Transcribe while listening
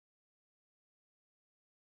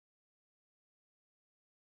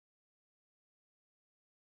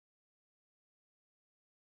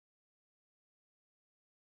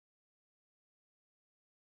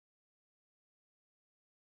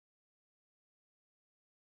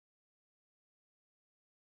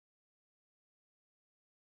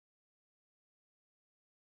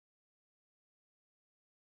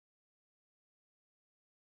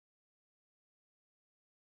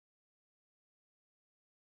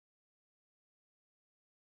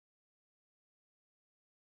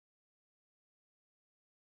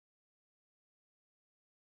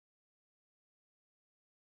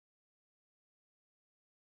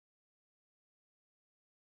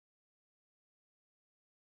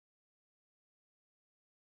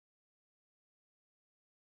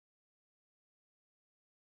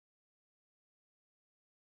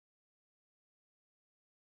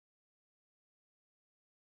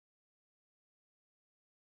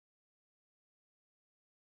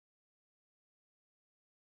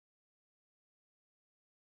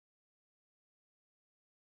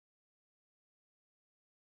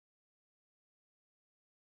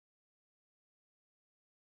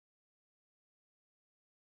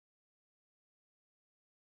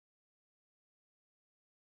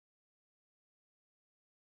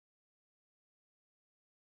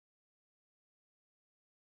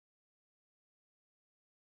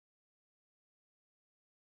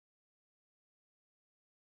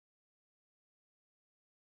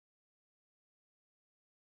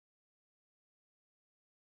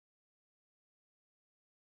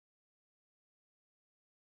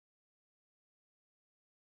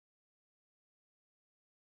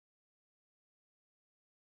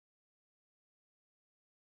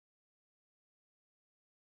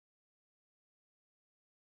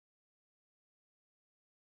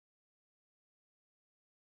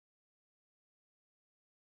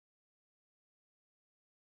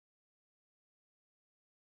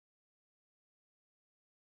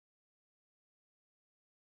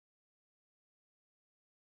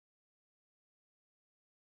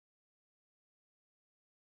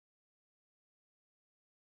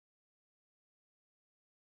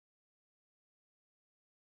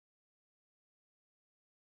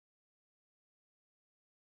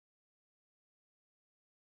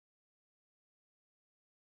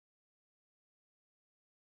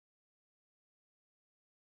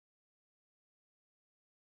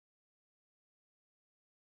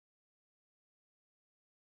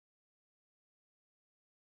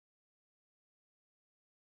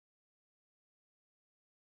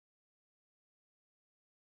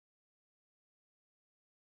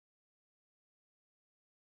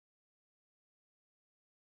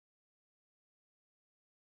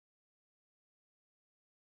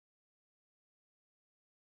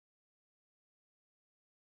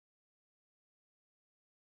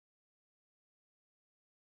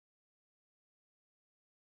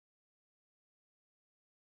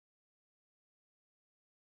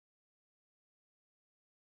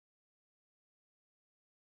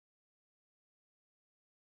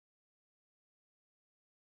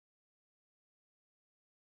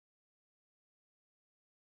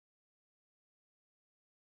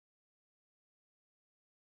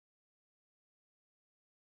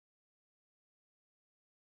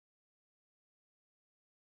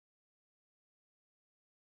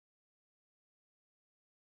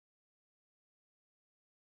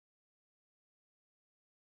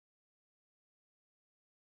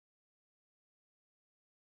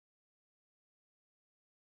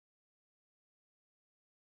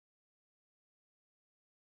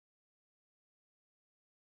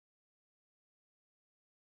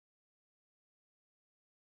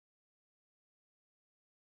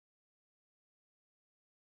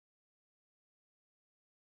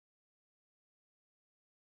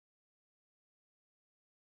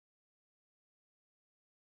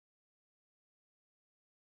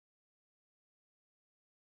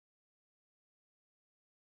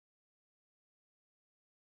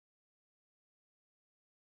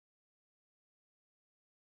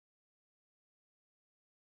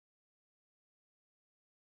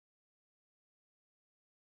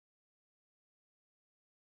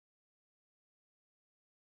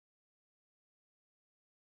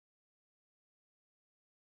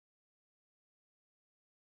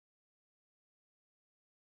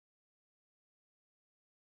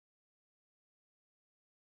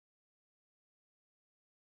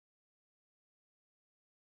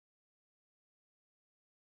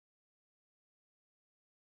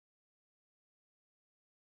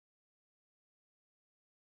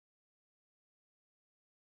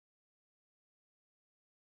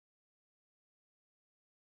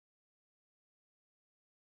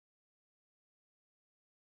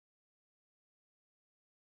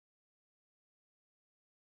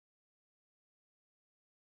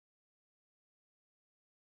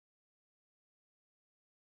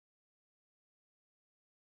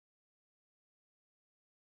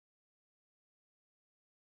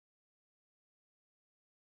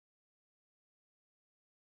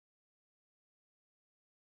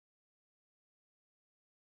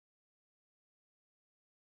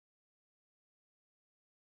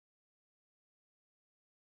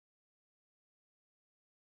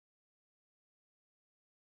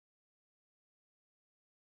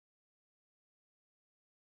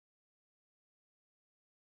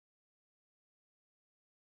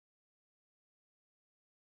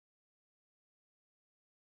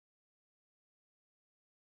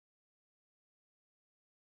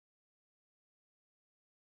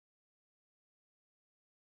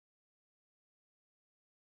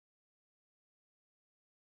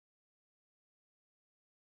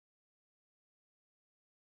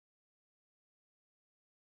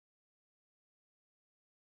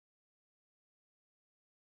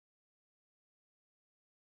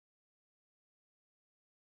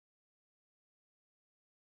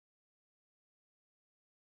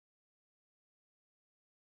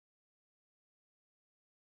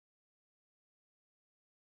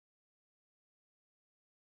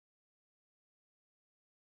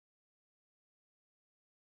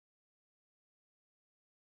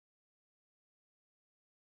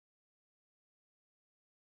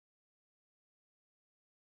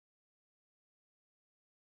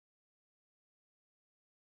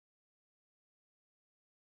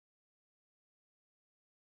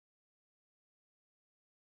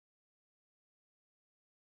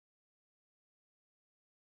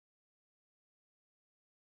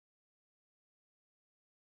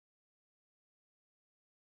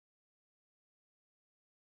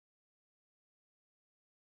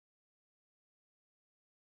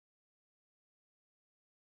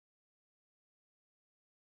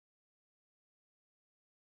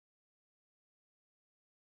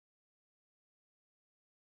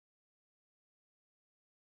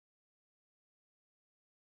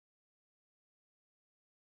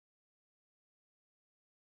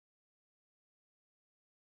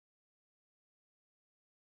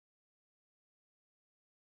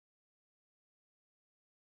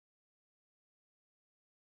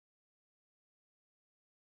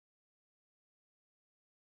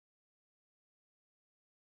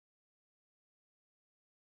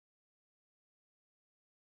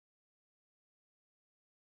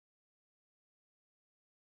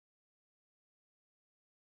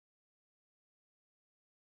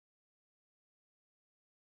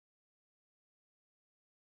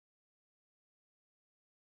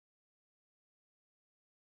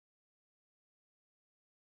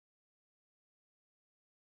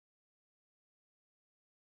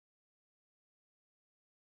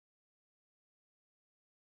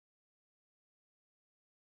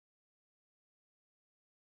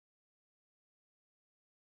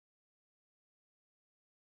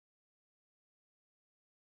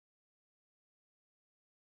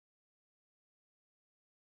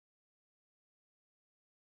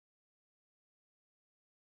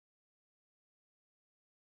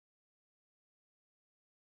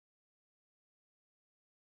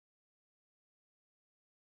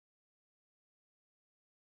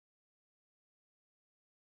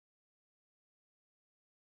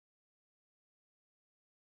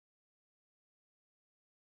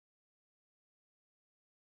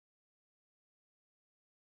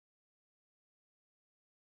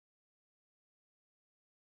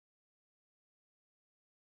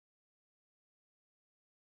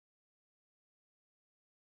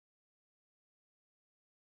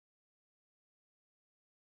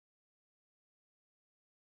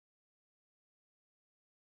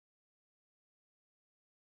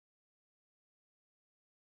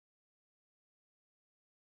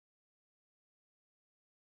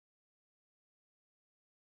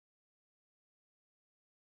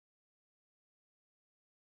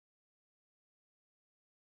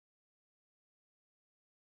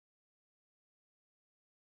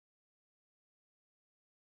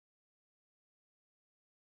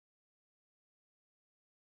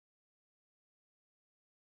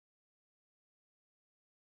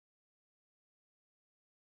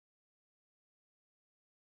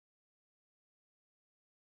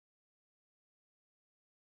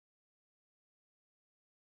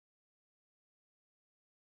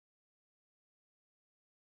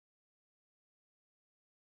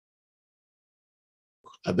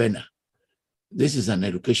Abena. This is an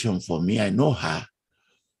education for me. I know her,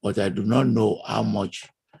 but I do not know how much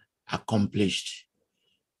accomplished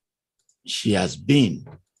she has been.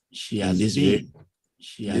 She has been.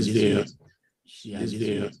 She has been. She has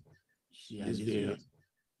been. She has been.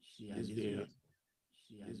 She has been.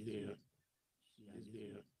 She has been.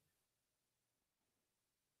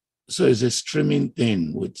 So it's a streaming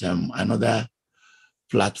thing with another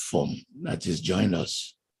platform that has joined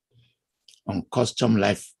us on custom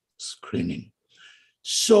life screening.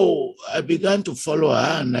 So I began to follow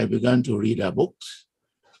her and I began to read her books,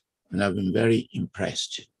 and I've been very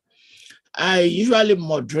impressed. I usually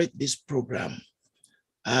moderate this program,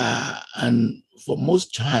 and for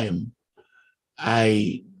most time,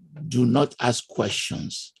 I do not ask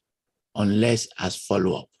questions unless as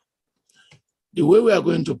follow-up. The way we are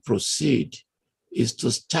going to proceed is to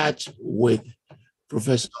start with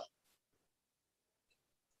Professor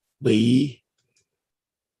Bisi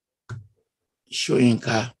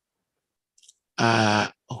Adeleye-Fayemi,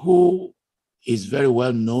 who is very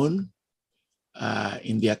well known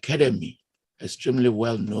in the academy, extremely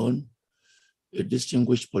well known, a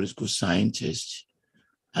distinguished political scientist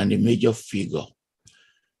and a major figure.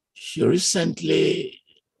 She recently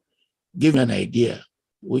gave me an idea,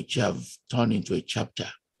 which I've turned into a chapter,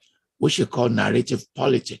 which she called Narrative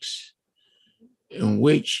Politics, in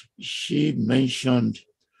which she mentioned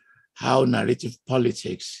how narrative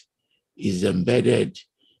politics is embedded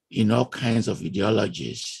in all kinds of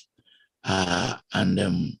ideologies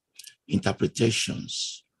and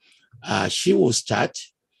interpretations. She will start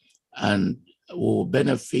and will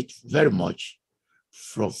benefit very much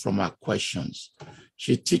from our questions.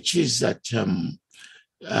 She teaches at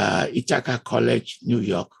Ithaca College, New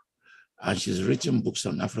York, and she's written books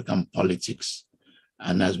on African politics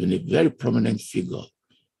and has been a very prominent figure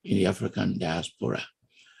in the African diaspora.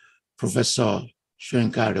 Professor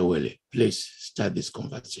Shoyinka Arewele, please start this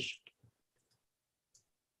conversation.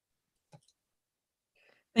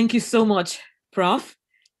 Thank you so much, Prof.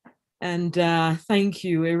 And thank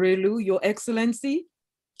you, Erelu, Your Excellency.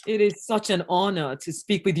 It is such an honor to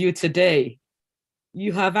speak with you today.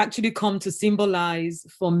 You have actually come to symbolize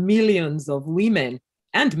for millions of women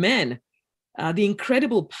and men the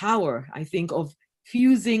incredible power, I think, of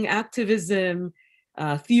fusing activism,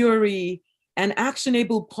 theory, and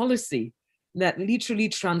actionable policy that literally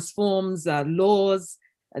transforms laws,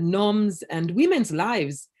 norms, and women's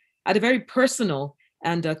lives at a very personal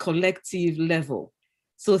and a collective level.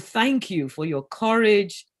 So thank you for your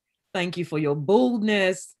courage. Thank you for your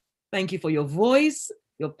boldness. Thank you for your voice,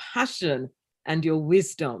 your passion, and your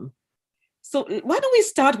wisdom. So why don't we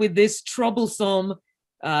start with this troublesome,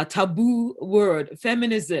 taboo word,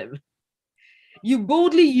 feminism? You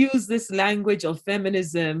boldly use this language of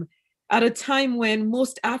feminism at a time when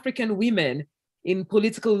most African women in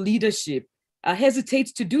political leadership hesitate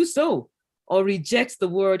to do so or reject the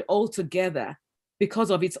word altogether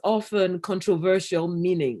because of its often controversial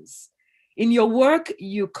meanings. In your work,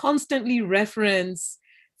 you constantly reference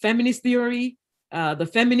feminist theory, the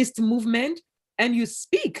feminist movement, and you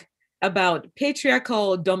speak about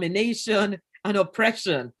patriarchal domination and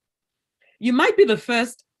oppression. You might be the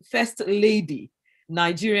first lady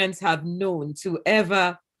Nigerians have known to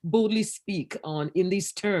ever boldly speak on in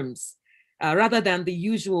these terms, rather than the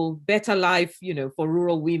usual better life, for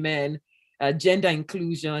rural women, gender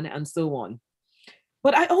inclusion, and so on.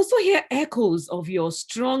 But I also hear echoes of your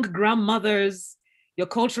strong grandmothers, your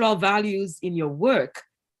cultural values in your work.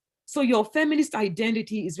 So your feminist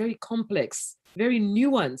identity is very complex, very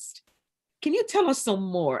nuanced. Can you tell us some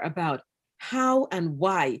more about how and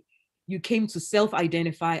why you came to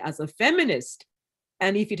self-identify as a feminist,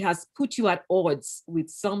 and if it has put you at odds with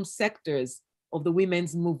some sectors of the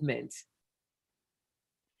women's movement?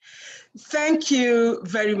 Thank you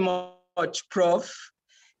very much, Prof.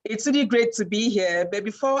 It's really great to be here, but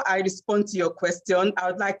before I respond to your question, I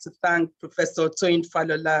would like to thank Professor Toyin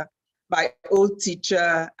Falola, my old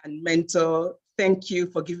teacher and mentor. Thank you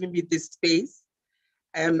for giving me this space.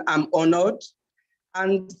 I'm honored.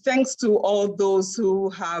 And thanks to all those who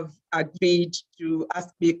have agreed to ask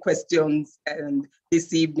me questions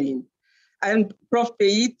this evening. And Prof.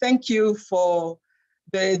 Bisi, thank you for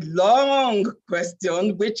the long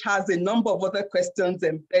question, which has a number of other questions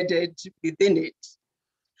embedded within it.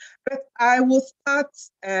 But I will start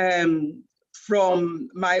from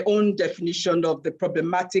my own definition of the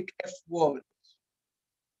problematic F word,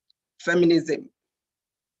 feminism.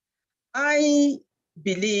 I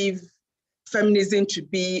believe feminism to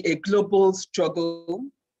be a global struggle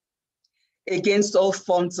against all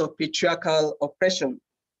forms of patriarchal oppression.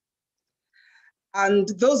 And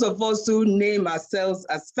those of us who name ourselves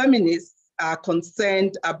as feminists are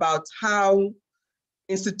concerned about how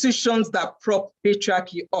institutions that prop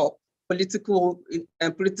patriarchy up, political,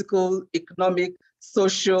 economic,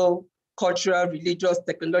 social, cultural, religious,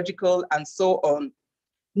 technological, and so on,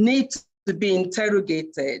 need to be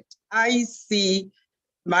interrogated. I see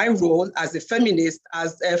my role as a feminist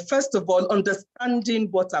as, first of all, understanding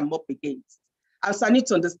what I'm up against. And so I need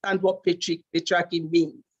to understand what patriarchy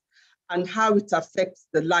means and how it affects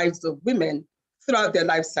the lives of women throughout their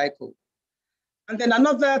life cycle. And then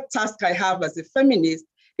another task I have as a feminist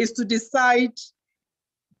is to decide,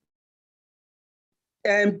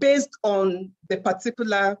 based on the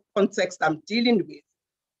particular context I'm dealing with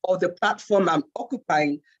or the platform I'm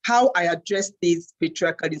occupying, how I address these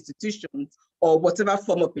patriarchal institutions or whatever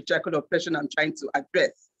form of patriarchal oppression I'm trying to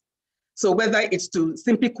address. So whether it's to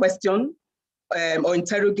simply question or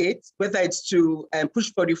interrogate, whether it's to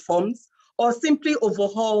push for reforms, or simply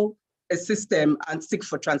overhaul a system and seek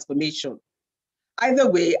for transformation. Either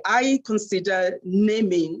way, I consider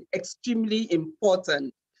naming extremely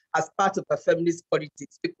important as part of a feminist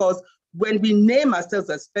politics, because when we name ourselves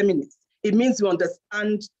as feminists, it means we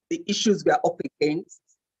understand the issues we are up against,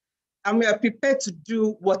 and we are prepared to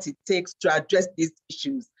do what it takes to address these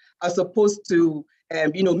issues, as opposed to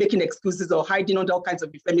making excuses or hiding under all kinds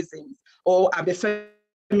of euphemisms. Oh, I'm a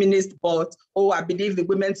feminist, but, oh, I believe in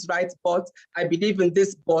women's rights, but I believe in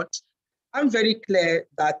this, but. I'm very clear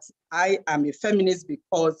that I am a feminist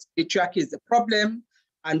because patriarchy is a problem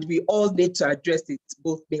and we all need to address it,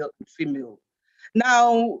 both male and female.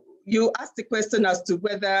 Now, you asked the question as to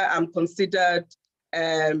whether I'm considered,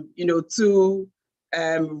 too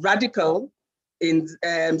radical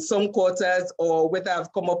in some quarters, or whether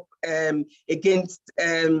I've come up against,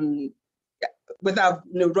 whether I've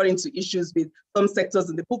run into issues with some sectors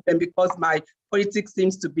in the movement because my politics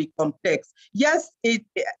seems to be complex. Yes,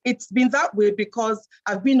 it's been that way because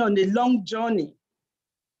I've been on a long journey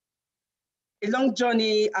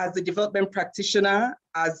as a development practitioner,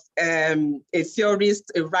 as a theorist,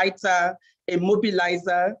 a writer, a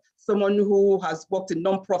mobilizer, someone who has worked in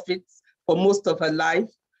nonprofits for most of her life,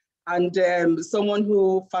 and someone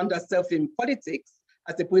who found herself in politics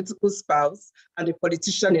as a political spouse and a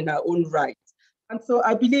politician in her own right. And so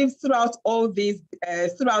I believe throughout all these,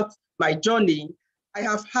 throughout my journey, I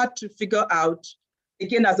have had to figure out,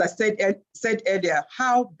 again, as I said earlier,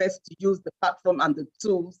 how best to use the platform and the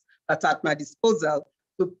tools that are at my disposal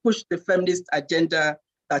to push the feminist agenda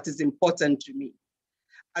that is important to me.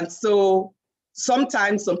 And so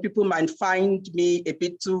sometimes some people might find me a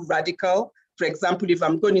bit too radical. For example, if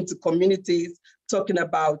I'm going into communities talking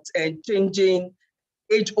about changing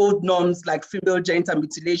age-old norms like female genital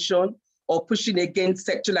mutilation, or pushing against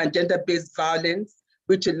sexual and gender-based violence,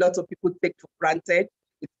 which a lot of people take for granted.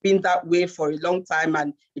 It's been that way for a long time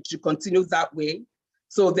and it should continue that way.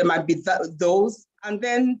 So there might be those. And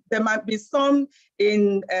then there might be some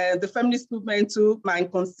in the feminist movement who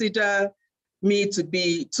might consider me to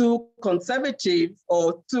be too conservative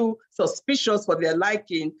or too suspicious for their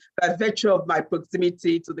liking by virtue of my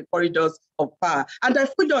proximity to the corridors of power. And I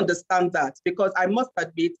fully understand that, because I must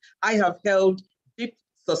admit, I have held deep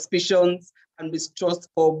suspicions and mistrust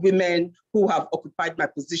for women who have occupied my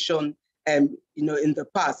position in the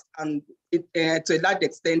past, and to a large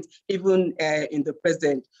extent, even in the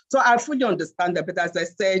present. So I fully understand that, but as I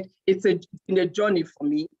said, it's been a journey for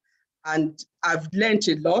me, and I've learned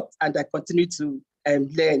a lot, and I continue to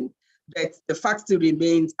learn. But the fact still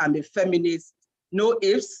remains, I'm a feminist, no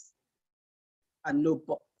ifs and no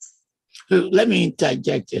buts. Let me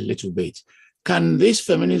interject a little bit. Can this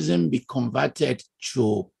feminism be converted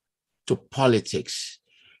to politics?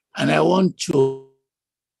 And I want to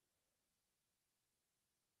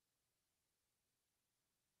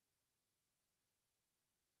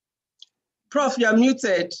Prof, you're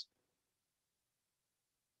muted.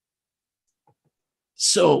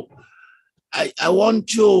 So I want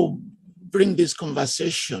to bring this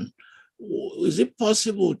conversation. Is it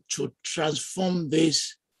possible to transform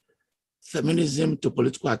this feminism to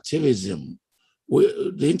political activism?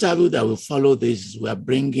 The interview that will follow this, we are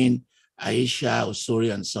bringing Aisha,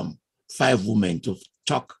 Osori, and some 5 women to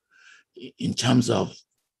talk in terms of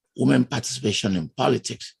women participation in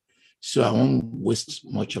politics. So I won't waste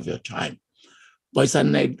much of your time. But it's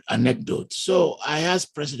an anecdote. So I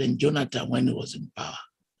asked President Jonathan when he was in power,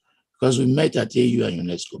 because we met at AU and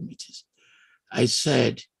UNESCO meetings. I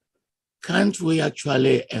said, can't we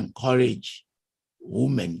actually encourage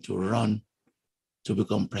women to run to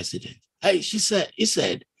become president? He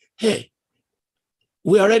said, hey,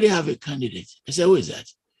 we already have a candidate. I said, who is that?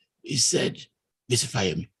 He said, Bisi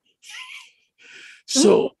Adeleye-Fayemi.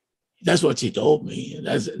 So that's what he told me.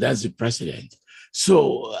 That's the president.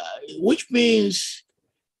 So, which means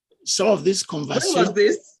some of this When conversation. was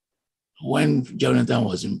this? When Jonathan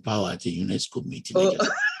was in power at a UNESCO meeting. Oh.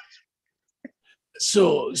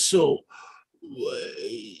 So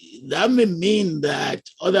that may mean that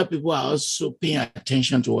other people are also paying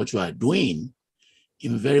attention to what you are doing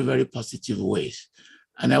in very, very positive ways.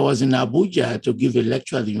 And I was in Abuja to give a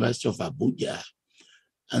lecture at the University of Abuja,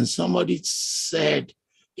 and somebody said,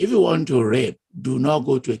 if you want to rape, do not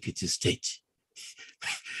go to Ekiti State.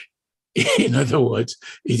 In other words,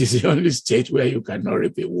 it is the only state where you cannot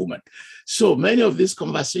rape a woman. So many of these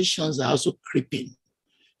conversations are also creeping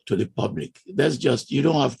to the public. That's just, you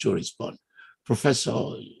don't have to respond. Professor,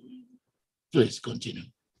 please continue.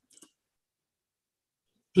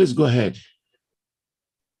 Please go ahead.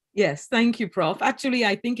 Yes, thank you, Prof. Actually,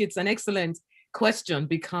 I think it's an excellent question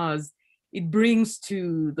because it brings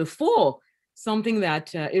to the fore something that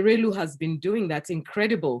Erelu has been doing that's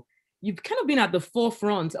incredible. You've kind of been at the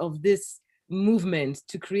forefront of this movement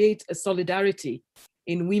to create a solidarity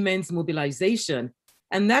in women's mobilization.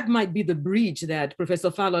 And that might be the bridge that Professor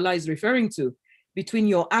Falola is referring to between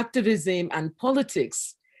your activism and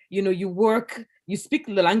politics. You know, you speak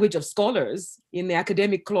the language of scholars in the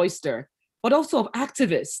academic cloister, but also of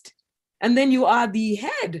activists. And then you are the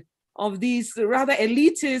head of these rather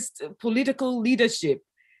elitist political leadership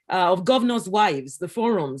of governors' wives, the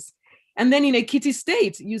forums. And then in Ekiti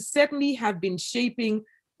State, you certainly have been shaping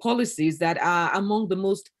policies that are among the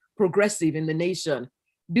most progressive in the nation,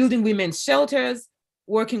 building women's shelters,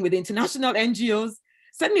 working with international NGOs,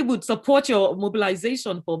 certainly would support your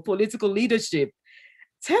mobilization for political leadership.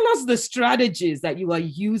 Tell us the strategies that you are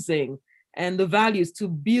using and the values to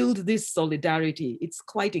build this solidarity. It's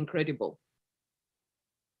quite incredible.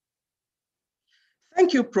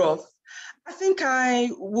 Thank you, Prof. I think I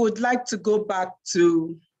would like to go back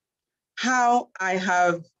to how I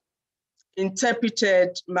have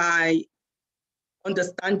interpreted my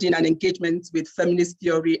understanding and engagement with feminist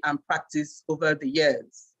theory and practice over the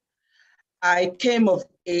years. I came of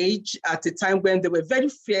age at a time when there were very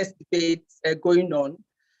fierce debates going on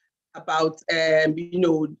about,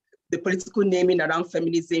 the political naming around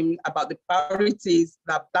feminism, about the priorities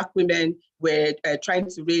that Black women were trying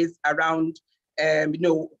to raise around,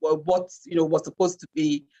 what was supposed to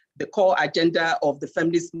be the core agenda of the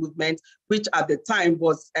feminist movement, which at the time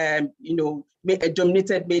was,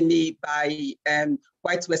 dominated mainly by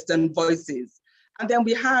white Western voices. And then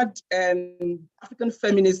we had African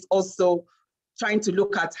feminists also trying to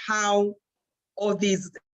look at how all these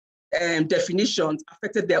definitions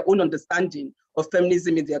affected their own understanding of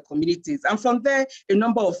feminism in their communities. And from there, a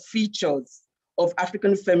number of features of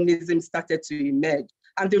African feminism started to emerge,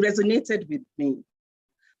 and they resonated with me.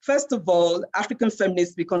 First of all, African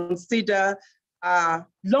feminists, we consider a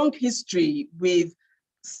long history with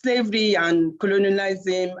slavery and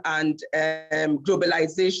colonialism and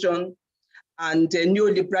globalization and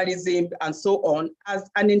neoliberalism and so on as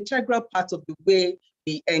an integral part of the way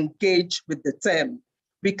we engage with the term.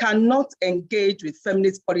 We cannot engage with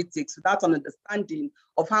feminist politics without an understanding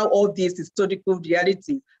of how all these historical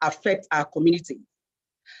realities affect our communities.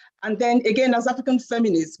 And then again, as African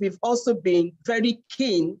feminists, we've also been very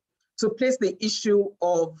keen to place the issue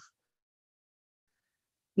of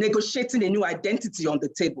negotiating a new identity on the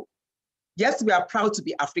table. Yes, we are proud to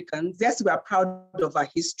be Africans. Yes, we are proud of our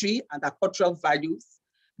history and our cultural values,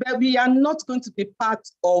 but we are not going to be part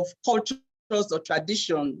of cultures or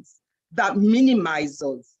traditions that minimize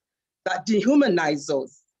us, that dehumanize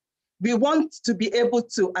us. We want to be able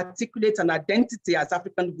to articulate an identity as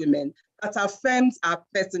African women that affirms our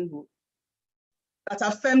personhood, that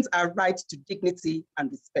affirms our right to dignity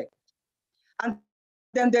and respect. And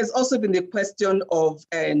then there's also been the question of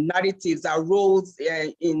narratives, our roles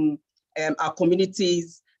in our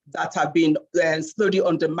communities that have been slowly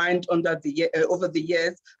undermined over the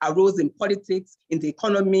years, our roles in politics, in the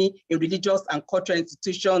economy, in religious and cultural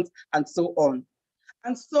institutions, and so on.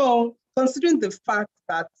 And so, considering the fact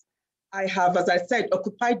that I have, as I said,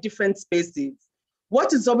 occupied different spaces,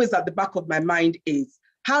 what is always at the back of my mind is,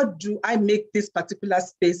 how do I make this particular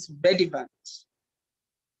space relevant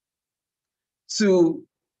to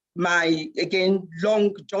my, again,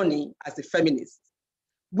 long journey as a feminist?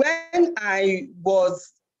 When I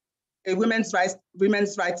was a women's rights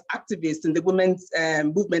activist in the women's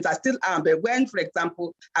movement, I still am, but when, for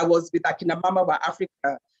example, I was with Akinamama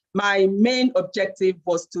Africa, my main objective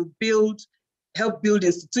was to help build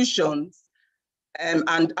institutions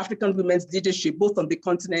and African women's leadership, both on the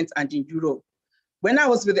continent and in Europe. When I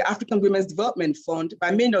was with the African Women's Development Fund,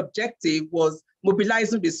 my main objective was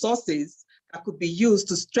mobilizing resources that could be used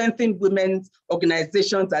to strengthen women's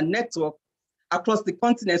organizations and networks across the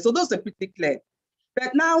continent. So those are pretty clear.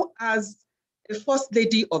 But now, as a first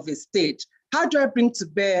lady of a state, how do I bring to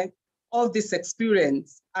bear all this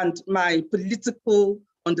experience and my political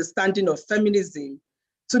understanding of feminism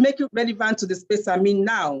to make it relevant to the space I'm in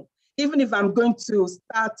now, even if I'm going to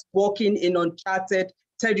start walking in uncharted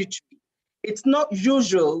territory? It's not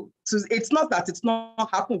usual it's not that it's not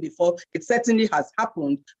happened before, it certainly has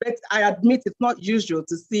happened, but I admit it's not usual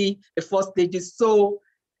to see a first lady so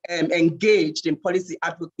engaged in policy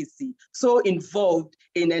advocacy, so involved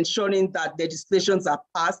in ensuring that legislations are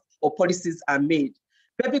passed or policies are made.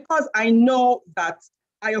 But because I know that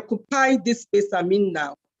I occupy this space I'm in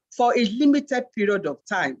now for a limited period of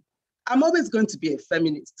time, I'm always going to be a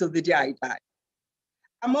feminist till the day I die.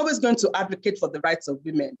 I'm always going to advocate for the rights of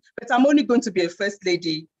women, but I'm only going to be a first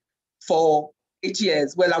lady for 8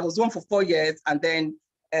 years. Well, I was one for 4 years, and then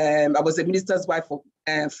I was a minister's wife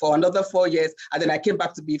for another 4 years, and then I came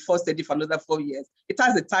back to be first lady for another 4 years. It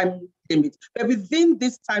has a time limit, but within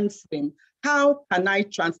this time frame, how can I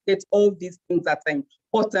translate all these things that are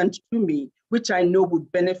important to me, which I know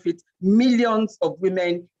would benefit millions of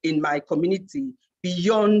women in my community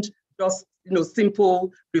beyond just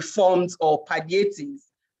simple reforms or palliatives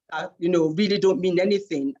that really don't mean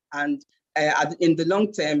anything, and in the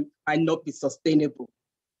long term might not be sustainable.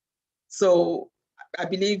 So I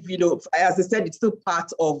believe, as I said, it's still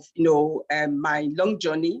part of my long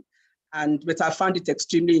journey, but I found it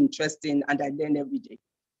extremely interesting, and I learn every day.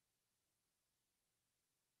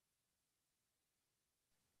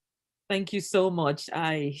 Thank you so much.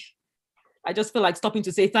 I just feel like stopping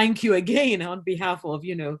to say thank you again on behalf of,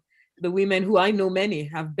 the women who I know many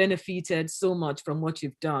have benefited so much from what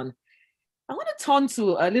you've done. I want to turn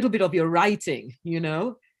to a little bit of your writing,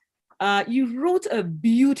 You wrote a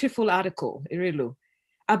beautiful article, Erelu,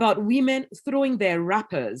 about women throwing their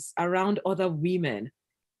wrappers around other women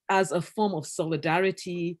as a form of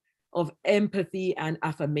solidarity, of empathy and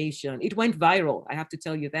affirmation. It went viral, I have to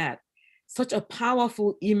tell you that. Such a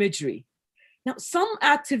powerful imagery. Now, some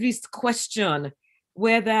activists question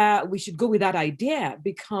whether we should go with that idea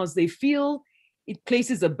because they feel it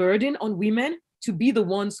places a burden on women to be the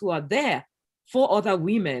ones who are there for other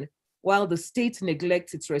women while the state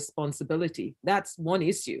neglects its responsibility. That's one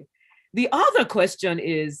issue. The other question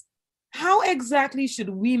is, how exactly should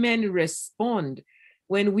women respond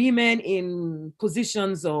when women in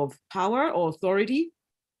positions of power or authority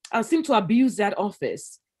seem to abuse that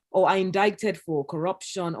office or are indicted for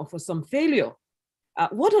corruption or for some failure?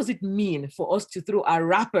 What does it mean for us to throw our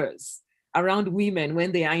wrappers around women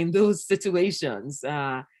when they are in those situations?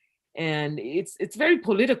 And it's very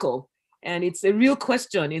political, and it's a real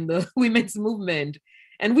question in the women's movement.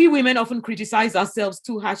 And we women often criticize ourselves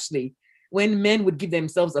too harshly when men would give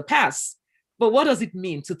themselves a pass. But what does it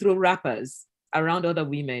mean to throw wrappers around other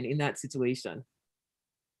women in that situation?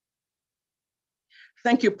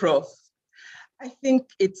 Thank you, Prof. I think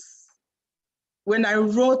when I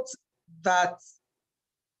wrote that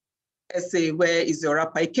essay, Where is Your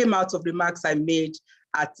Wrapper? It came out of remarks I made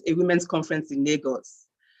at a women's conference in Lagos.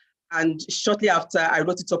 And shortly after, I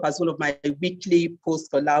wrote it up as one of my weekly posts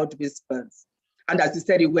for Loud Whispers. And as you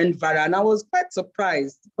said, it went viral. And I was quite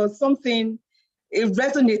surprised because it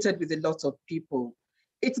resonated with a lot of people.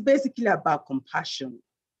 It's basically about compassion.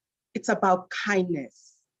 It's about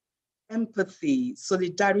kindness, empathy,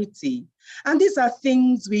 solidarity. And these are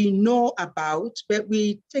things we know about, but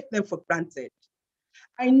we take them for granted.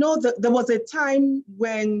 I know that there was a time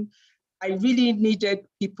when I really needed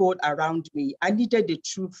people around me. I needed a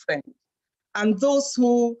true friend. And those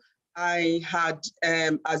who I had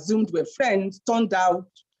assumed were friends turned out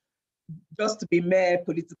just to be mere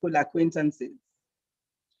political acquaintances.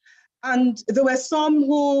 And there were some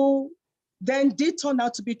who then did turn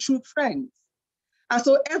out to be true friends. And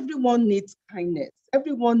so everyone needs kindness.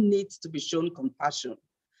 Everyone needs to be shown compassion.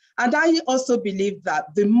 And I also believe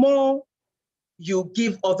that the more you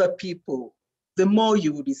give other people, the more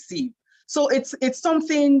you will receive. So it's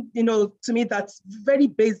something, to me that's very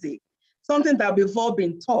basic, something that we've all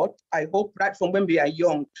been taught, I hope, right from when we are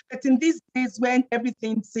young. But in these days when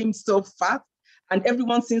everything seems so fast and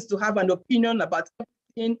everyone seems to have an opinion about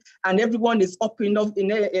everything and everyone is up in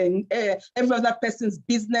every other person's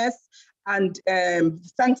business, and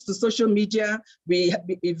thanks to social media, we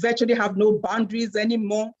virtually have no boundaries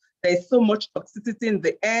anymore. There's so much toxicity in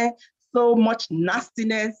the air, so much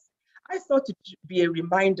nastiness. I thought it should be a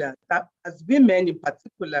reminder that as women in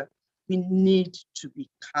particular, we need to be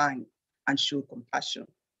kind and show compassion.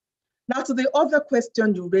 Now, to the other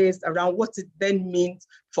question you raised around what it then means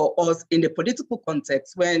for us in a political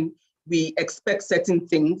context when we expect certain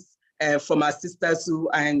things from our sisters who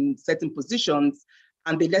are in certain positions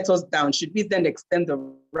and they let us down, should we then extend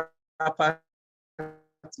the wrapper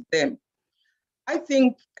to them. I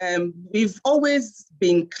think we've always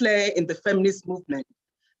been clear in the feminist movement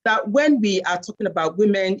that when we are talking about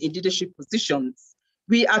women in leadership positions,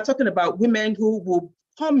 we are talking about women who will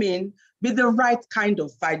come in with the right kind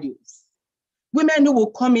of values. Women who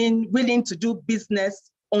will come in willing to do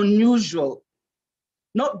business unusual,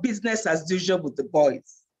 not business as usual with the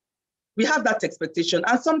boys. We have that expectation,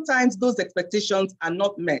 and sometimes those expectations are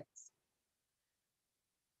not met.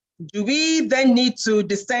 Do we then need to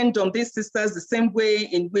descend on these sisters the same way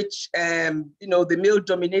in which the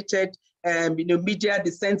male-dominated media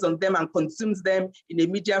descends on them and consumes them in a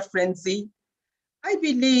media frenzy? I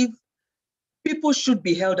believe people should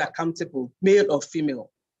be held accountable, male or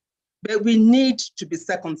female, but we need to be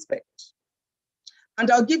circumspect. And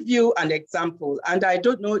I'll give you an example, and I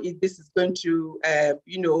don't know if this is going to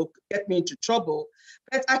get me into trouble,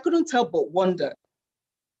 but I couldn't help but wonder.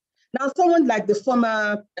 Now, someone like the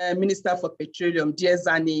former Minister for Petroleum,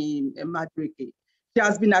 Diezani Madueke, she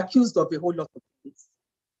has been accused of a whole lot of things.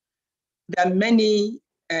 There are many,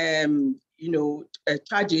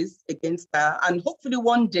 charges against her, and hopefully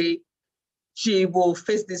one day she will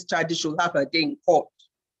face these charges. She'll have her day in court.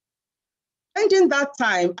 And in that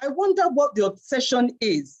time, I wonder what the obsession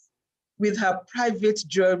is with her private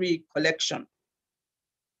jewelry collection.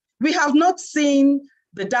 We have not seen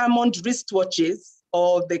the diamond wristwatches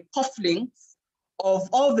or the cufflinks of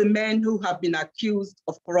all the men who have been accused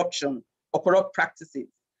of corruption or corrupt practices.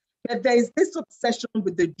 But there is this obsession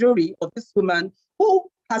with the jury of this woman who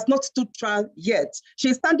has not stood trial yet. She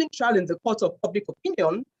is standing trial in the court of public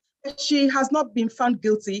opinion, but she has not been found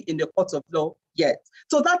guilty in the court of law yet.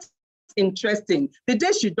 So that's interesting. The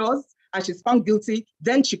day she does and she's found guilty,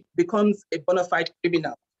 then she becomes a bona fide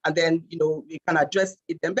criminal. And then, we can address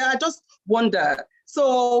it then. But I just wonder,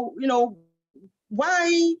 so,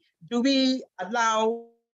 why do we allow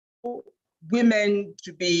women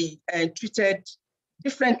to be treated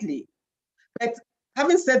differently? But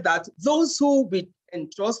having said that, those who we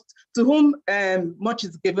entrust, to whom much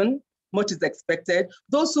is given, much is expected,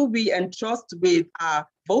 those who we entrust with our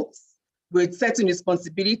votes, with certain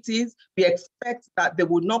responsibilities, we expect that they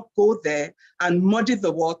will not go there and muddy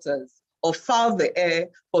the waters or foul the air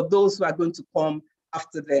for those who are going to come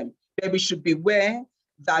after them. But we should beware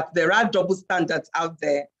that there are double standards out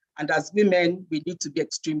there, and as women, we need to be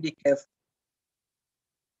extremely careful.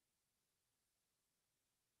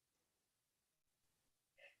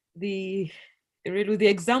 Erelu, the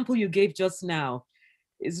example you gave just now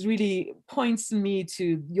is really points me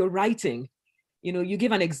to your writing. You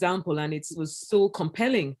gave an example and it was so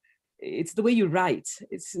compelling. It's the way you write.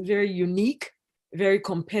 It's very unique, very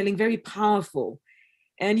compelling, very powerful.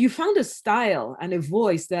 And you found a style and a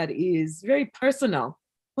voice that is very personal,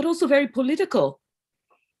 but also very political.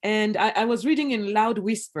 And I was reading in Loud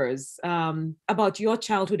Whispers about your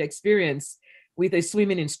childhood experience with a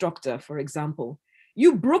swimming instructor, for example.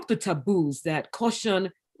 You broke the taboos that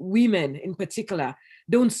caution women in particular,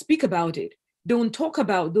 don't speak about it, don't talk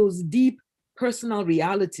about those deep personal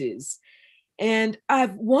realities. And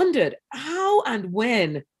I've wondered how and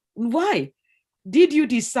when, why did you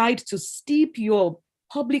decide to steep your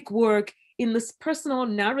public work in this personal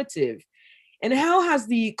narrative? And how has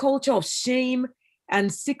the culture of shame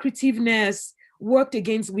and secretiveness worked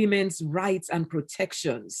against women's rights and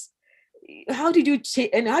protections? How did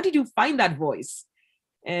you find that voice?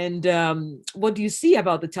 And what do you see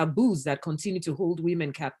about the taboos that continue to hold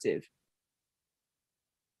women captive?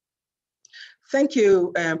 Thank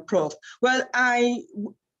you, Prof. Well,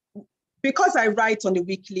 because I write on a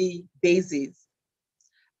weekly basis,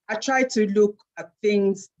 I try to look at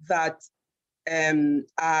things that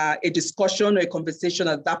are a discussion or a conversation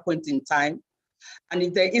at that point in time. And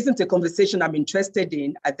if there isn't a conversation I'm interested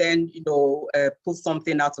in, I then, pull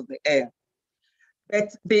something out of the air.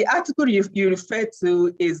 But the article you refer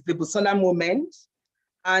to is the Busola moment,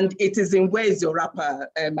 and it is in Where Is Your Rapper,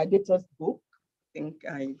 my latest book. I think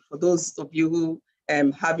for those of you who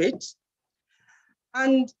have it.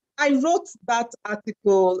 And I wrote that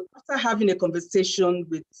article after having a conversation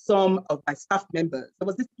with some of my staff members. There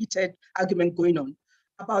was this heated argument going on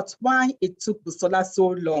about why it took Busola so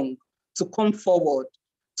long to come forward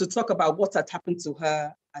to talk about what had happened to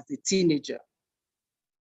her as a teenager.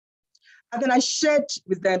 And then I shared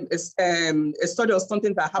with them a story of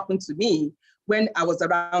something that happened to me when I was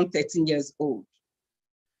around 13 years old.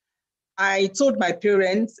 I told my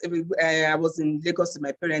parents, I was in Lagos with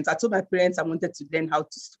my parents, I told my parents I wanted to learn how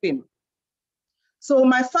to swim. So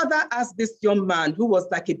my father asked this young man who was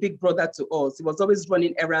like a big brother to us, he was always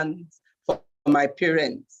running errands for my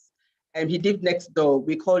parents. And he lived next door,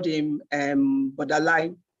 we called him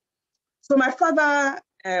Bodalai. So my father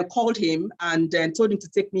called him and told him to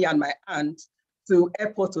take me and my aunt to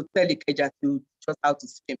Airport Hotel Ikeja to just how to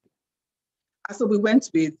swim. And so we went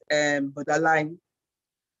with Borderline.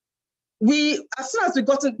 As soon as we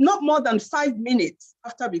got in, not more than 5 minutes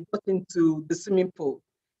after we got into the swimming pool,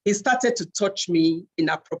 he started to touch me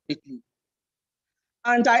inappropriately.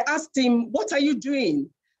 And I asked him, what are you doing?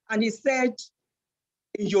 And he said,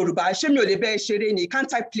 in Yoruba,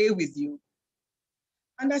 can't I play with you?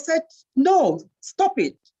 And I said, no, stop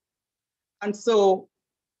it. And so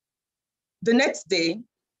the next day,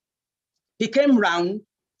 he came round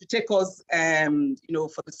to take us,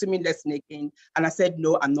 for the swimming lesson again. And I said,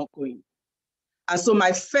 no, I'm not going. And so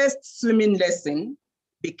my first swimming lesson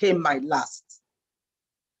became my last.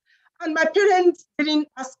 And my parents didn't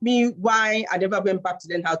ask me why I never went back to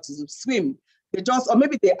learn how to swim. They just, or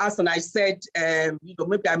maybe they asked and I said,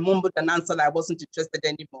 maybe I mumbled an answer that I wasn't interested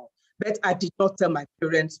anymore. But I did not tell my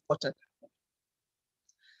parents what had happened.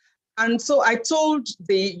 And so I told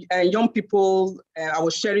the young people I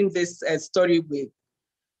was sharing this story with,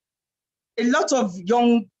 a lot of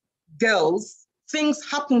young girls, things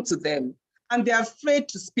happen to them and they're afraid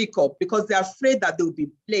to speak up because they're afraid that they'll be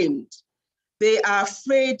blamed. They are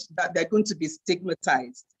afraid that they're going to be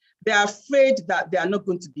stigmatized. They're afraid that they are not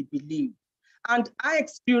going to be believed. And I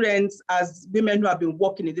experience, as women who have been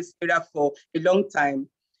working in this area for a long time,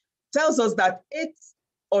 tells us that 8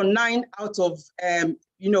 or 9 out of,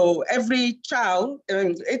 every child, 8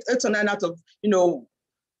 or 9 out of,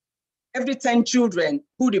 every 10 children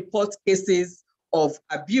who report cases of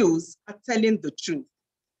abuse are telling the truth.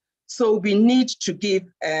 So we need to give,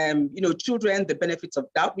 children the benefit of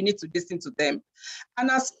doubt. We need to listen to them. And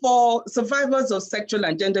as for survivors of sexual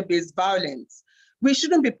and gender-based violence, we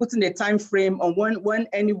shouldn't be putting a time frame on when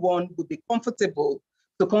anyone would be comfortable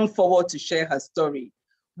to come forward to share her story.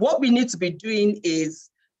 What we need to be doing is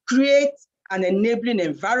create an enabling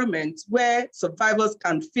environment where survivors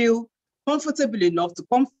can feel comfortable enough to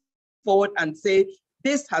come forward and say,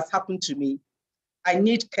 this has happened to me. I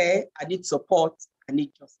need care, I need support, I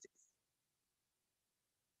need justice.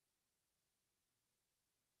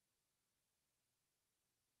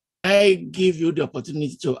 I give you the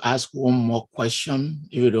opportunity to ask one more question,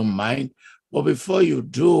 if you don't mind. But before you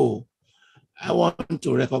do, I want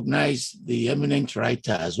to recognize the eminent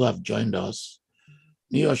writers who have joined us.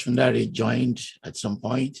 Neo Shundari joined at some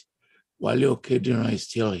point. Wale Okedino is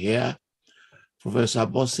still here. Professor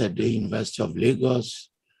Bosse, the University of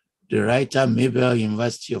Lagos. The writer, Mabel,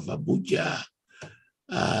 University of Abuja.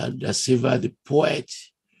 Da Silva, the poet.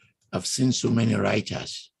 I've seen so many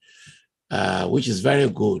writers. Which is very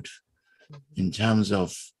good in terms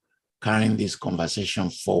of carrying this conversation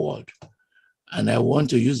forward. And I want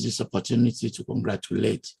to use this opportunity to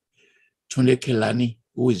congratulate Tunde Kelani,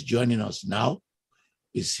 who is joining us now,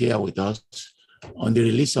 is here with us on the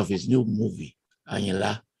release of his new movie,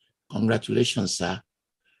 Anyela. Congratulations, sir.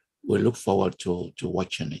 We look forward to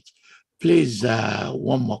watching it. Please,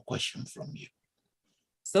 one more question from you.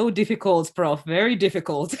 So difficult, Prof, very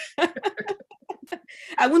difficult.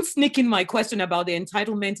 I won't sneak in my question about the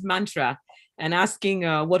entitlement mantra and asking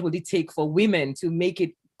what would it take for women to make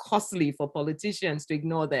it costly for politicians to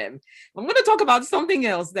ignore them. I'm going to talk about something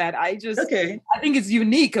else that I think is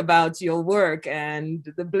unique about your work and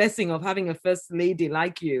the blessing of having a first lady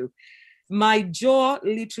like you. My jaw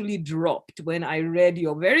literally dropped when I read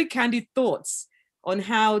your very candid thoughts on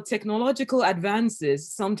how technological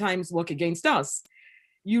advances sometimes work against us.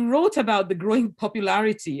 You wrote about the growing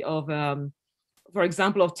popularity of for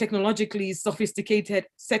example, of technologically sophisticated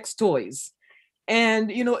sex toys.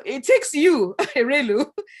 And, it takes you,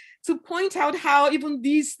 Erelu, to point out how even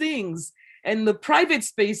these things and the private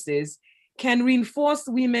spaces can reinforce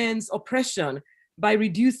women's oppression by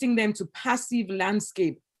reducing them to passive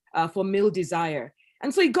landscape for male desire.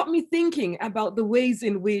 And so it got me thinking about the ways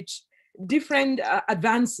in which different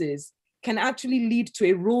advances can actually lead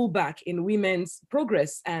to a rollback in women's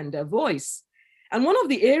progress and voice. And one of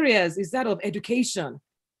the areas is that of education.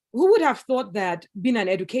 Who would have thought that being an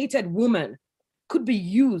educated woman could be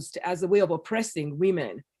used as a way of oppressing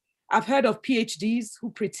women? I've heard of PhDs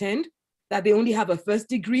who pretend that they only have a first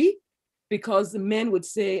degree because men would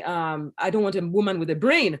say, I don't want a woman with a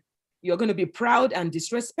brain. You're going to be proud and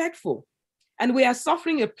disrespectful. And we are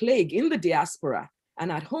suffering a plague in the diaspora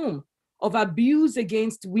and at home of abuse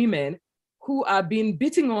against women who are being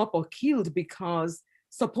beaten up or killed because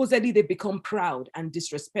supposedly they become proud and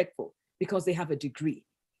disrespectful because they have a degree.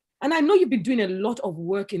 And I know you've been doing a lot of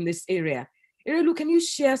work in this area. Erelu, can you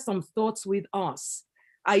share some thoughts with us,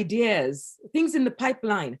 ideas, things in the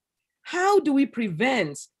pipeline? How do we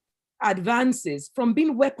prevent advances from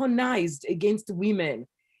being weaponized against women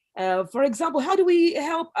For example, how do we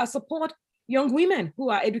help support young women who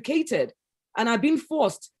are educated and are being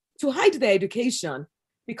forced to hide their education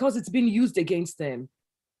because it's been used against them?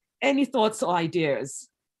 Any thoughts or ideas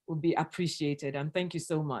would be appreciated, and thank you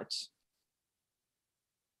so much.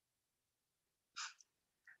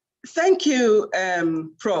 Thank you,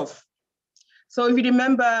 Prof. So if you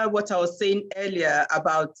remember what I was saying earlier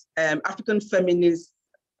about African feminists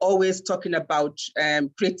always talking about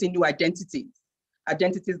creating new identities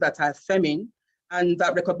that are feminine and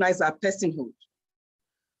that recognize our personhood.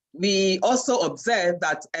 We also observe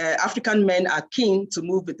that African men are keen to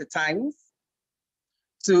move with the times,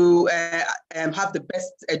 to have the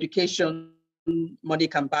best education money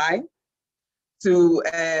can buy, to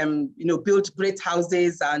build great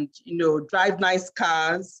houses and drive nice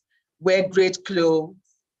cars, wear great clothes.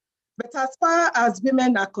 But as far as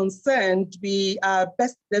women are concerned, we are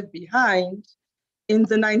best left behind in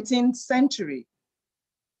the 19th century.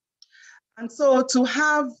 And so to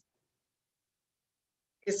have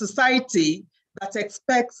a society that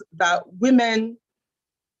expects that women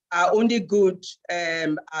are only good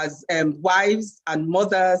as wives and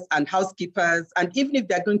mothers and housekeepers, and even if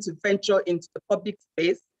they're going to venture into the public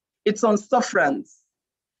space, it's on sufferance.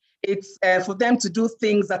 It's for them to do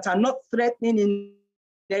things that are not threatening in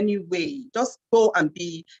any way. Just go and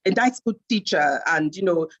be a nice good teacher, and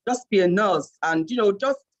just be a nurse, and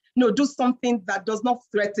just do something that does not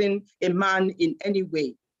threaten a man in any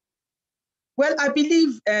way. Well, I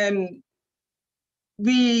believe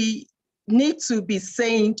we need to be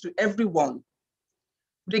saying to everyone,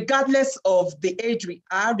 regardless of the age we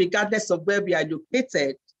are, regardless of where we are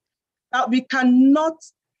located, that we cannot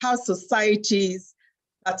have societies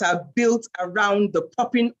that are built around the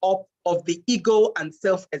propping up of the ego and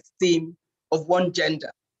self-esteem of one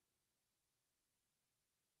gender.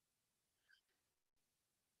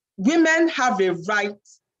 Women have a right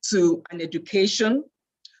to an education,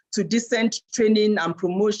 to decent training and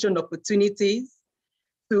promotion opportunities,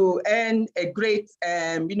 to earn a great,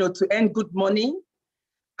 to earn good money,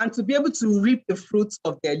 and to be able to reap the fruits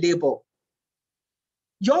of their labor.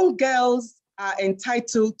 Young girls are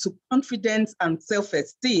entitled to confidence and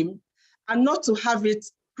self-esteem, and not to have it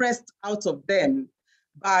pressed out of them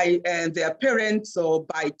by their parents or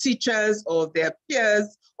by teachers or their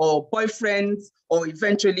peers or boyfriends or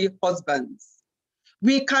eventually husbands.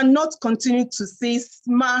 We cannot continue to see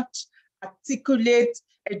smart, articulate,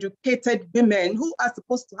 educated women who are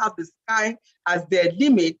supposed to have the sky as their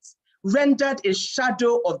limit rendered a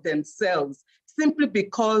shadow of themselves simply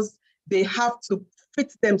because they have to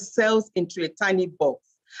fit themselves into a tiny box.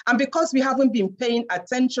 And because we haven't been paying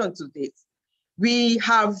attention to this, we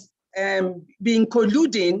have been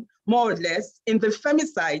colluding more or less in the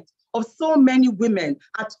femicide of so many women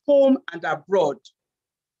at home and abroad.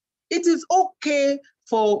 It is okay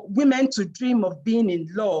for women to dream of being in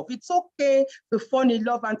love. It's okay to fall in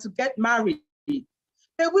love and to get married.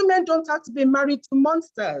 But women don't have to be married to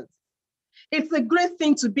monsters. It's a great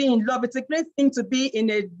thing to be in love. It's a great thing to be in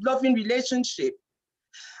a loving relationship.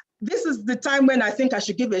 This is the time when I think I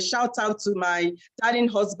should give a shout out to my darling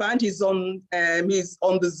husband. He's on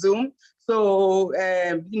the Zoom. So,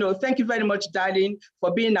 thank you very much, darling,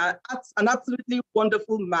 for being an absolutely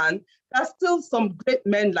wonderful man. There's still some great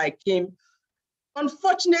men like him.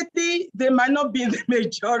 Unfortunately, they might not be the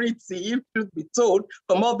majority, if truth be told,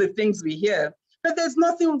 from all the things we hear. But there's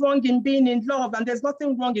nothing wrong in being in love, and there's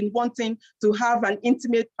nothing wrong in wanting to have an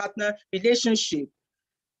intimate partner relationship.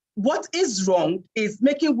 What is wrong is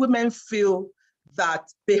making women feel that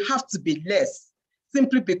they have to be less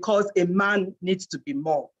simply because a man needs to be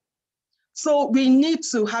more. So we need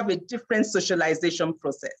to have a different socialization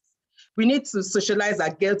process. We need to socialize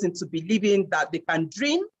our girls into believing that they can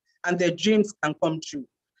dream and their dreams can come true.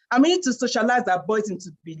 And we need to socialize our boys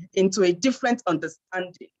into a different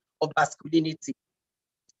understanding of masculinity.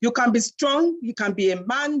 You can be strong, you can be a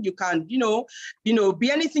man, you can,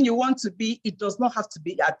 be anything you want to be. It does not have to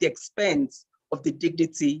be at the expense of the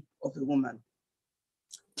dignity of a woman.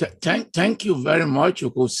 Thank you very much. You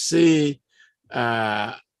could see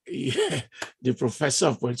the professor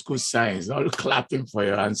of political science all clapping for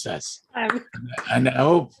your answers. And I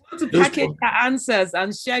hope to package the answers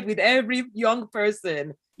and share it with every young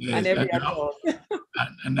person, yes, and every adult.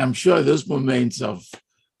 And I'm sure those moments of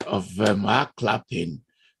our clapping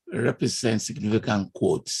represent significant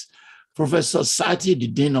quotes. Professor Sati, the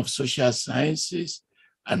Dean of Social Sciences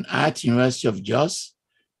and Art, University of Jos,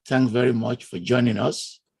 thanks very much for joining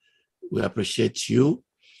us. We appreciate you.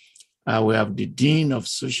 We have the Dean of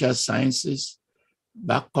Social Sciences,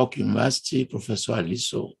 Babcock University, Professor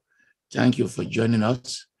Aliso. Thank you for joining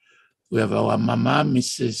us. We have our Mama,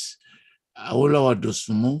 Mrs. Awolowo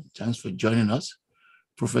Dosunmu, thanks for joining us.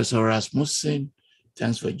 Professor Rasmussen,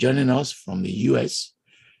 thanks for joining us from the US.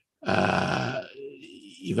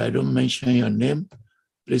 If I don't mention your name,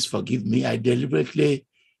 please forgive me. I deliberately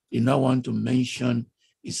did not want to mention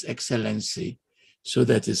His Excellency so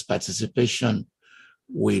that his participation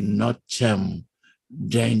will not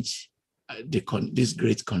dent these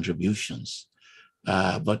great contributions.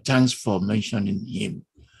 But thanks for mentioning him.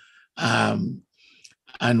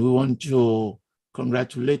 And we want to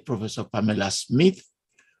congratulate Professor Pamela Smith,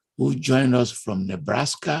 who joined us from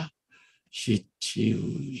Nebraska. She's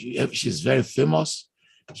very famous.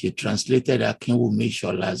 She translated Akinwumi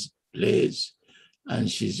Shola's plays, and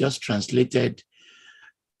she's just translated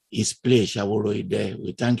his play, Shaworoide.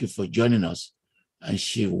 We thank you for joining us. And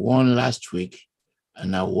she won last week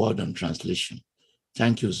an award on translation.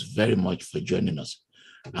 Thank you very much for joining us.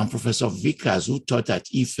 And Professor Vickers, who taught at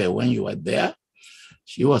IFE when you were there,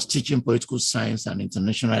 she was teaching political science and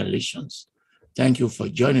international relations. Thank you for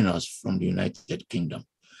joining us from the United Kingdom.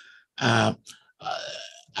 I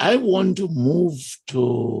want to move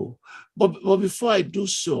to, but before I do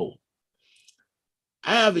so,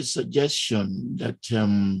 I have a suggestion that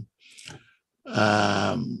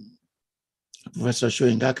Professor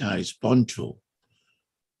Soyinka can respond to,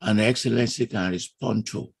 and Her Excellency can respond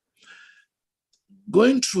to.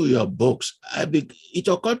 Going through your books, it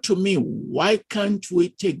occurred to me, why can't we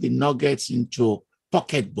take the nuggets into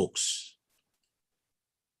pocket books?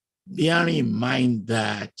 Bearing in mind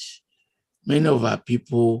that many of our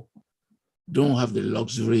people don't have the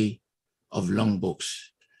luxury of long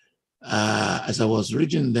books. As I was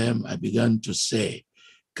reading them, I began to say,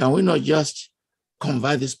 can we not just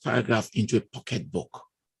convert this paragraph into a pocket book?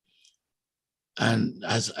 And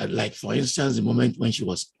as like, for instance, the moment when she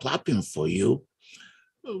was clapping for you,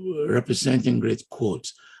 representing great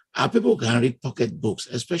quotes, our people can read pocket books,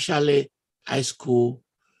 especially high school,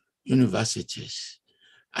 universities.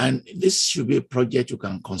 And this should be a project you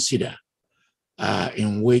can consider,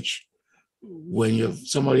 in which when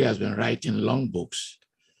somebody has been writing long books,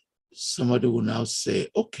 somebody will now say,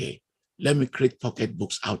 okay, let me create pocket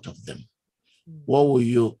books out of them. What will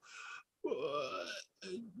you,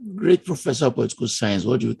 great professor of political science,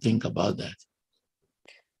 what do you think about that?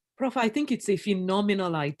 Prof, I think it's a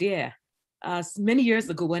phenomenal idea. Many years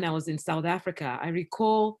ago when I was in South Africa, I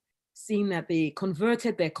recall seeing that they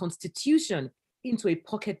converted their constitution into a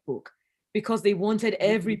pocket book because they wanted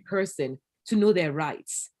every person to know their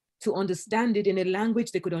rights, to understand it in a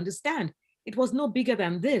language they could understand. It was no bigger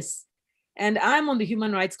than this. And I'm on the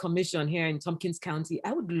Human Rights Commission here in Tompkins County.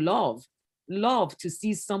 I would love to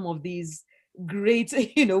see some of these great,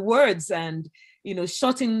 words and,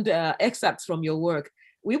 shortened excerpts from your work.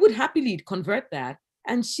 We would happily convert that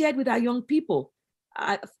and share it with our young people.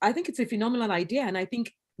 I think it's a phenomenal idea. And I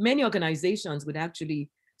think many organizations would actually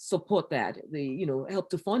support that. They, help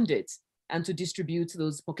to fund it and to distribute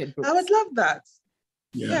those pocket books. I would love that.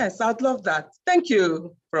 Yeah. Yes, I'd love that. Thank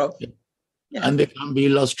you, Prof. Yeah. Yeah. And they can be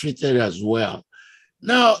illustrated as well.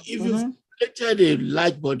 Now, if you've created a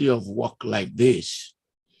large body of work like this,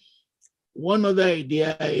 one other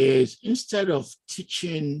idea is, instead of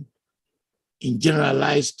teaching in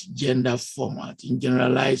generalized gender format, in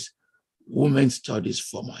generalized women's studies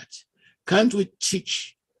format, can't we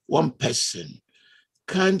teach one person?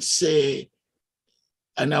 Can't say,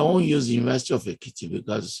 and I won't use the University of Ekiti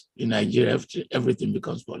because in Nigeria, everything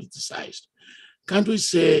becomes politicized. Can't we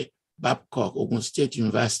say Babcock, Ogun State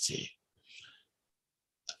University?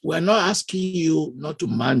 We're not asking you not to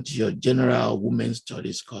mount your general women's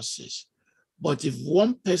studies courses, but if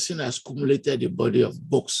one person has accumulated a body of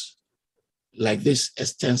books, like this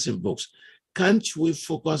extensive books, can't we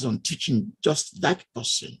focus on teaching just that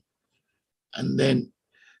person? And then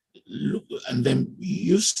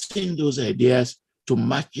using those ideas to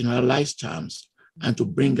match generalized terms and to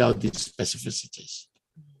bring out these specificities.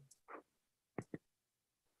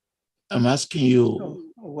 I'm asking you. Oh,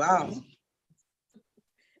 wow.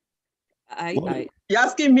 You're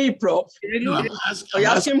asking me, Prof. No, you're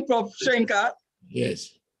asking Prof. Soyinka?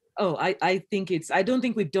 Yes. Oh, I don't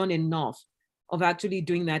think we've done enough of actually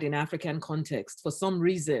doing that in African context. For some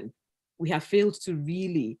reason, we have failed to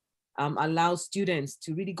really allow students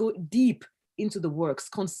to really go deep into the works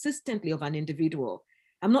consistently of an individual.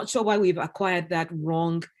 I'm not sure why we've acquired that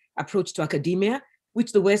wrong approach to academia,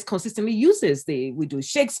 which the West consistently uses. We do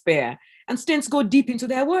Shakespeare, and students go deep into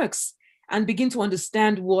their works and begin to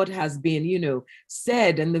understand what has been,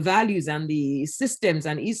 said, and the values and the systems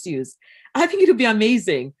and issues. I think it would be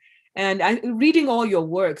amazing. And reading all your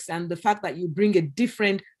works and the fact that you bring a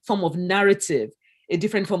different form of narrative, a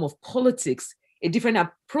different form of politics, a different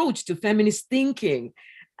approach to feminist thinking,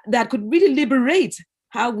 that could really liberate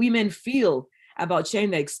how women feel about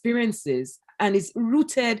sharing their experiences, and is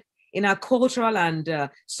rooted in our cultural and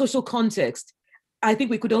social context, I think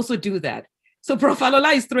we could also do that. So Prof.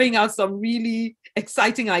 Falola is throwing out some really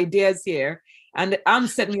exciting ideas here, and I'm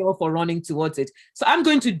setting you off for running towards it. So I'm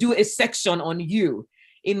going to do a section on you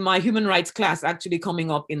in my human rights class actually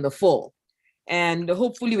coming up in the fall. And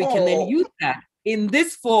hopefully we can then use that in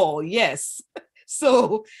this fall, yes.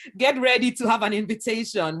 So get ready to have an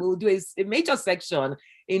invitation. We'll do a major section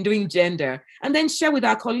in doing gender, and then share with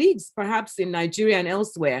our colleagues, perhaps in Nigeria and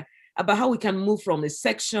elsewhere, about how we can move from a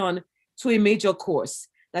section to a major course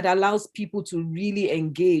that allows people to really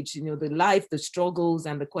engage, the life, the struggles,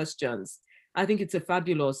 and the questions. I think it's a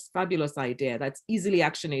fabulous, fabulous idea that's easily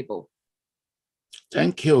actionable.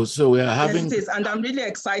 Thank you. So we are having... Yes, it is, and I'm really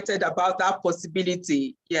excited about that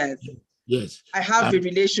possibility, yes. Yes. I have a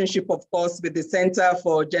relationship, of course, with the Center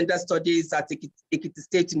for Gender Studies at Ekiti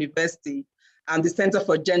State University and the Center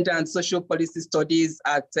for Gender and Social Policy Studies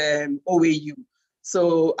at OAU.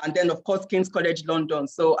 So, and then of course, King's College London.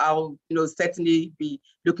 So I'll certainly be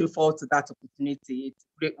looking forward to that opportunity. It's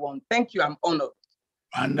a great one. Thank you, I'm honored.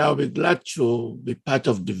 And I'll be glad to be part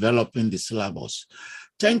of developing the syllabus.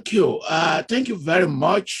 Thank you. Thank you very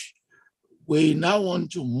much. We now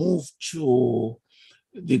want to move to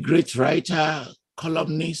the great writer,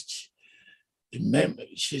 columnist.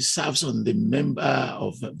 She serves on the member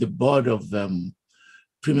of the board of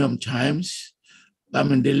Premium Times,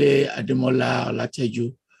 Bamidele Ademola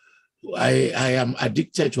Olateju. I am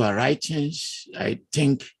addicted to her writings. I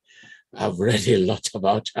think I've read a lot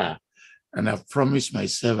about her, and I've promised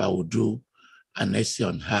myself I will do an essay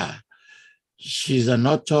on her. She's an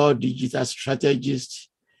author, digital strategist,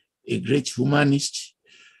 a great humanist,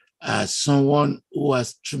 someone who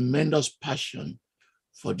has tremendous passion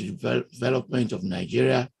for the development of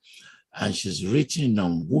Nigeria, and she's written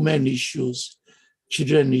on women issues,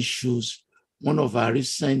 children issues. One of our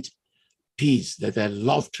recent pieces that I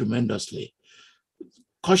love tremendously,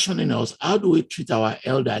 cautioning us, how do we treat our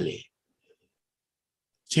elderly,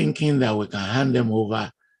 thinking that we can hand them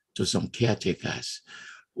over to some caretakers.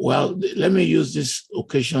 Well, let me use this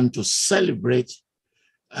occasion to celebrate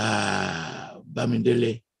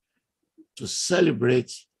Bamidele, to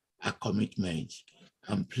celebrate her commitment.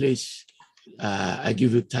 And please, I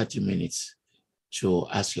give you 30 minutes to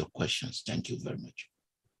ask your questions. Thank you very much.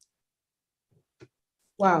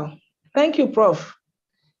 Wow. Thank you, Prof.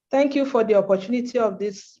 Thank you for the opportunity of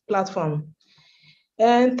this platform.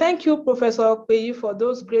 And thank you, Professor Okpeyi, for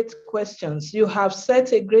those great questions. You have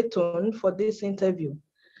set a great tone for this interview.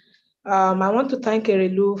 I want to thank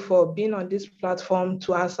Erelu for being on this platform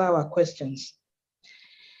to answer our questions.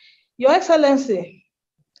 Your Excellency,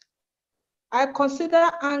 I consider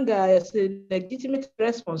anger as a legitimate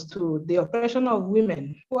response to the oppression of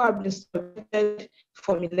women who have been subjected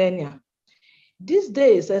for millennia. These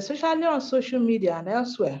days, especially on social media and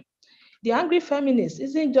elsewhere, the angry feminist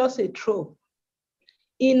isn't just a trope.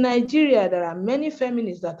 In Nigeria, there are many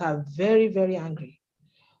feminists that are very, very angry.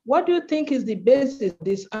 What do you think is the basis of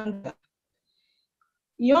this anger?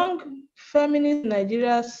 Young feminists in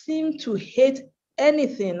Nigeria seem to hate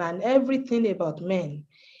anything and everything about men.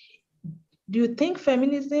 Do you think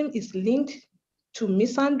feminism is linked to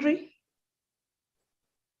misandry?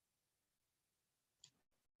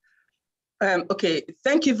 Okay,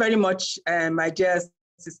 thank you very much, my dear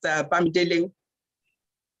sister Bamidele,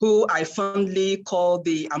 who I fondly call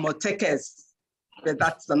the Amotekes, but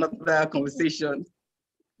that's another conversation.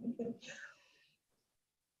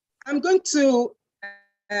 I'm going to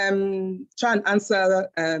try and answer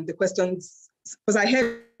the questions, because I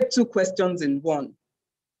had two questions in one.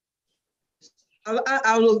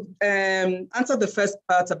 I will answer the first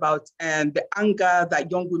part about the anger that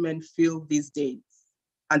young women feel these days,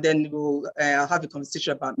 and then we'll have a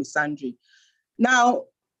conversation about misandry. Now,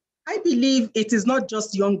 I believe it is not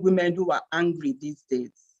just young women who are angry these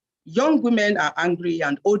days. Young women are angry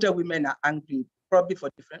and older women are angry, probably for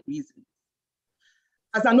different reasons.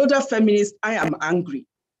 As an older feminist, I am angry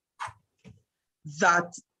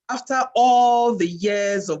that after all the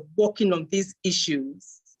years of working on these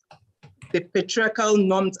issues, the patriarchal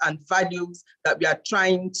norms and values that we are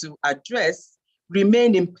trying to address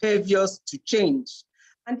remain impervious to change.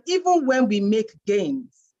 And even when we make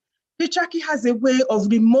gains, patriarchy has a way of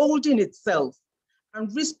remolding itself and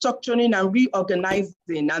restructuring and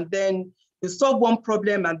reorganizing, and then you solve one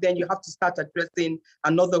problem and then you have to start addressing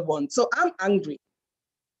another one. So I'm angry.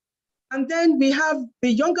 And then we have the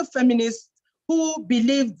younger feminists who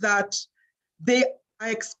believe that they are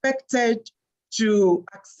expected to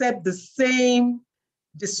accept the same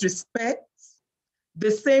disrespect, the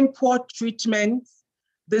same poor treatment,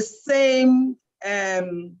 the same,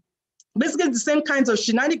 basically the same kinds of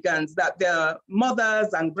shenanigans that their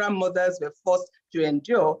mothers and grandmothers were forced to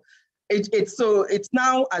endure. So it's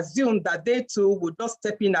now assumed that they too would not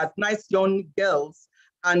step in as nice young girls,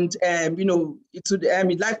 and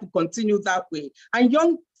life will continue that way. And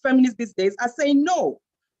young feminists these days are saying, no,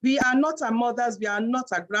 we are not our mothers, we are not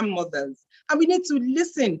our grandmothers, and we need to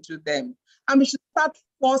listen to them. And we should start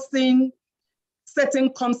forcing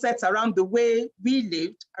certain concepts around the way we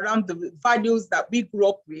lived, around the values that we grew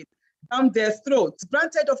up with, down their throats.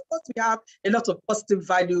 Granted, of course, we have a lot of positive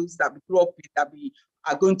values that we grew up with that we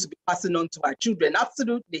are going to be passing on to our children,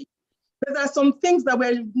 absolutely. But there are some things that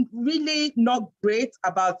were really not great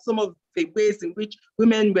about some of the ways in which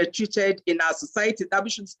women were treated in our society that we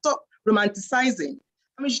should stop romanticizing.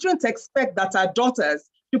 And we shouldn't expect that our daughters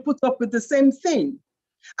should put up with the same thing.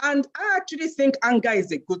 And I actually think anger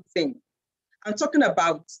is a good thing. I'm talking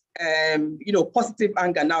about, positive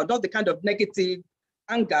anger now, not the kind of negative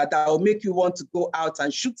anger that will make you want to go out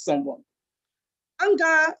and shoot someone.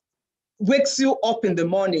 Anger wakes you up in the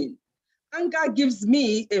morning. Anger gives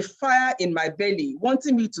me a fire in my belly,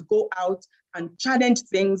 wanting me to go out and challenge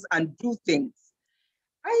things and do things.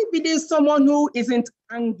 I believe someone who isn't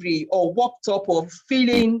angry or worked up or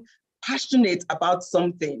feeling passionate about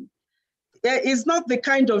something is not the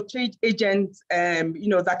kind of change agent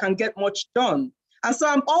that can get much done. And so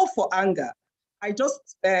I'm all for anger. I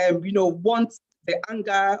just want the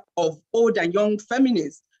anger of old and young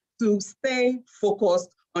feminists to stay focused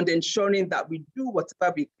on ensuring that we do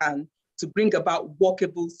whatever we can to bring about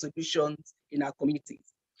workable solutions in our communities.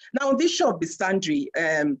 Now, on this show of misandry,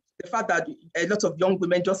 the fact that a lot of young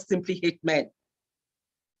women just simply hate men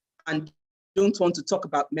and don't want to talk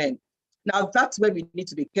about men. Now, that's where we need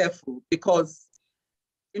to be careful, because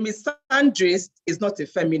a misandrist is not a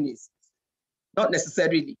feminist, not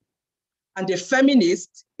necessarily. And a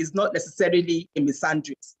feminist is not necessarily a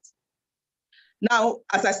misandrist. Now,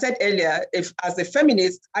 as I said earlier, as a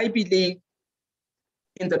feminist, I believe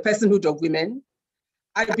in the personhood of women.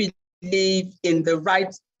 I believe in the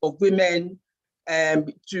right of women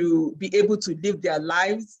to be able to live their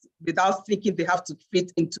lives without thinking they have to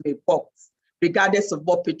fit into a box, regardless of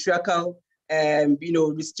what patriarchal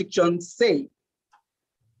restrictions say.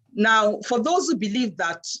 Now, for those who believe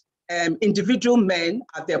that individual men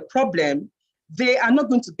are their problem, they are not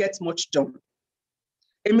going to get much done.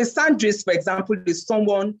 A misandrist, for example, is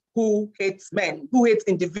someone who hates men, who hates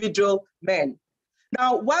individual men.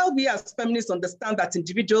 Now, while we as feminists understand that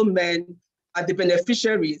individual men are the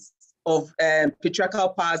beneficiaries of patriarchal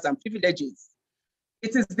powers and privileges,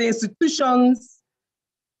 it is the institutions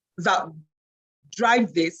that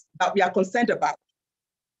drive this that we are concerned about.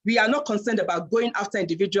 We are not concerned about going after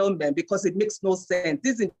individual men because it makes no sense.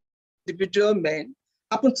 These individual men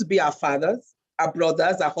happen to be our fathers, our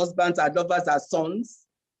brothers, our husbands, our lovers, our sons,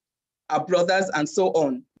 our brothers, and so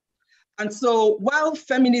on. And so while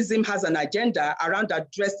feminism has an agenda around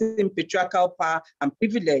addressing patriarchal power and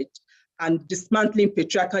privilege and dismantling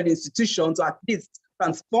patriarchal institutions, or at least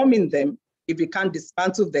transforming them, if we can't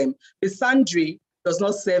dismantle them, misandry does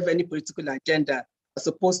not serve any political agenda, as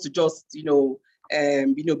opposed to just,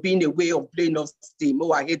 being a way of blowing off steam.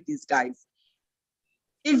 Oh, I hate these guys.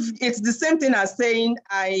 If it's the same thing as saying,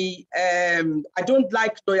 I don't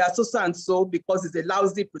like lawyer so-and-so because he's a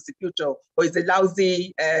lousy prosecutor, or he's a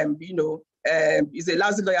lousy, he's a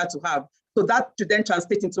lousy lawyer to have. So that to then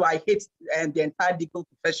translate into I hate the entire legal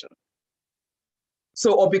profession.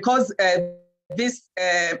 So, or because this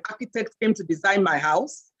architect came to design my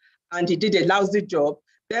house and he did a lousy job,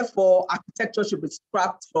 therefore architecture should be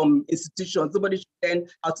scrapped from institutions. Nobody should learn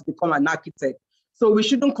how to become an architect. So we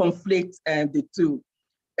shouldn't conflate the two.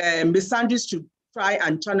 Misandrists should try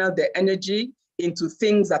and channel their energy into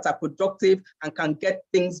things that are productive and can get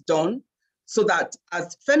things done, so that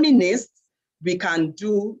as feminists, we can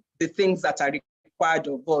do the things that are required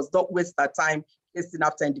of us, not waste our time chasing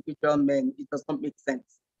after individual men. It does not make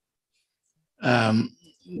sense.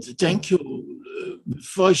 Thank you.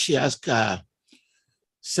 Before she asks her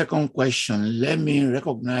second question, let me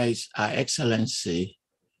recognize Her Excellency,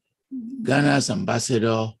 Ghana's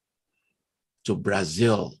ambassador to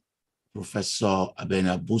Brazil, Professor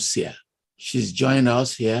Adeleye-Fayemi. She's joined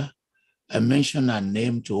us here. I mentioned her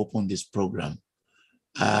name to open this program.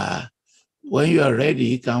 When you are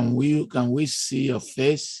ready, can we see your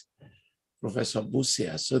face, Professor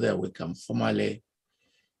Busia, so that we can formally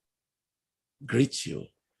greet you?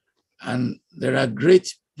 And there are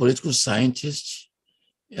great political scientists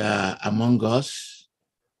among us.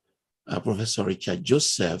 Professor Richard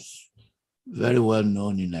Joseph, very well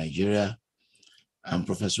known in Nigeria, and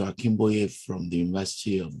Professor Akimboye from the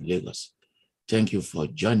University of Lagos. Thank you for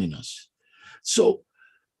joining us. So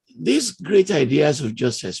these great ideas we've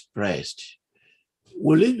just expressed,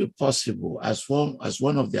 will it be possible as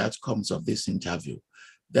one of the outcomes of this interview,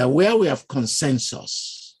 that where we have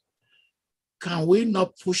consensus, can we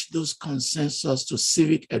not push those consensus to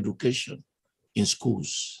civic education in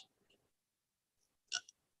schools,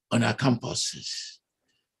 on our campuses?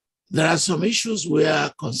 There are some issues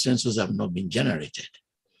where consensus have not been generated.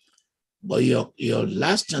 But your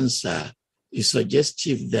last answer is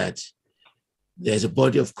suggestive that there's a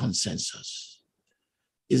body of consensus.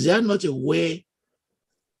 Is there not a way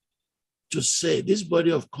to say this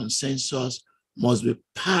body of consensus must be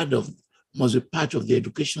part of the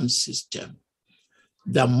education system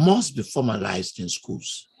that must be formalized in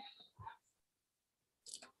schools?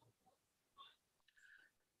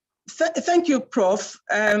 Thank you, Prof.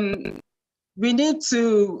 We need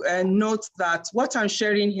to note that what I'm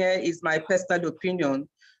sharing here is my personal opinion.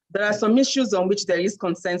 There are some issues on which there is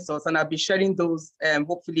consensus, and I'll be sharing those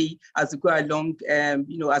hopefully as we go along,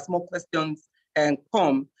 as more questions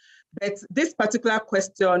come. But this particular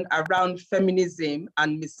question around feminism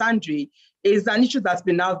and misandry is an issue that's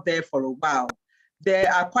been out there for a while.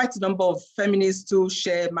 There are quite a number of feminists who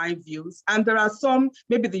share my views, and there are some,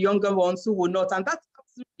 maybe the younger ones, who will not, and that's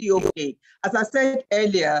absolutely okay. As I said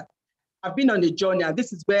earlier, I've been on a journey, and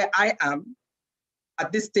this is where I am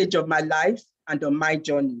at this stage of my life and on my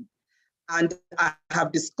journey. And I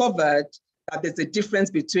have discovered that there's a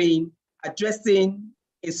difference between addressing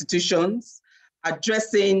institutions,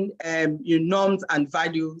 addressing norms and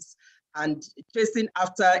values, and chasing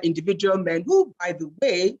after individual men who, by the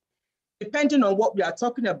way, depending on what we are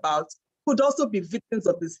talking about, could also be victims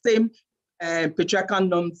of the same patriarchal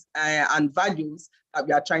norms and values that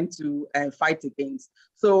we are trying to fight against.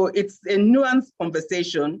 So it's a nuanced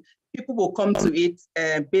conversation. People will come to it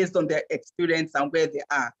based on their experience and where they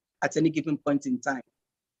are at any given point in time.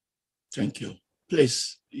 Thank you.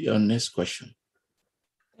 Please, your next question.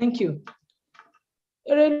 Thank you.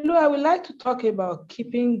 Erelu, I would like to talk about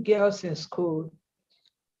keeping girls in school.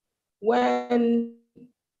 When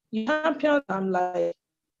you champion, I'm like,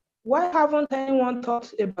 why haven't anyone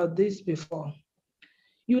thought about this before?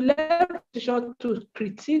 You led to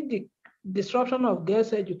critique the disruption of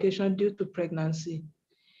girls' education due to pregnancy.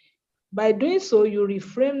 By doing so, you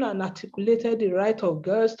reframed and articulated the right of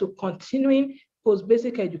girls to continuing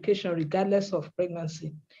post-basic education regardless of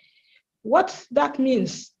pregnancy. What that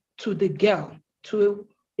means to the girl, to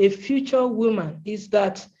a future woman, is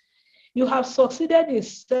that you have succeeded in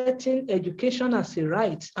setting education as a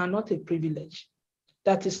right and not a privilege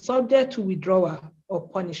that is subject to withdrawal or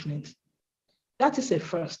punishment. That is a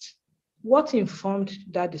first. What informed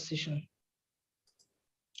that decision?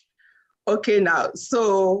 Okay,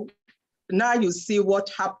 so now you see what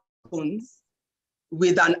happens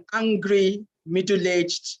with an angry,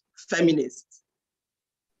 middle-aged feminist.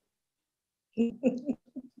 In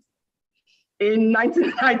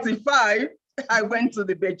 1995, I went to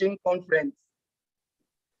the Beijing conference.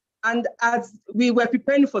 And as we were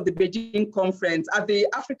preparing for the Beijing conference, at the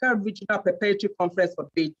African Regional Preparatory Conference for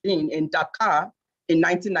Beijing in Dakar in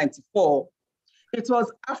 1994, it was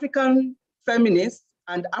African feminists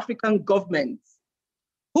and African governments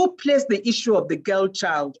who placed the issue of the girl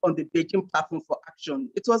child on the Beijing platform for action.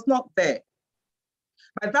 It was not there.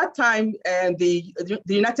 By that time, the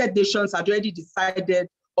United Nations had already decided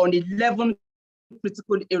on 11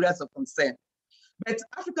 critical areas of concern. But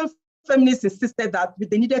African feminists insisted that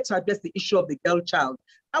they needed to address the issue of the girl child.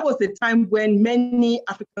 That was the time when many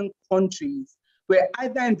African countries were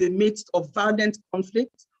either in the midst of violent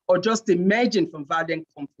conflict or just emerging from violent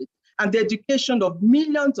conflict. And the education of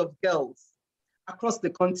millions of girls across the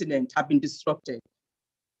continent have been disrupted.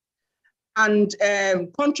 And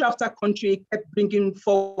country after country kept bringing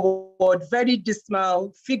forward very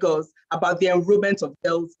dismal figures about the enrollment of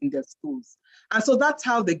girls in their schools. And so that's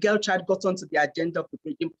how the girl child got onto the agenda of the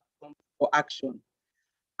Beijing platform for action.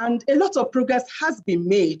 And a lot of progress has been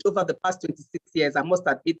made over the past 26 years, I must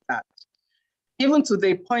admit that. Even to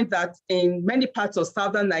the point that in many parts of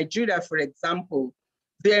southern Nigeria, for example,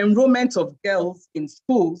 the enrollment of girls in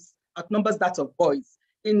schools outnumbers that of boys.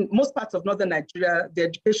 In most parts of northern Nigeria, the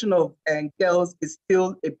education of girls is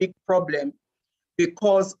still a big problem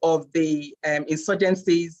because of the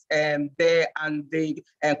insurgencies there and the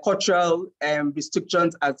cultural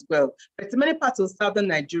restrictions as well. But in many parts of southern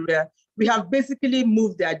Nigeria, we have basically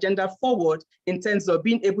moved the agenda forward in terms of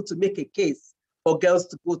being able to make a case for girls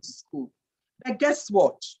to go to school. But guess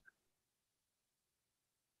what?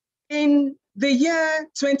 In the year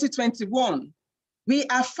 2021, we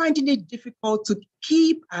are finding it difficult to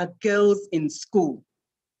keep our girls in school.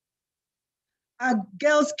 our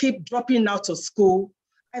girls keep dropping out of school,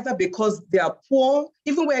 either because they are poor,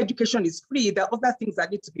 even where education is free, there are other things that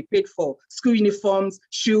need to be paid for, school uniforms,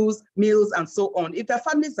 shoes, meals, and so on. If their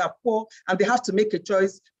families are poor and they have to make a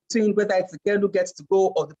choice between whether it's the girl who gets to go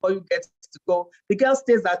or the boy who gets to go, the girl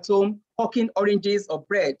stays at home hawking oranges or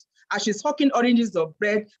bread. As she's hawking oranges or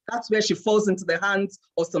bread, that's where she falls into the hands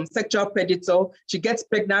of some sexual predator. She gets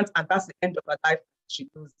pregnant, and that's the end of her life. She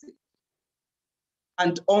loses it.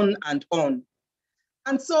 And on and on.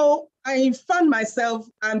 And so I found myself,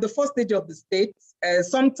 I'm the first stage of the state.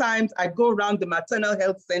 Sometimes I go around the maternal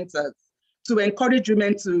health centers to encourage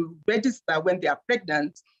women to register when they are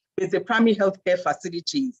pregnant with the primary health care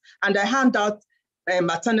facilities. And I hand out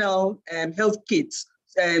maternal health kits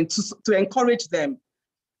to encourage them.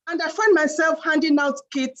 And I find myself handing out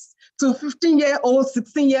kits to 15-year-olds,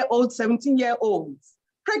 16-year-olds, 17-year-olds,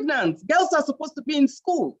 pregnant. Girls are supposed to be in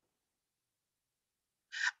school.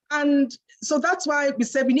 And so that's why we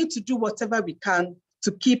said we need to do whatever we can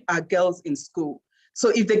to keep our girls in school. So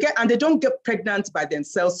if they get, and they don't get pregnant by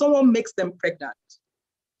themselves, someone makes them pregnant.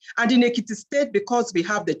 And in Ekiti State, because we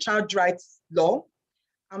have the child rights law,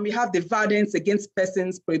 and we have the Violence Against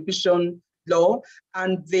Persons Prohibition law,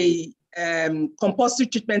 and the compulsory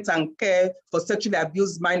treatment and care for sexually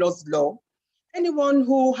abused minors law, anyone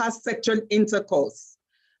who has sexual intercourse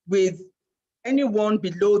with anyone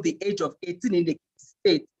below the age of 18 in the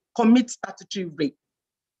state commits statutory rape.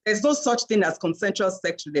 There's no such thing as consensual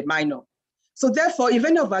sex with a minor. So therefore, if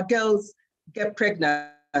any of our girls get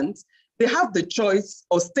pregnant, they have the choice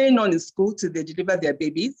of staying on in school till they deliver their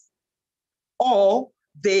babies, or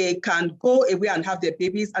they can go away and have their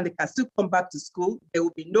babies and they can still come back to school. There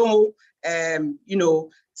will be no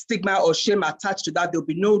stigma or shame attached to that. There will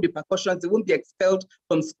be no repercussions. They won't be expelled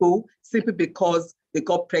from school simply because they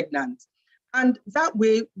got pregnant. And that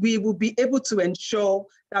way, we will be able to ensure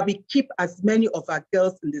that we keep as many of our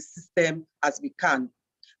girls in the system as we can.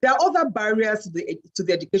 There are other barriers to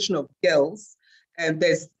the education of girls. And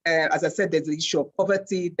there's, as I said, there's the issue of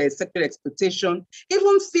poverty, there's sexual exploitation,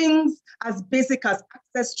 even things as basic as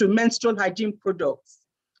access to menstrual hygiene products.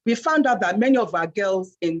 We found out that many of our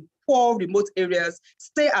girls in poor, remote areas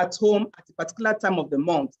stay at home at a particular time of the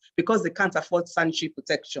month because they can't afford sanitary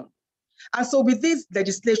protection. And so with these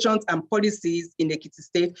legislations and policies in Ekiti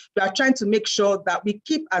State, we are trying to make sure that we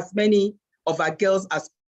keep as many of our girls as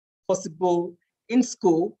possible in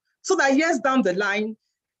school so that years down the line,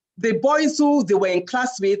 the boys who they were in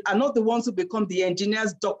class with are not the ones who become the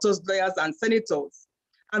engineers, doctors, lawyers, and senators.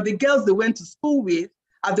 And the girls they went to school with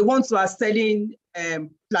are the ones who are selling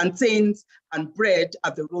plantains and bread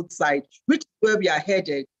at the roadside, which is where we are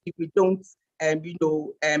headed if we don't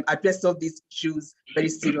address all these issues very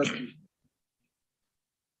seriously.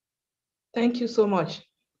 Thank you so much.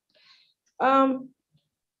 After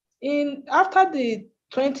the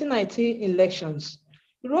 2019 elections,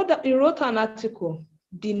 you wrote an article,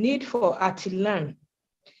 The Need for Ati-Learn.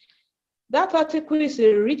 That article is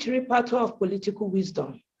a rich repertoire of political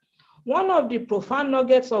wisdom. One of the profound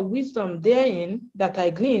nuggets of wisdom therein that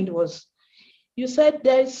I gleaned was, you said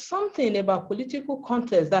there is something about political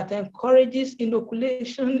contest that encourages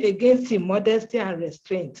inoculation against immodesty and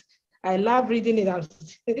restraint. I love reading it, and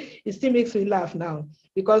it still makes me laugh now,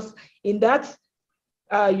 because in that,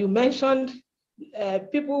 you mentioned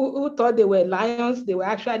people who thought they were lions, they were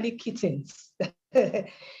actually kittens.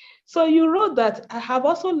 So you wrote that, I have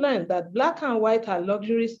also learned that black and white are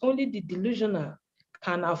luxuries only the delusional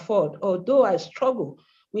can afford, although I struggle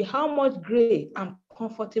with how much gray I'm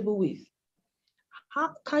comfortable with.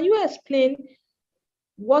 Can you explain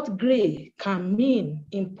what gray can mean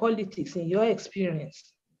in politics in your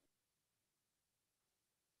experience?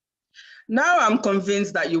 Now I'm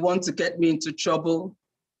convinced that you want to get me into trouble.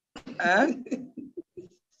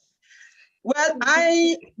 Well,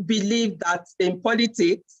 I believe that in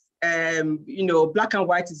politics, black and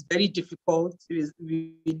white is very difficult.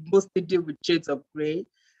 We mostly deal with shades of gray.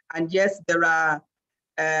 And yes, there are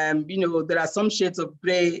some shades of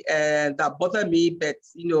gray that bother me, but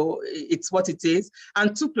it's what it is.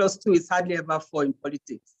 And 2 + 2 is hardly ever 4 in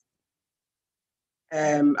politics.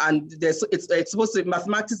 And it's supposed to,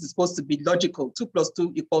 mathematics is supposed to be logical. 2 +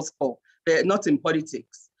 2 = 4, but not in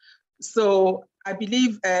politics. So I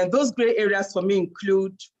believe those gray areas for me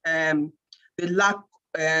include the lack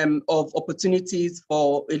of opportunities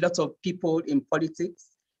for a lot of people in politics,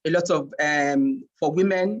 a lot of for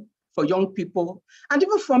women, for young people, and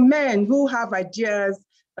even for men who have ideas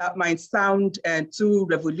that might sound too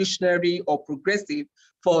revolutionary or progressive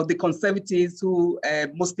for the conservatives who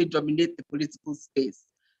mostly dominate the political space.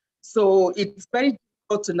 So it's very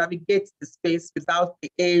difficult to navigate the space without the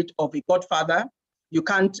aid of a godfather, you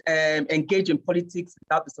can't engage in politics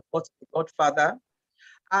without the support of the godfather.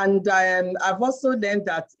 And I've also learned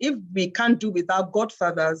that if we can't do without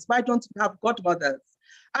godfathers, why don't we have godmothers?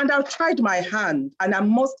 And I've tried my hand, and I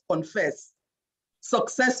must confess,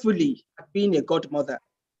 successfully at being a godmother.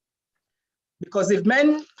 Because if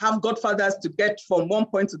men have godfathers to get from one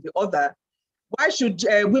point to the other, why should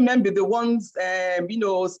women be the ones,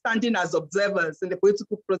 standing as observers in the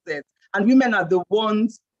political process? And women are the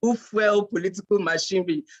ones who fuel political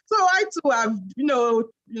machinery. So I too have,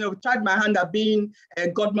 tried my hand at being a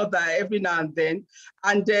godmother every now and then.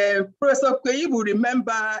 And Professor Kweyi will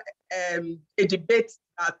remember a debate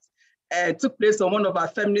that took place on one of our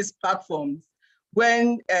feminist platforms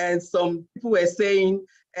when some people were saying,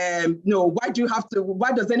 why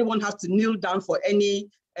does anyone have to kneel down for any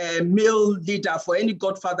male leader, for any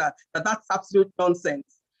godfather? That's absolute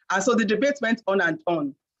nonsense. And so the debate went on and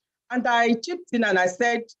on. And I chipped in and I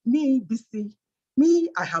said, Bisi,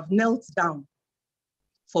 I have knelt down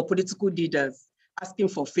for political leaders asking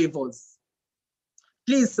for favors.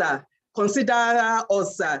 Please, sir, consider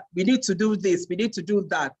us, sir. We need to do this, we need to do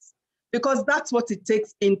that. Because that's what it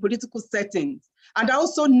takes in political settings. And I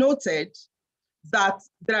also noted that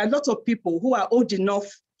there are a lot of people who are old enough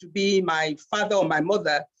to be my father or my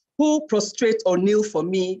mother who prostrate or kneel for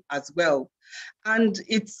me as well. And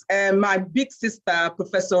it's my big sister,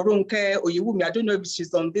 Professor Ronke Oyewumi, I don't know if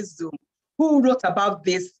she's on this Zoom, who wrote about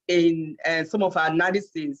this in some of her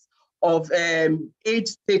analysis of age,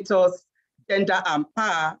 status, gender, and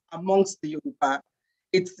power amongst the Yoruba.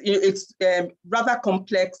 It's rather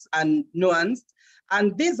complex and nuanced.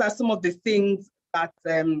 And these are some of the things that,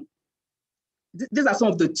 these are some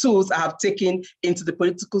of the tools I have taken into the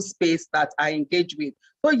political space that I engage with.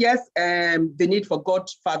 So yes, the need for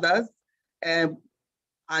godfathers, and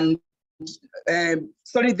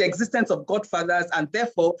the existence of godfathers, and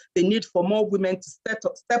therefore the need for more women to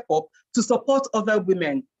step up to support other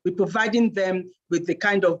women with providing them with the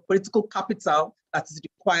kind of political capital that is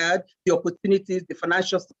required, the opportunities, the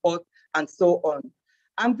financial support, and so on.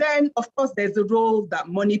 And then, of course, there's a role that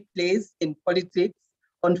money plays in politics.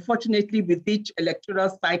 Unfortunately, with each electoral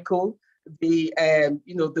cycle, the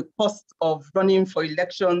cost of running for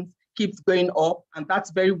elections keeps going up, and that's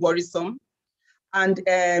very worrisome. And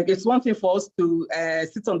it's one thing for us to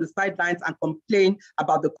sit on the sidelines and complain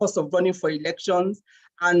about the cost of running for elections.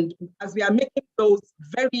 And as we are making those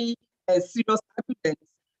very serious evidence,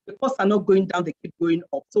 the costs are not going down, they keep going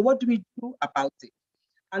up. So what do we do about it?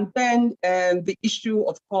 And then the issue,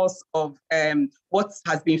 of course, of what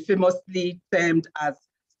has been famously termed as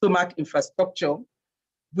stomach infrastructure,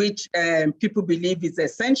 which people believe is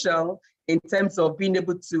essential in terms of being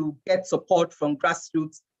able to get support from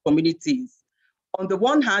grassroots communities. On the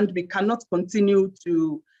one hand, we cannot continue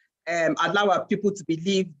to allow our people to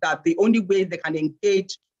believe that the only way they can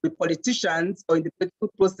engage with politicians or in the political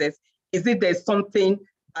process is if there's something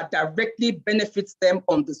that directly benefits them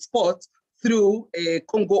on the spot through a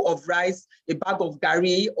Congo of rice, a bag of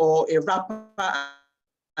gari, or a wrapper,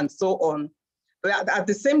 and so on. But at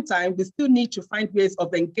the same time, we still need to find ways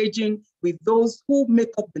of engaging with those who make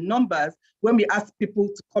up the numbers when we ask people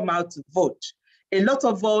to come out to vote. A lot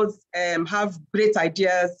of us have great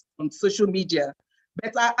ideas on social media,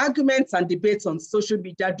 but our arguments and debates on social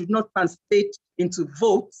media do not translate into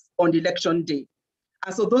votes on election day.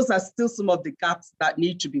 And so those are still some of the gaps that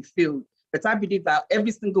need to be filled. But I believe that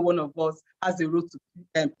every single one of us has a role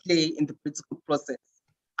to play in the political process.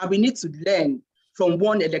 And we need to learn from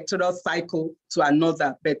one electoral cycle to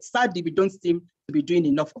another. But sadly, we don't seem to be doing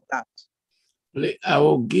enough of that. I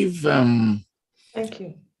will give Thank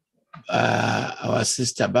you. Our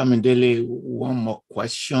sister Bamidele one more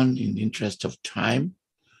question in the interest of time.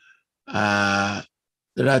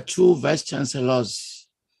 There are two vice chancellors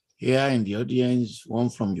here in the audience, one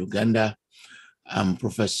from Uganda,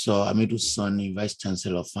 Professor Amidou Sani, Vice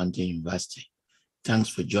Chancellor of Fante University. Thanks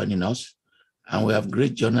for joining us. And we have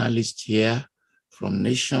great journalists here from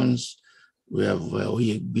nations. We have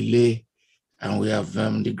Oyegbile, and we have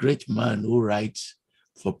the great man who writes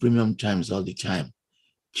for Premium Times all the time,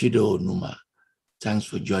 Chido Onuma. Thanks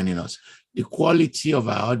for joining us. The quality of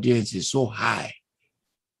our audience is so high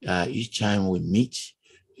each time we meet.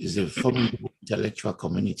 It's a formidable intellectual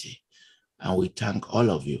community, and we thank all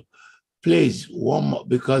of you. Please, one more,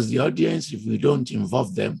 because the audience, if we don't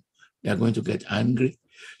involve them, they're going to get angry.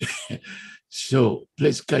 So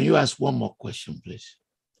please, can you ask one more question, please?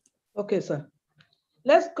 Okay, sir.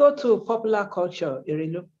 Let's go to popular culture,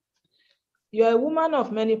 Erelu. You're a woman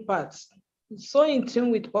of many parts, so in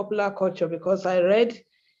tune with popular culture, because I read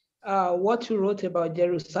what you wrote about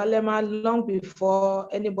Jerusalem long before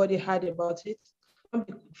anybody heard about it,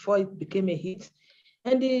 before it became a hit.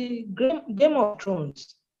 And the Game of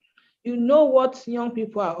Thrones, you know what young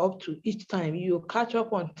people are up to each time. You catch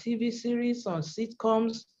up on TV series, on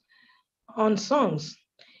sitcoms, on songs.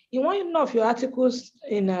 In one of your articles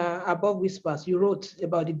in Above Whispers, you wrote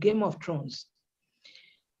about the Game of Thrones.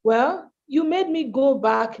 Well, you made me go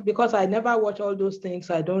back because I never watch all those things.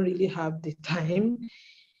 I don't really have the time.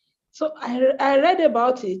 So I read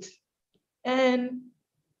about it, and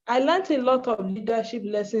I learned a lot of leadership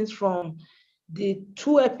lessons from the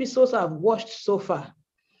 2 episodes I've watched so far.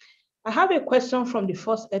 I have a question from the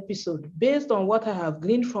first episode based on what I have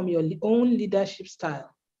gleaned from your own leadership style.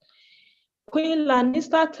 Queen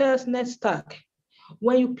Lannister tells Ned Stark,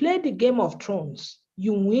 when you play the Game of Thrones,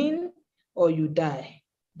 you win or you die.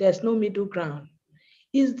 There's no middle ground.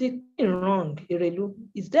 Is the queen wrong, Erelu?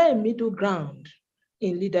 Is there a middle ground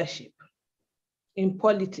in leadership, in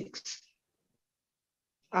politics,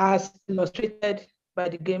 as illustrated by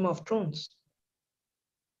the Game of Thrones?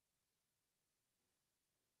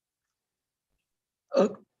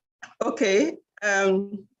 Okay.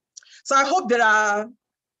 So I hope there are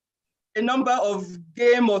a number of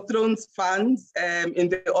Game of Thrones fans in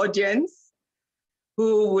the audience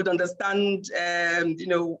who would understand,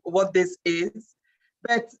 what this is.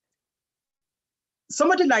 But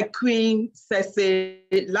somebody like Queen Cersei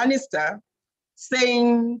Lannister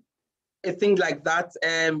saying a thing like that,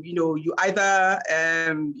 you either,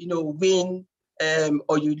 win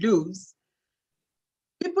or you lose.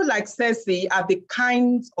 People like Cersei are the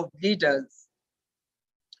kinds of leaders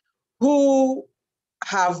who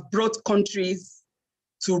have brought countries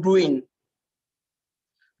to ruin.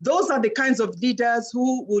 Those are the kinds of leaders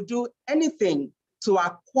who will do anything to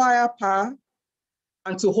acquire power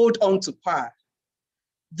and to hold on to power.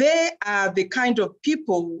 They are the kind of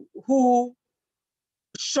people who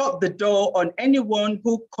shut the door on anyone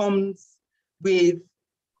who comes with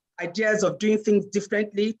ideas of doing things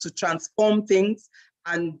differently, to transform things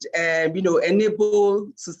and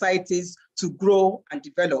enable societies to grow and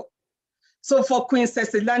develop. So for Queen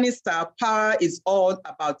Cersei Lannister, power is all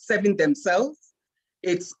about serving themselves.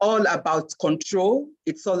 It's all about control.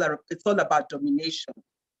 It's all about domination.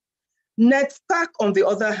 Ned Stark, on the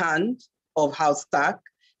other hand, of House Stark,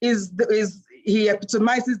 he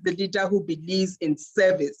epitomizes the leader who believes in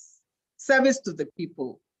service to the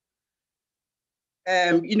people.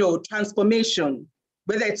 Transformation,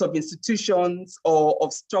 whether it's of institutions or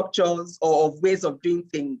of structures or of ways of doing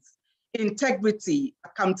things. Integrity,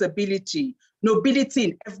 accountability, nobility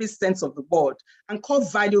in every sense of the word, and core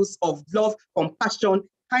values of love, compassion,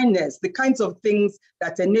 kindness, the kinds of things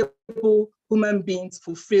that enable human beings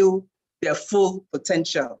fulfill their full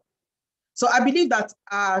potential. So I believe that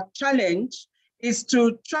our challenge is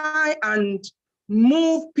to try and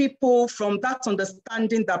move people from that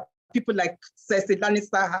understanding that people like Cersei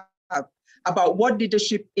Lannister have about what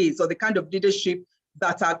leadership is, or the kind of leadership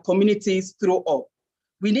that our communities throw up.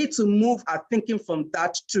 We need to move our thinking from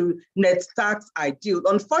that to Ned Stark's ideal.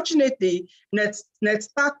 Unfortunately, Ned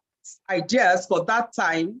Stark's ideas for that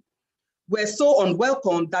time were so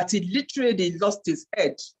unwelcome that he literally lost his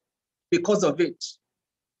head because of it.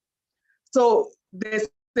 So there's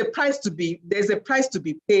a price to be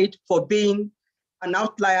paid for being an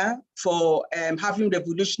outlier, for having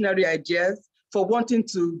revolutionary ideas, for wanting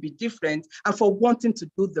to be different, and for wanting to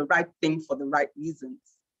do the right thing for the right reasons.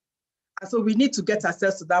 And so we need to get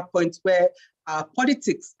ourselves to that point where our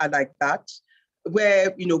politics are like that,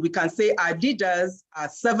 where we can say our leaders are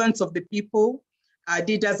servants of the people, our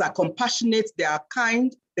leaders are compassionate, they are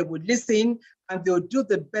kind, they will listen, and they'll do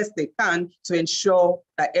the best they can to ensure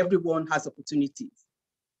that everyone has opportunities.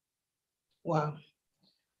 Wow.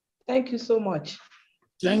 Thank you so much.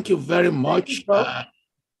 Thank you very much.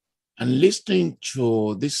 And listening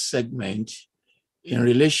to this segment in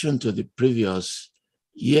relation to the previous,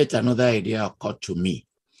 yet another idea occurred to me.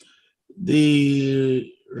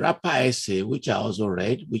 The rapper essay, which I also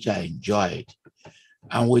read, which I enjoyed,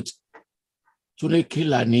 and with Tunde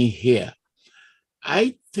Kilani here,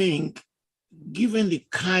 I think, given the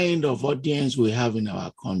kind of audience we have in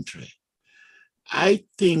our country, I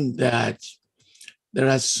think that there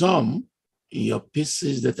are some in your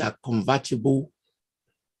pieces that are convertible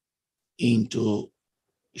into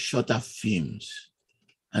shorter films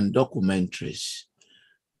and documentaries.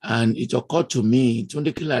 And it occurred to me,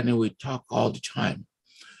 Tunde Kilani, we talk all the time.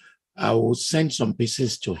 I will send some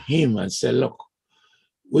pieces to him and say, look,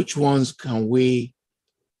 which ones can we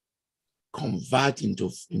convert into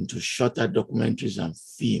shorter documentaries and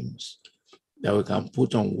films that we can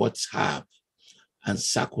put on WhatsApp and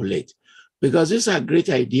circulate? Because these are great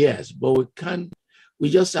ideas, but we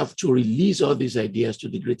just have to release all these ideas to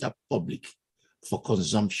the greater public for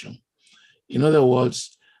consumption. In other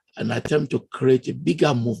words, an attempt to create a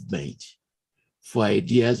bigger movement for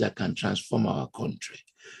ideas that can transform our country.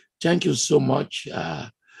 Thank you so much.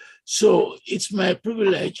 So it's my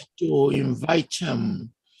privilege to invite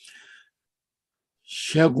Segun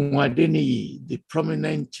Adeniyi, the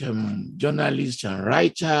prominent journalist and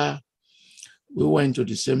writer. We went to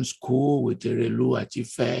the same school with Erelu at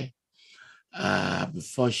Ife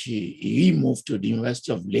before he moved to the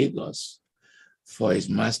University of Lagos for his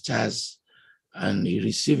master's, and he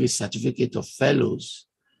received a certificate of fellows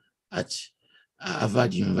at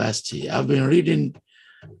Harvard University. I've been reading,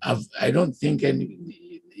 I don't think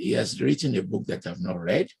he has written a book that I've not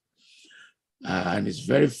read, and he's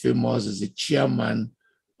very famous as the chairman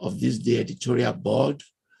of the editorial board,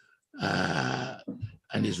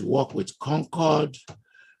 and his work with Concord,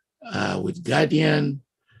 with Guardian,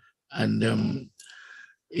 and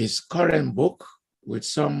his current book with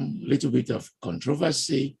some little bit of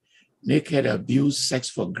controversy, Naked Abuse, Sex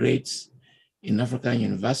for Grades in African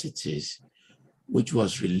Universities, which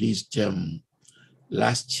was released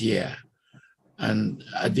last year. And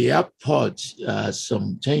at the airport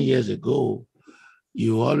some 10 years ago,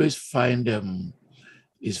 you always find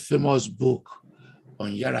his famous book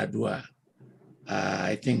on Yaradua,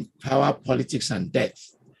 I think Power, Politics, and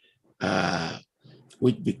Death,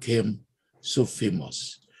 which became so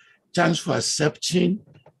famous. Thanks for accepting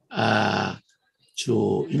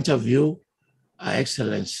to interview Her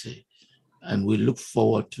Excellency, and we look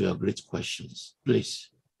forward to your great questions. Please,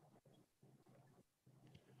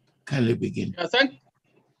 kindly begin. Yeah,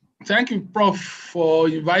 thank you, Prof, for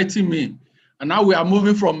inviting me. And now we are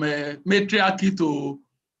moving from matriarchy to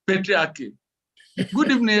patriarchy.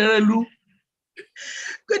 Good evening, Erelu.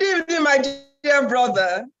 Good evening, my dear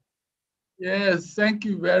brother. Yes, thank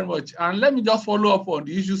you very much. And let me just follow up on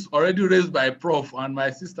the issues already raised by Prof and my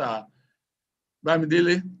sister,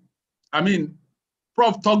 Bamidele. I mean,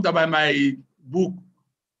 Prof talked about my book.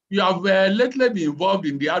 You have lately been involved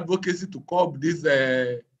in the advocacy to curb this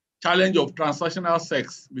challenge of transactional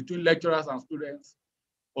sex between lecturers and students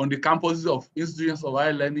on the campuses of institutions of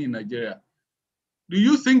higher learning in Nigeria. Do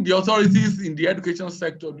you think the authorities in the education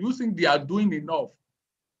sector, do you think they are doing enough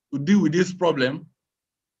to deal with this problem?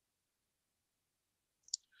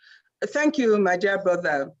 Thank you, my dear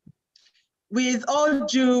brother. With all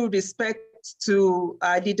due respect to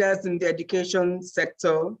our leaders in the education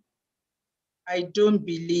sector, I don't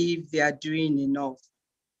believe they are doing enough.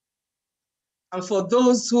 And for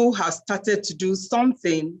those who have started to do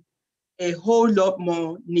something, a whole lot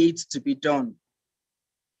more needs to be done.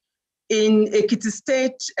 In Ekiti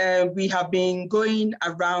State, we have been going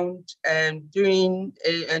around doing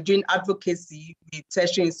advocacy with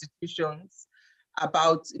tertiary institutions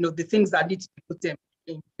about the things that need to be put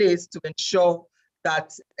in place to ensure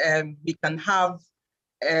that we can have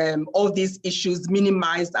all these issues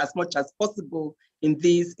minimized as much as possible in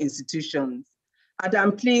these institutions. And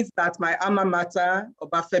I'm pleased that my alma mater,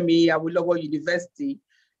 Obafemi Awolowo University,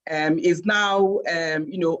 is now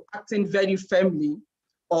acting very firmly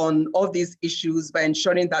on all these issues by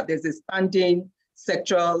ensuring that there's a standing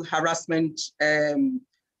sexual harassment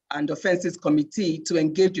and offenses committee to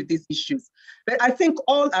engage with these issues. But I think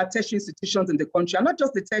all our tertiary institutions in the country, and not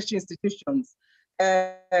just the tertiary institutions,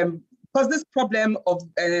 because this problem of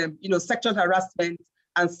sexual harassment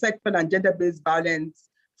and sexual and gender-based violence,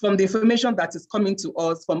 from the information that is coming to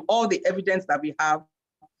us, from all the evidence that we have,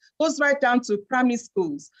 goes right down to primary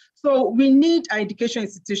schools. So we need our education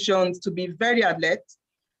institutions to be very alert.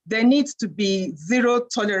 There needs to be zero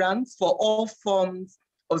tolerance for all forms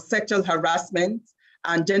of sexual harassment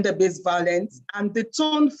and gender-based violence. And the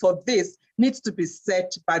tone for this needs to be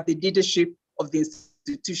set by the leadership of the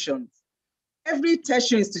institutions. Every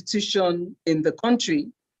tertiary institution in the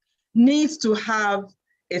country needs to have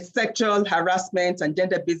a sexual harassment and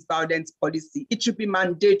gender-based violence policy. It should be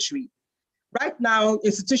mandatory. Right now,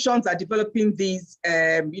 institutions are developing these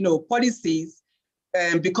policies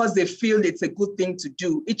because they feel it's a good thing to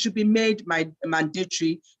do. It should be made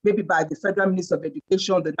mandatory, maybe by the Federal Ministry of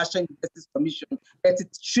Education, the National Universities Commission, but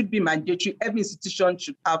it should be mandatory. Every institution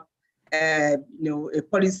should have a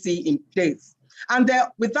policy in place. And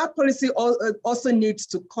with that policy also needs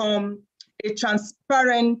to come a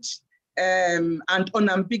transparent and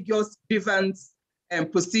unambiguous grievance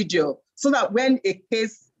procedure, so that when a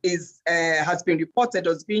case has been reported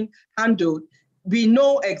or is being handled, we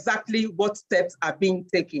know exactly what steps are being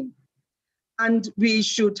taken. And we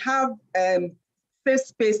should have safe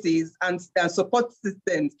spaces and support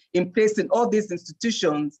systems in place in all these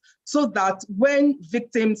institutions, so that when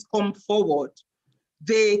victims come forward,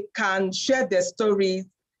 they can share their stories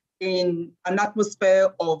in an atmosphere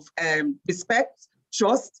of respect,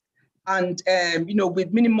 trust, and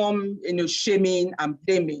with minimum shaming and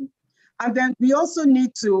blaming. And then we also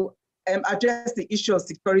need to address the issue of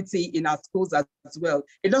security in our schools as well.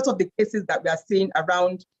 A lot of the cases that we are seeing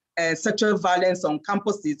around sexual violence on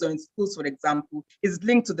campuses or in schools, for example, is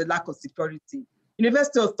linked to the lack of security.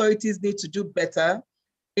 University authorities need to do better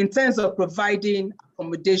in terms of providing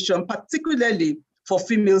accommodation, particularly for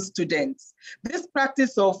female students. This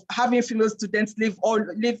practice of having female students live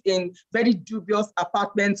in very dubious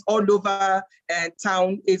apartments all over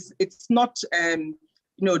town it's not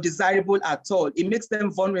desirable at all. It makes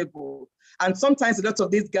them vulnerable. And sometimes a lot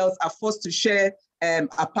of these girls are forced to share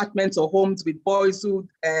apartments or homes with boys who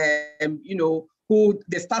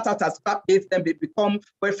they start out as flat-based, then they become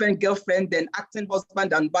boyfriend, girlfriend, then acting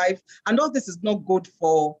husband and wife. And all this is not good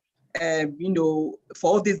for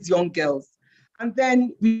all these young girls. And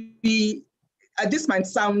then this might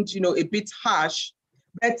sound, a bit harsh,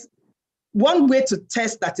 but one way to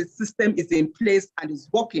test that a system is in place and is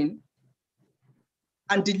working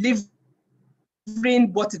and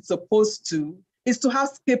delivering what it's supposed to is to have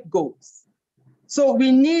scapegoats. So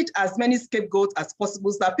we need as many scapegoats as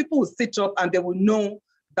possible so that people will sit up and they will know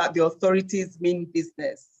that the authorities mean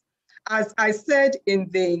business. As I said in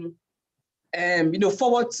the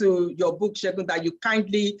forward to your book, Shegun, that you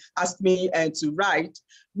kindly asked me to write,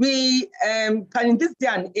 we can, in this day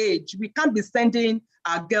and age, we can't be sending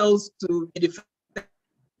our girls to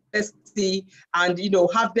university and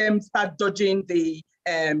have them start dodging the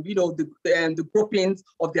gropings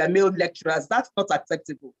of their male lecturers. That's not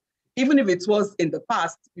acceptable. Even if it was in the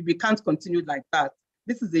past, we can't continue like that.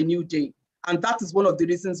 This is a new day. And that is one of the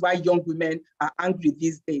reasons why young women are angry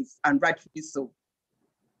these days, and rightfully so.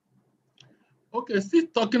 Okay, still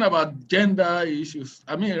talking about gender issues.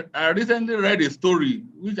 I mean, I recently read a story,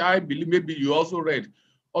 which I believe maybe you also read,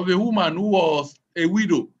 of a woman who was a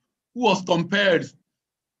widow, who was compared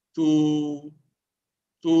who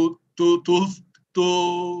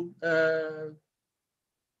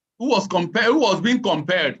was being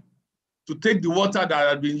compared to take the water that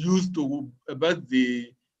had been used to birth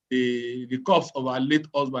the corpse of our late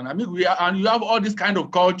husband. I mean, you have all these kind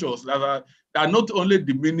of cultures that not only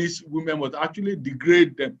diminish women, but actually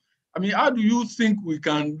degrade them. I mean, how do you think we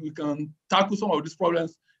can tackle some of these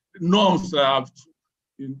problems, norms that have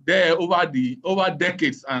been there over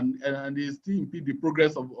decades and they still impede the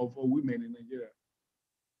progress of women in Nigeria?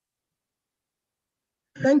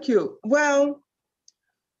 Thank you. Well,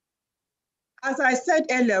 as I said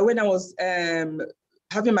earlier, when I was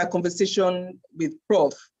having my conversation with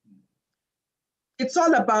Prof, it's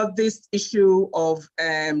all about this issue of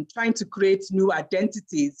trying to create new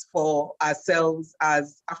identities for ourselves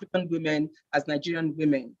as African women, as Nigerian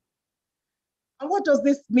women. And what does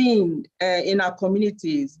this mean in our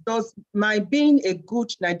communities? Does my being a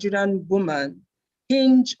good Nigerian woman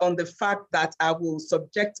hinge on the fact that I will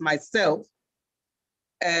subject myself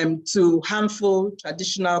to harmful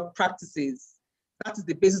traditional practices? That is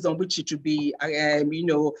the basis on which it should be,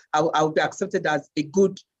 I'll be accepted as a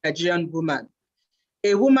good Nigerian woman.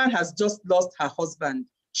 A woman has just lost her husband.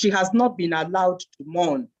 She has not been allowed to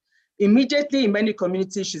mourn. Immediately in many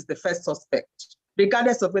communities, she's the first suspect,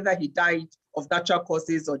 regardless of whether he died of natural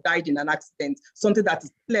causes or died in an accident, something that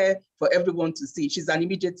is clear for everyone to see. She's an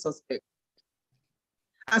immediate suspect.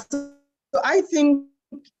 And so I think,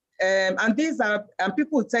 and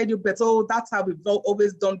people will tell you, but oh, that's how we've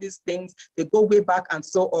always done these things. They go way back and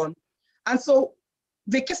so on. And so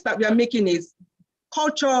the case that we are making is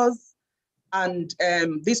cultures and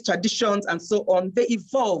these traditions and so on, they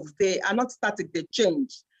evolve. They are not static, they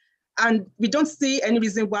change. And we don't see any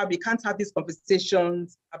reason why we can't have these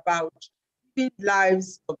conversations about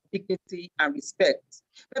lives of dignity and respect.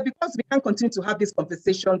 But because we can't continue to have these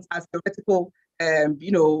conversations as theoretical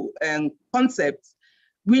concepts,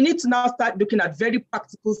 we need to now start looking at very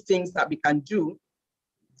practical things that we can do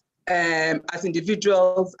as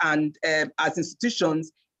individuals and as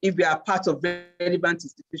institutions if we are part of relevant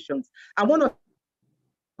institutions. And one of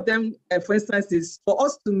them, for instance, is for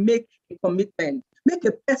us to make a commitment, make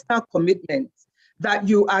a personal commitment that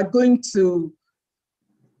you are going to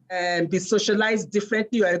be socialized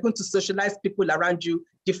differently, you are going to socialize people around you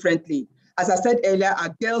differently. As I said earlier,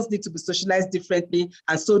 our girls need to be socialized differently,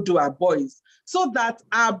 and so do our boys, so that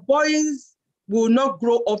our boys will not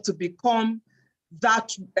grow up to become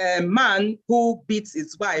that man who beats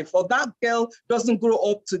his wife, or that girl doesn't grow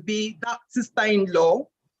up to be that sister-in-law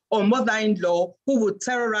or mother-in-law who will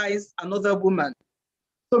terrorize another woman.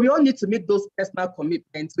 So we all need to make those personal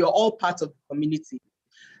commitments. We are all part of the community.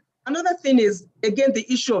 Another thing is, again, the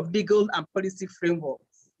issue of legal and policy frameworks.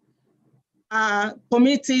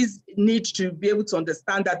 Communities need to be able to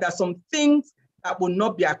understand that there are some things that will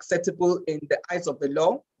not be acceptable in the eyes of the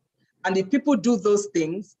law. And if people do those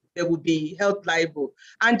things, they will be held liable.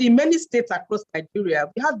 And in many states across Nigeria,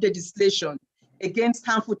 we have legislation against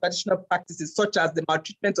harmful traditional practices, such as the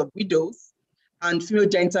maltreatment of widows and female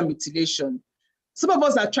genital mutilation. Some of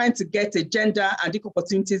us are trying to get a gender and equal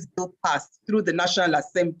opportunities bill passed through the National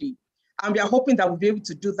Assembly. And we are hoping that we'll be able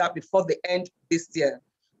to do that before the end of this year.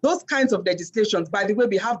 Those kinds of legislations, by the way,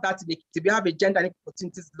 we have that in Ekiti. We have a gender and equal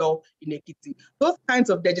opportunities law in Ekiti. Those kinds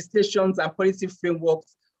of legislations and policy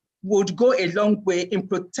frameworks would go a long way in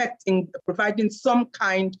providing some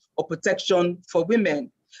kind of protection for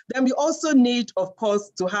women. Then we also need, of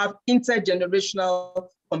course, to have intergenerational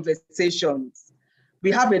conversations.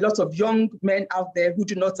 We have a lot of young men out there who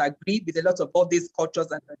do not agree with a lot of all these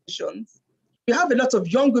cultures and traditions. We have a lot of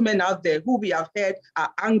young women out there who we have heard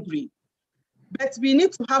are angry. But we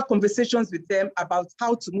need to have conversations with them about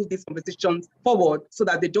how to move these conversations forward so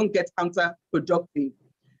that they don't get counterproductive.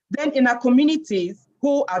 Then in our communities,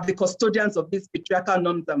 who are the custodians of these patriarchal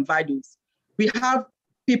norms and values? We have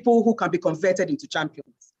people who can be converted into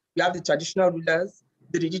champions. We have the traditional rulers,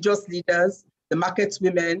 the religious leaders, the market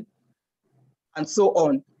women, and so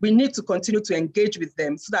on. We need to continue to engage with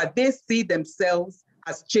them so that they see themselves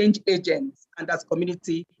as change agents and as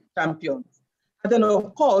community champions. And then,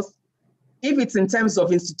 of course, if it's in terms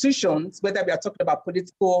of institutions, whether we are talking about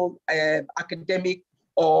political, academic,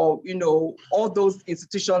 or all those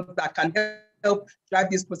institutions that can help drive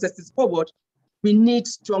these processes forward, we need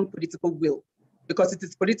strong political will, because it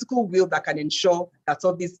is political will that can ensure that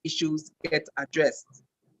all these issues get addressed.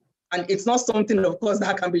 And it's not something, of course,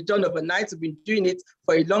 that can be done overnight. We've been doing it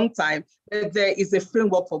for a long time, but there is a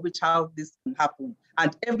framework for which how this can happen.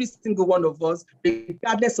 And every single one of us,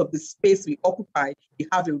 regardless of the space we occupy, we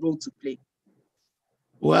have a role to play.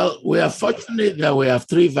 Well, we are fortunate that we have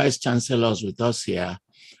 3 vice chancellors with us here,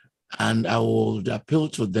 and I would appeal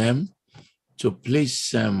to them to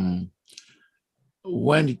please,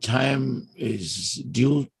 when the time is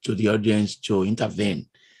due to the audience, to intervene.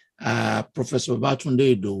 Professor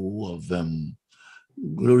Babatunde Idowu of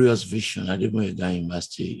Glorious Vision at Adeboyega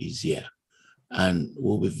University is here, and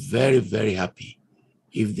we'll be very, very happy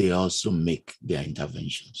if they also make their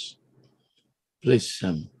interventions. Please,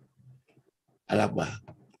 Alagba,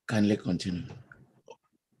 kindly continue.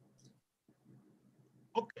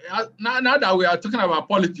 Okay, now that we are talking about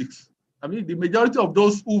politics, I mean, the majority of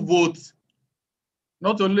those who vote,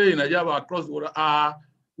 not only in Nigeria but across the world, are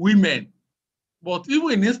women. But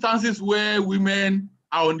even in instances where women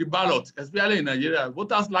are on the ballot, especially in Nigeria,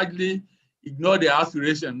 voters largely ignore their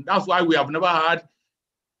aspiration. That's why we have never had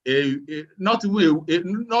not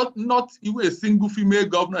even a single female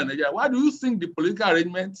governor in Nigeria. Why do you think the political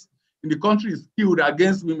arrangements in the country is skewed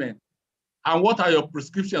against women? And what are your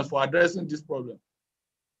prescriptions for addressing this problem?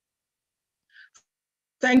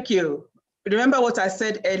 Thank you. Remember what I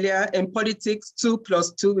said earlier, in politics, 2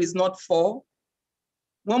 + 2 is not 4.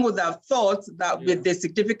 One would have thought that with the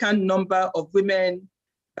significant number of women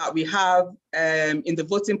that we have in the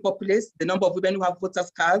voting populace, the number of women who have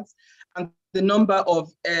voters' cards, and the number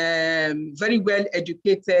of very well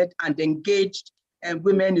educated and engaged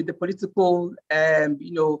women in the political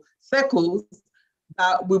circles,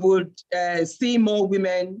 that we would see more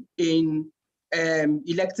women in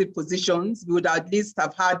elected positions. We would at least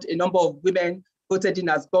have had a number of women voted in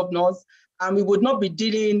as governors, and we would not be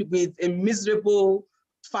dealing with a miserable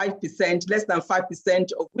 5%, less than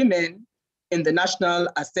 5% of women in the National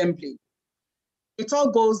Assembly. It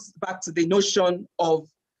all goes back to the notion of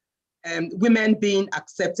women being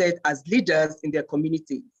accepted as leaders in their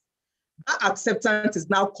communities. That acceptance is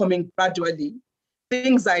now coming gradually.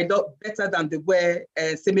 Things are a lot better than they were,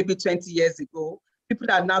 say, maybe 20 years ago.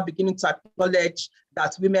 People are now beginning to acknowledge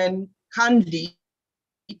that women can lead,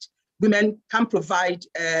 women can provide,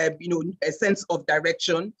 a sense of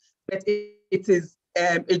direction, but it is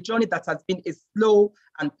a journey that has been a slow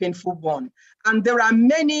and painful one. And there are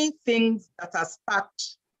many things that are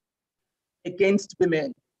stacked against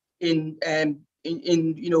women in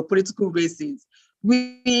political races.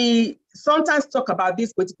 We sometimes talk about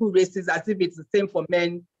these political races as if it's the same for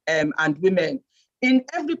men and women. In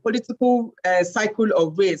every political cycle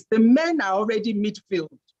or race, the men are already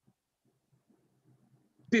midfield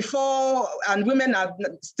before, and women are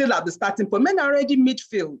still at the starting point. Men are already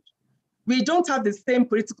midfield. We don't have the same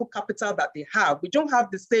political capital that they have. We don't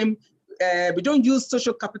have the same, we don't use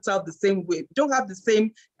social capital the same way. We don't have the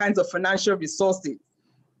same kinds of financial resources.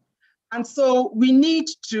 And so we need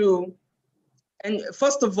to, and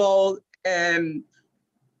first of all,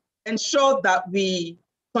 ensure that we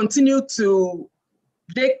continue to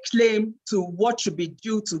lay claim to what should be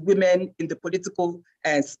due to women in the political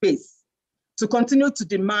space, to continue to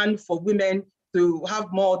demand for women to have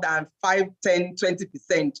more than 5, 10,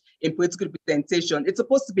 20% in political representation. It's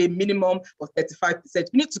supposed to be a minimum of 35%.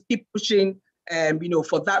 We need to keep pushing,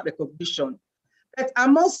 for that recognition. But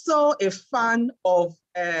I'm also a fan of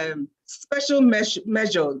special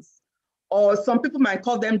measures, or some people might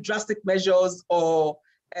call them drastic measures, or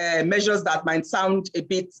measures that might sound a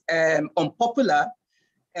bit unpopular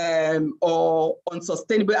or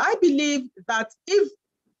unsustainable. I believe that if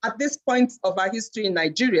at this point of our history in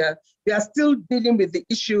Nigeria, we are still dealing with the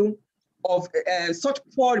issue of such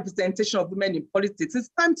poor representation of women in politics, it's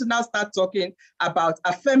time to now start talking about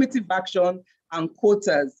affirmative action and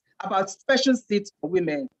quotas, about special seats for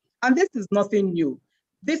women. And this is nothing new.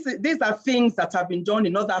 These are things that have been done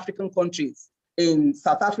in other African countries, in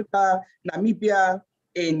South Africa, Namibia,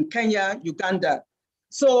 in Kenya, Uganda.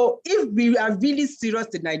 So if we are really serious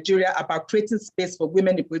in Nigeria about creating space for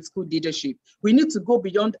women in political leadership, we need to go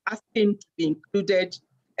beyond asking to be included,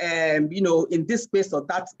 in this space or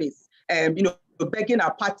that space, begging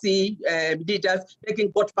our party leaders,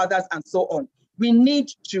 begging godfathers, and so on. We need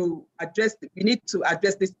to address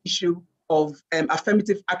this issue of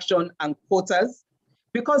affirmative action and quotas,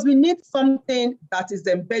 because we need something that is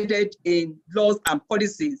embedded in laws and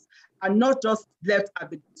policies, and not just left at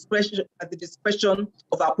the discretion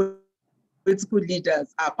of our political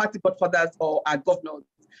leaders, our party godfathers, or our governors.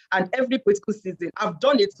 And every political season, I've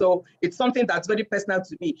done it, so it's something that's very personal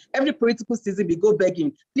to me. Every political season, we go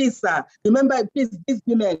begging, please, sir, remember, please, these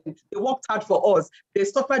women, they worked hard for us. They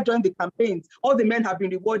suffered during the campaigns. All the men have been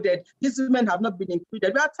rewarded. These women have not been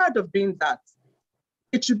included. We are tired of doing that.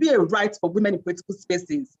 It should be a right for women in political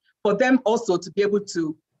spaces, for them also to be able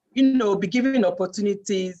to, be given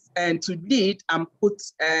opportunities and to lead and put,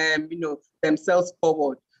 themselves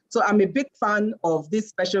forward. So I'm a big fan of these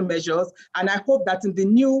special measures, and I hope that in the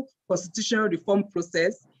new constitutional reform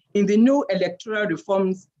process, in the new electoral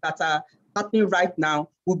reforms that are happening right now,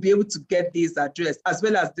 we'll be able to get these addressed, as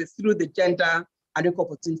well as through the Gender and Equal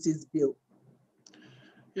Opportunities Bill.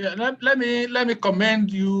 Yeah, let me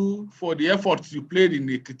commend you for the efforts you played in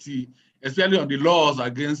Ekiti, especially on the laws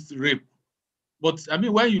against rape. But I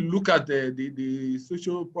mean, when you look at the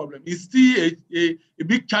social problem, it's still a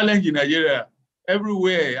big challenge in Nigeria.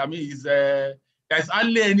 Everywhere, I mean, there's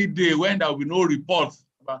hardly any day when there will be no reports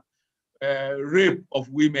about rape of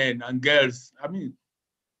women and girls. I mean,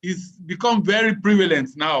 it's become very prevalent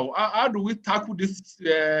now. How do we tackle this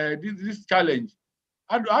challenge?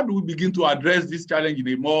 How do we begin to address this challenge in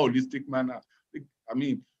a more holistic manner? I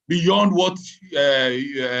mean, beyond what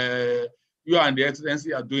you and the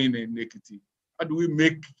Excellency are doing in Ekiti. How do we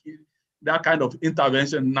make that kind of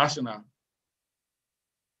intervention national?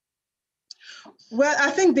 Well,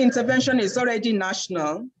 I think the intervention is already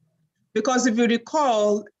national, because if you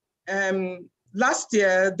recall, last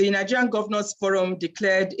year, the Nigerian Governors Forum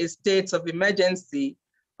declared a state of emergency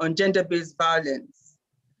on gender-based violence.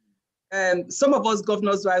 Some of us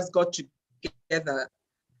governors' wives got together,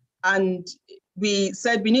 and we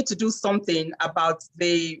said we need to do something about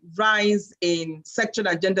the rise in sexual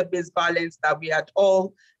and gender-based violence that we had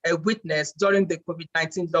all witnessed during the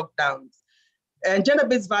COVID-19 lockdowns. And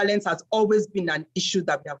gender-based violence has always been an issue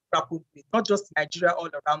that we have grappled with, not just in Nigeria, all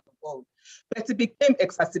around the world. But it became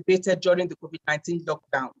exacerbated during the COVID-19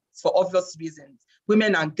 lockdown for obvious reasons.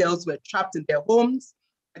 Women and girls were trapped in their homes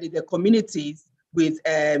and in their communities with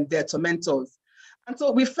their tormentors. And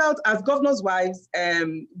so we felt as governors' wives,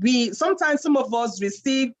 sometimes some of us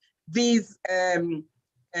receive these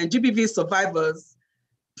GBV survivors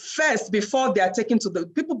first before they are taken to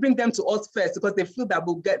people bring them to us first because they feel that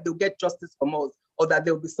they'll get justice from us, or that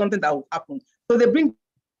there will be something that will happen. So they bring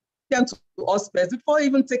them to us first before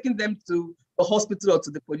even taking them to the hospital or to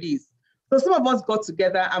the police. So some of us got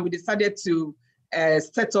together and we decided to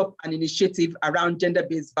set up an initiative around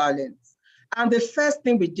gender-based violence. And the first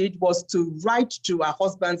thing we did was to write to our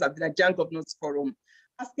husbands at the Nigerian Governors Forum,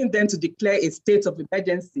 asking them to declare a state of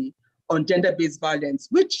emergency on gender-based violence,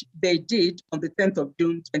 which they did on the 10th of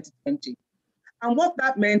June, 2020. And what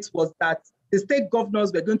that meant was that the state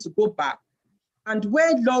governors were going to go back and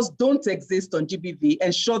where laws don't exist on GBV,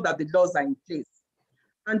 ensure that the laws are in place.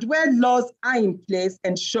 And where laws are in place,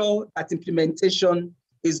 ensure that implementation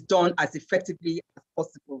is done as effectively as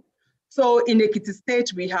possible. So in Ekiti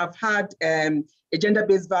State, we have had a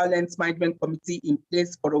gender-based violence management committee in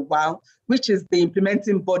place for a while, which is the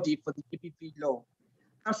implementing body for the GBV law.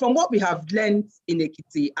 And from what we have learned in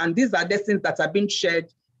Ekiti, and these are lessons that are being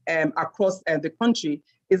shared across the country,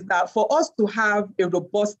 is that for us to have a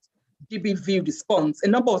robust GBV response, a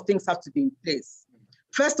number of things have to be in place.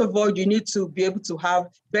 First of all, you need to be able to have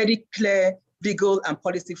very clear legal and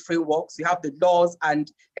policy frameworks. You have the laws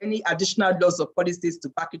and any additional laws or policies to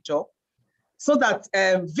back it up, so that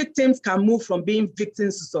victims can move from being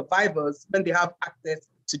victims to survivors when they have access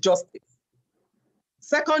to justice.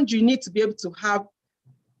 Second, you need to be able to have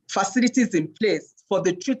facilities in place for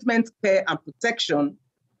the treatment, care, and protection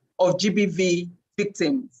of GBV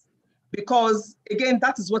victims. Because again,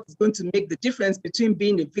 that is what is going to make the difference between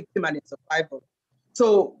being a victim and a survivor.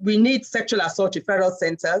 So we need sexual assault referral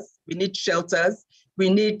centers, we need shelters, we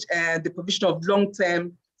need the provision of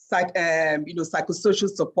long-term psychosocial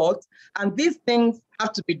support. And these things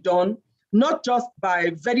have to be done not just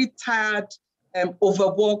by very tired,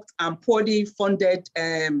 overworked and poorly funded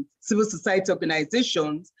civil society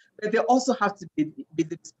organizations, but they also have to be the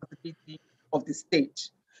responsibility of the state.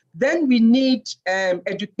 Then we need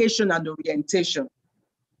education and orientation.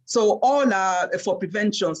 So all our, for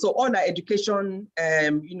prevention, so all our education,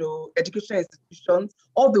 educational institutions,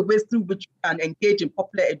 all the ways through which we can engage in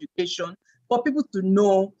popular education, for people to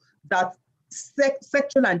know that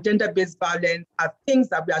sexual and gender-based violence are things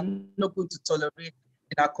that we are not going to tolerate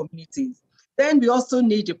in our communities. Then we also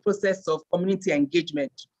need a process of community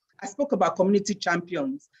engagement. I spoke about community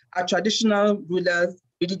champions, our traditional rulers,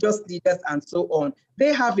 religious leaders, and so on.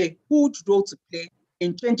 They have a huge role to play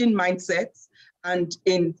in changing mindsets and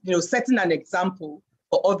in setting an example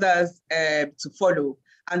for others to follow.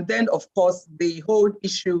 And then, of course, the whole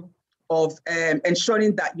issue of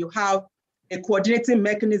ensuring that you have a coordinating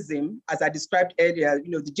mechanism, as I described earlier,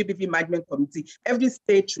 the GBV Management Committee. Every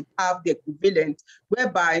state should have the equivalent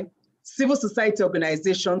whereby civil society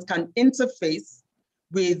organizations can interface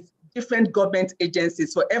with different government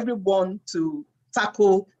agencies for everyone to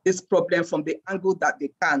tackle this problem from the angle that they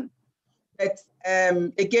can. But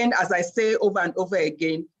again, as I say over and over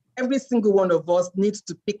again, every single one of us needs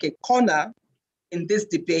to pick a corner in this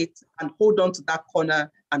debate and hold on to that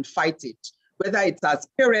corner and fight it, whether it's as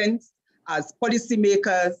parents, as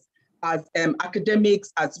policymakers, as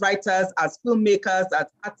academics, as writers, as filmmakers, as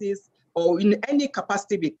artists, or in any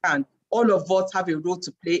capacity we can. All of us have a role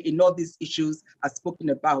to play in all these issues as spoken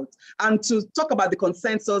about. And to talk about the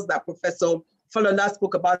consensus that Professor Falola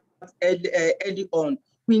spoke about early on,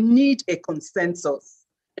 we need a consensus,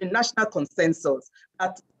 a national consensus,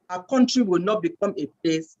 that our country will not become a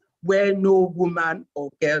place where no woman or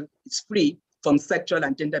girl is free from sexual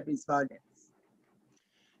and gender-based violence.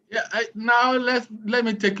 Yeah, now let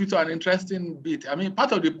me take you to an interesting bit. I mean,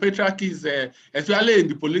 part of the patriarchy is, especially in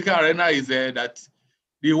the political arena, is that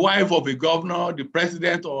the wife of a governor, the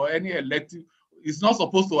president, or any elected is not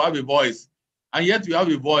supposed to have a voice. And yet you have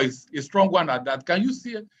a voice, a strong one at that. Can you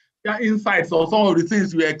see your insights or some of the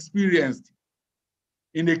things you experienced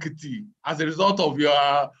in Ekiti as a result of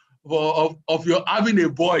your having a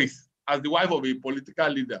voice as the wife of a political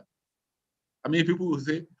leader? I mean, people will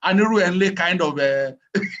say, Aniru Enle kind of,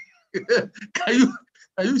 can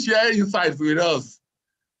you share insights with us?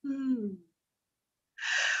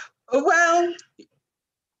 Well,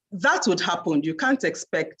 that would happen. You can't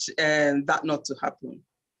expect that not to happen.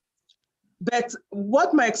 But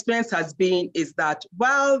what my experience has been is that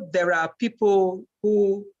while there are people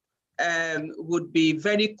who would be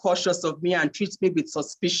very cautious of me and treat me with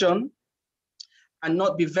suspicion and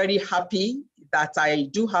not be very happy that I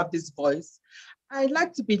do have this voice, I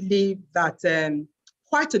like to believe that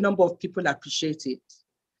quite a number of people appreciate it.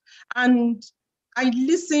 And I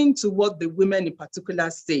listen to what the women in particular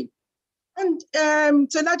say. And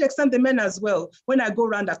to a large extent, the men as well, when I go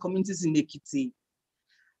around our communities in Ekiti.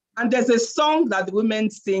 And there's a song that the women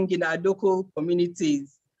sing in our local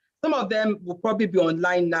communities. Some of them will probably be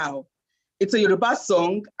online now. It's a Yoruba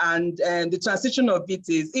song, and the translation of it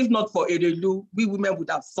is, if not for Erelu, we women would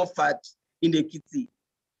have suffered in Ekiti.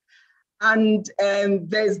 And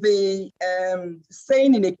there's the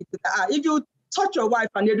saying in Ekiti, if you touch your wife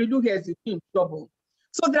and Erelu hears you, you're in trouble.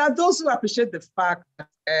 So there are those who appreciate the fact that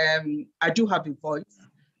I do have a voice,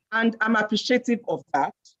 and I'm appreciative of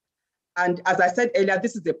that. And as I said earlier,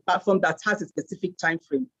 this is a platform that has a specific time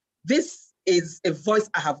frame. This is a voice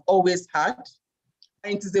I have always had,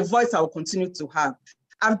 and it is a voice I will continue to have.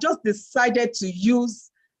 I've just decided to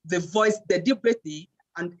use the voice deliberately,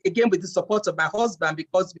 and again with the support of my husband,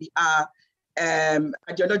 because we are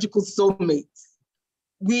ideological soulmates.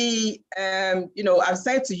 I've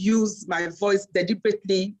decided to use my voice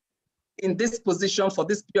deliberately in this position for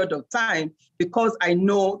this period of time, because I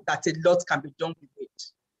know that a lot can be done with it.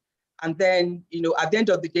 And then, at the end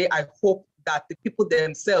of the day, I hope that the people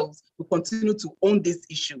themselves will continue to own these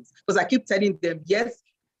issues. Because I keep telling them, yes,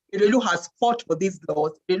 Erelu has fought for these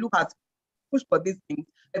laws, Erelu has pushed for these things,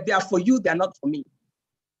 but they are for you, they are not for me.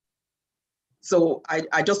 So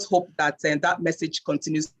I just hope that that message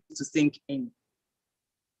continues to sink in.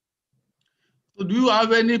 So do you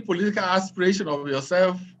have any political aspiration of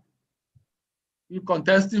yourself? You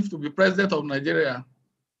contesting to be president of Nigeria?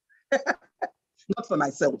 Not for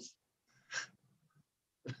myself.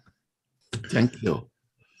 Thank you.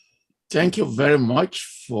 Thank you very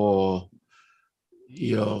much for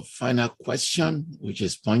your final question, which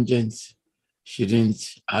is pungent. She didn't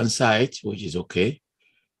answer it, which is okay.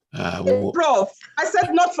 Prof, I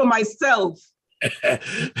said not for myself.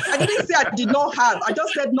 I didn't say I did not have. I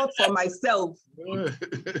just said not for myself.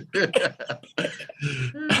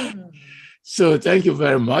 So thank you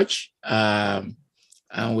very much. And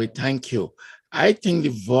we thank you. I think the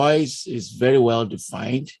voice is very well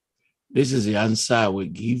defined. This is the answer I will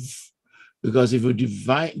give, because if you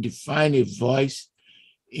define a voice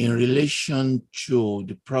in relation to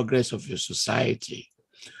the progress of your society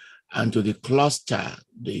and to the cluster,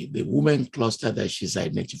 the women cluster that she's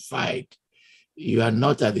identified, you are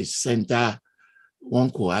not at the center, one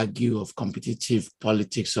could argue, of competitive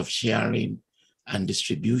politics of sharing and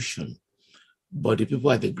distribution. But the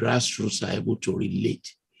people at the grassroots are able to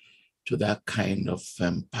relate to that kind of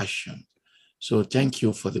passion. So thank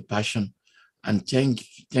you for the passion, and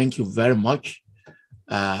thank you very much,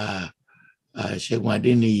 Segun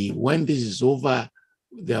Adeniyi. When this is over,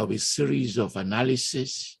 there will be a series of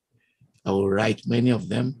analysis. I will write many of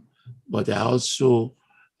them, but I also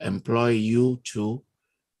employ you to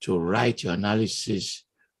write your analysis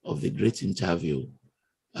of the great interview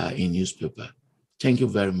in newspaper. Thank you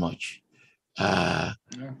very much. Thank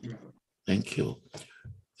you.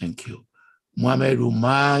 Thank you. Mohamed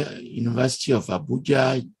Umar, University of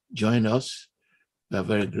Abuja, joined us. We are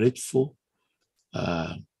very grateful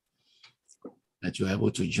that you're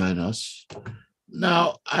able to join us.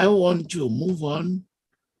 Now, I want to move on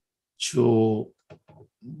to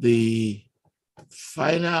the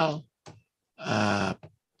final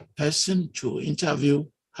person to interview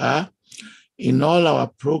her. In all our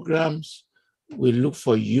programs, we look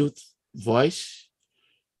for youth voice.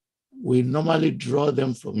 We normally draw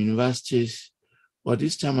them from universities, but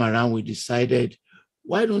this time around we decided,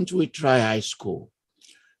 why don't we try high school?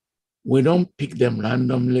 We don't pick them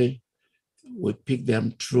randomly. We pick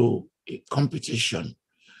them through a competition.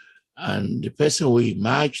 And the person we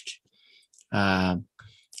matched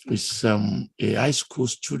is a high school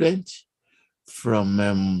student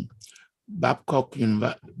from Babcock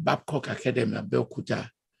Academy, Abeokuta.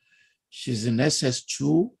 She's in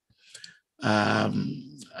SS2,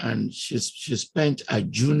 and she spent a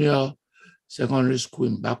junior secondary school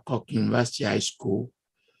in Babcock University High School,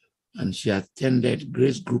 and she attended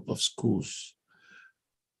great group of schools.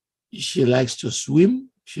 She likes to swim.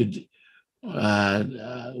 We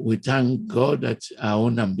thank God that our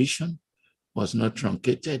own ambition was not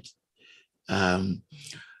truncated.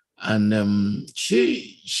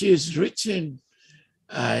 She has written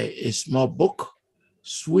a small book,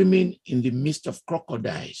 Swimming in the Midst of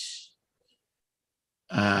Crocodiles.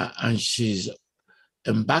 And she's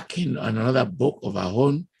embarking on another book of her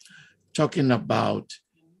own, talking about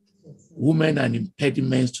women and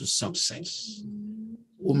impediments to success.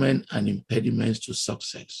 Women and impediments to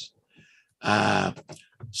success.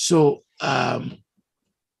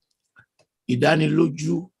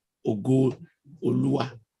 Idaniloju Ogo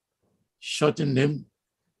Olua, shorten name,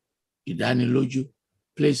 Idaniloju.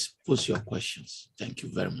 Please post your questions. Thank you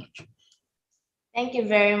very much. Thank you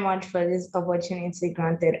very much for this opportunity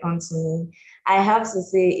granted unto me. I have to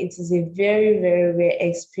say it is a very, very rare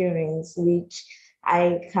experience which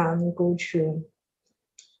I can go through.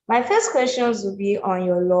 My first questions will be on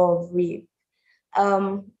your law of rape.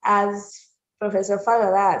 As Professor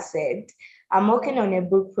Falola has said, I'm working on a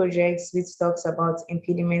book project which talks about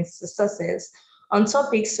impediments to success on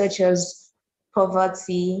topics such as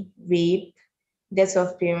poverty, rape, death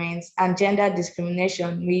of parents, and gender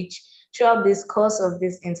discrimination, which throughout this course of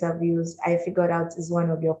these interviews, I figured out is one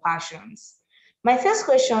of your passions. My first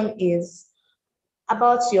question is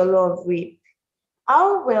about your law of rape.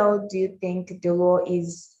 How well do you think the law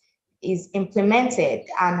is implemented,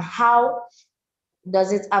 and how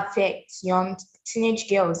does it affect young teenage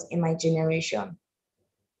girls in my generation?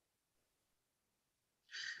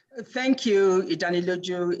 Thank you,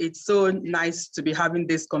 Idaniloju. It's so nice to be having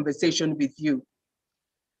this conversation with you.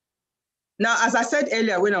 Now, as I said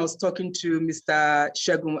earlier, when I was talking to Mr.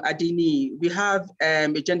 Segun Adeniyi, we have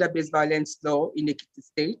a gender-based violence law in Ekiti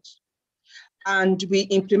State, and we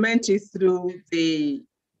implement it through the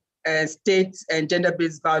State and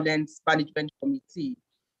Gender-Based Violence Management Committee,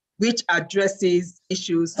 which addresses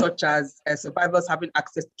issues such as survivors having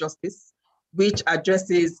access to justice, which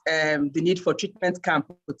addresses the need for treatment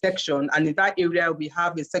camp protection. And in that area, we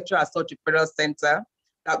have a sexual assault referral center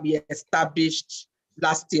that we established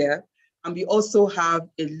last year. And we also have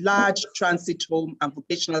a large transit home and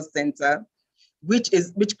vocational center, which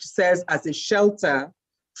serves as a shelter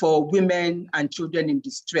for women and children in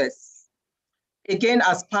distress. Again,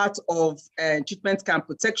 as part of treatment camp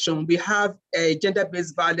protection, we have a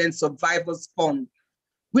gender-based violence survivors fund,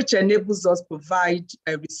 which enables us to provide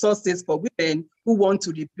resources for women who want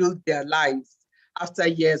to rebuild their lives after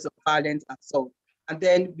years of violent assault. And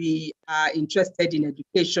then we are interested in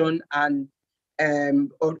education and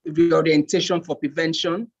reorientation for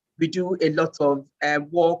prevention. We do a lot of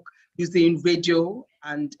work using radio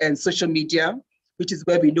and social media, which is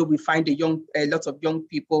where we know we find a lot of young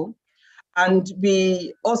people. And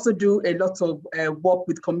we also do a lot of work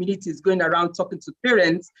with communities, going around talking to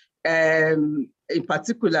parents, in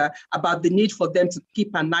particular, about the need for them to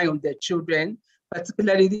keep an eye on their children,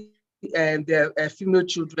 particularly their female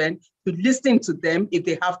children, to listen to them if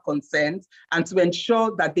they have concerns, and to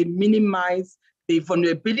ensure that they minimize the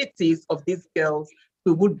vulnerabilities of these girls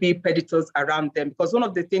who would be predators around them. Because one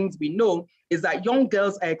of the things we know is that young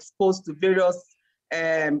girls are exposed to various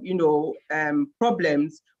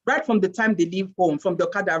problems right from the time they leave home, from the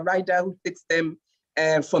Okada rider who takes them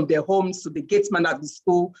from their homes, to the gatesman at the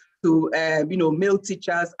school, to male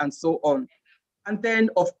teachers and so on. And then,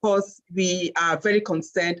 of course, we are very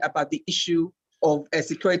concerned about the issue of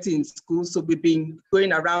security in schools. So we've been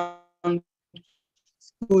going around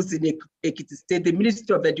schools in Ekiti State. The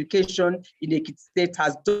Ministry of Education in Ekiti State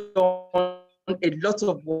has done a lot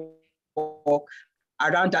of work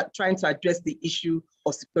around that, trying to address the issue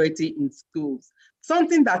of security in schools.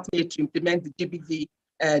 Something that made to implement the GBV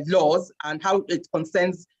laws and how it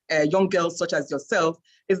concerns young girls such as yourself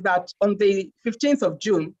is that on the 15th of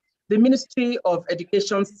June, the Ministry of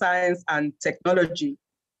Education, Science and Technology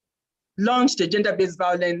launched a gender-based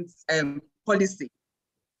violence policy.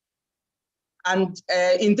 And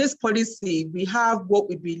in this policy, we have what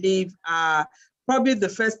we believe are probably the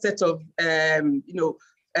first set of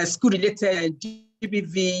school-related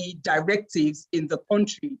GBV directives in the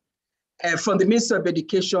country, from the Ministry of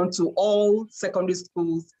Education to all secondary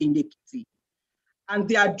schools in Ekiti. And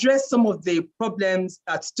they address some of the problems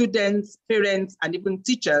that students, parents, and even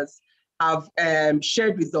teachers have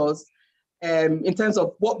shared with us in terms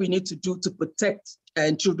of what we need to do to protect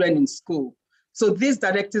children in school. So these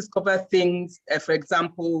directives cover things, for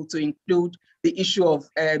example, to include the issue of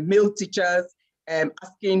male teachers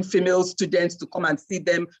asking female students to come and see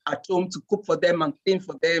them at home, to cook for them and clean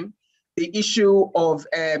for them, the issue of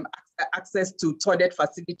access to toilet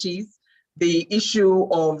facilities, the issue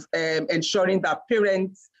of ensuring that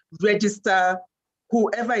parents register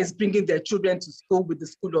whoever is bringing their children to school with the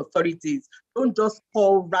school authorities. Don't just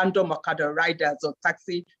call random Okada riders or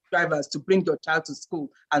taxi drivers to bring your child to school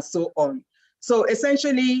and so on. So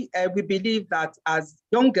essentially, we believe that as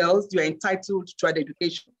young girls, you're entitled to an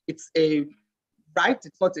education. It's a right,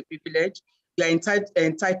 it's not a privilege. You're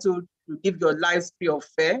entitled to live your lives free or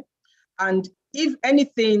fair. And if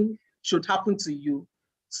anything should happen to you,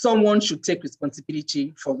 someone should take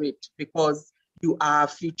responsibility for it, because you are our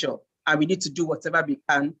future and we need to do whatever we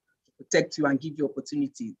can to protect you and give you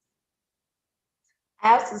opportunities. I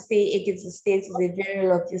have to say, Ekiti State is a very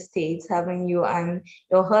lucky state, having you and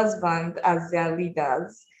your husband as their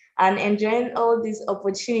leaders and enjoying all these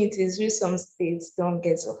opportunities which some states don't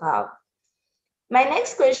get to have. My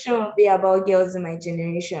next question will be about girls in my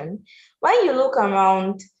generation. When you look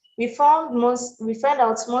around, we find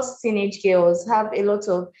out most teenage girls have a lot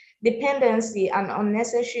of dependency and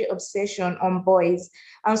unnecessary obsession on boys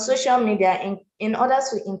and social media in order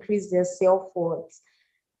to increase their self-worth.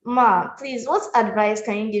 Ma, please, what advice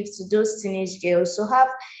can you give to those teenage girls to have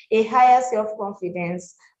a higher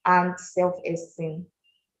self-confidence and self-esteem?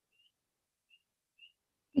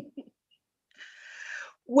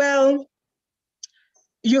 Well,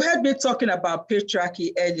 you heard me talking about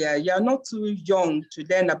patriarchy earlier. You're not too young to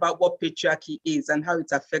learn about what patriarchy is and how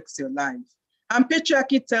it affects your life. And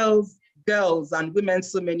patriarchy tells girls and women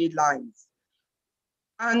so many lies.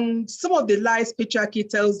 And some of the lies patriarchy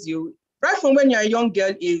tells you, right from when you're a young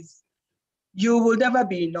girl, is you will never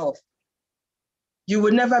be enough. You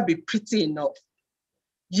will never be pretty enough.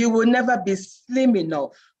 You will never be slim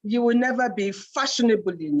enough. You will never be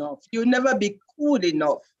fashionable enough. You will never be cool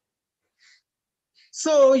enough.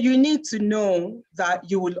 So you need to know that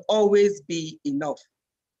you will always be enough.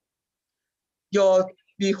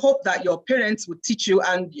 We hope that your parents will teach you,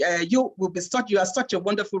 and you are such a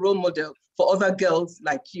wonderful role model for other girls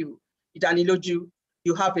like you. Idaniloju,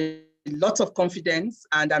 you have a lot of confidence,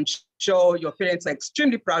 and I'm sure your parents are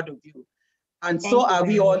extremely proud of you. And Thank so you are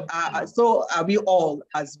we very all. much. So are we all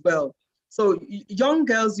as well. So young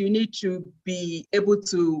girls, you need to be able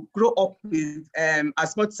to grow up with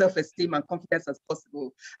as much self-esteem and confidence as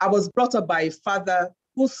possible. I was brought up by a father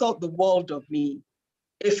who thought the world of me,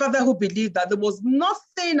 a father who believed that there was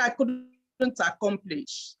nothing I couldn't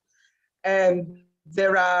accomplish. I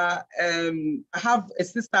have a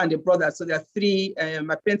sister and a brother, so there are three,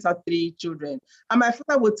 my parents have three children. And my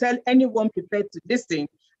father would tell anyone prepared to listen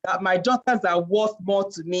that my daughters are worth more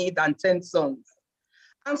to me than 10 sons.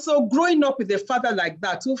 And so growing up with a father like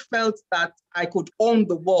that, who felt that I could own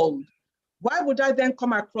the world, why would I then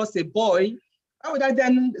come across a boy? Why would I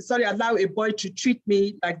then, allow a boy to treat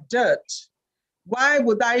me like dirt? Why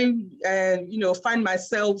would I, find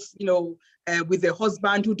myself, with a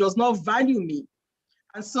husband who does not value me?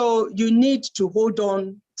 And so you need to hold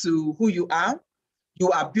on to who you are.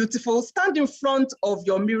 You are beautiful. Stand in front of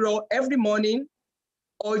your mirror every morning,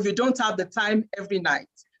 or if you don't have the time, every night.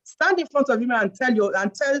 Stand in front of you and tell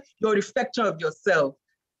your reflection of yourself,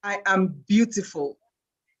 I am beautiful.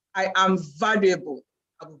 I am valuable.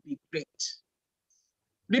 I will be great.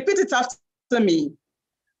 Repeat it after me.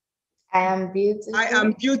 I am beautiful. I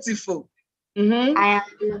am beautiful. I am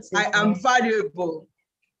beautiful. I am valuable.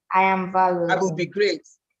 I am valuable. I will be great.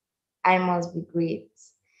 I must be great.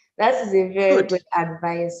 That is a very good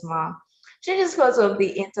advice, Ma. Through this course of the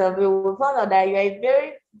interview, we found out that you are a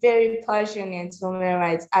very, very passionate human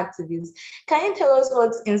rights activist. Can you tell us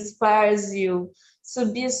what inspires you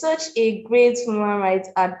to be such a great human rights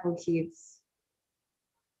advocate?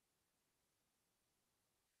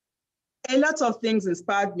 A lot of things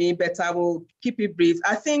inspired me, but I will keep it brief.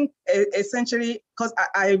 I think essentially because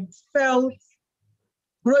I felt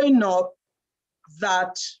growing up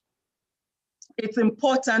that it's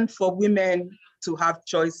important for women to have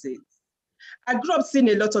choices. I grew up seeing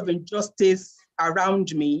a lot of injustice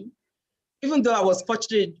around me, even though I was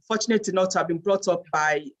fortunate enough to have been brought up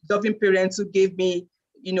by loving parents who gave me,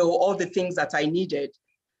 all the things that I needed.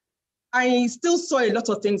 I still saw a lot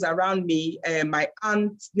of things around me, my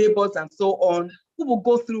aunts, neighbors, and so on, who will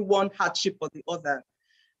go through one hardship or the other.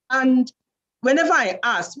 And whenever I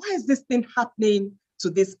asked, why is this thing happening to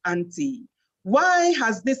this auntie? Why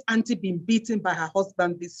has this auntie been beaten by her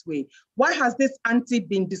husband this way? Why has this auntie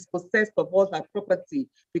been dispossessed of all her property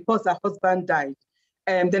because her husband died?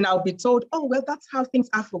 And then I'll be told, oh, well, that's how things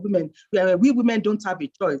are for women. We women don't have a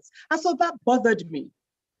choice. And so that bothered me.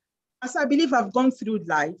 As I believe I've gone through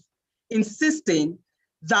life insisting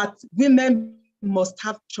that women must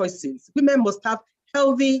have choices. Women must have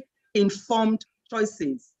healthy, informed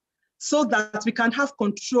choices so that we can have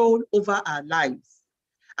control over our lives.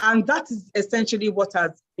 And that is essentially what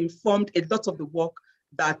has informed a lot of the work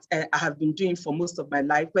that I have been doing for most of my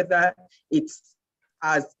life, whether it's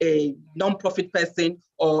as a non-profit person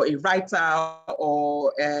or a writer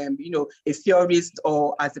or a theorist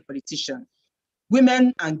or as a politician.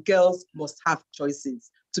 Women and girls must have choices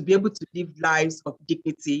to be able to live lives of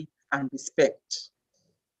dignity and respect.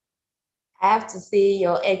 I have to say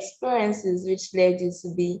your experiences which led you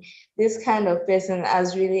to be this kind of person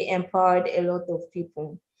has really empowered a lot of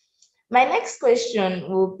people. My next question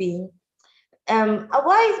will be,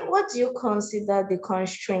 what do you consider the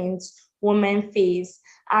constraints women face,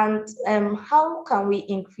 and how can we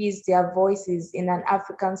increase their voices in an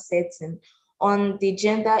African setting on the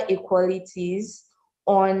gender equalities,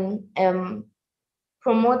 on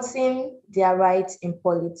promoting their rights in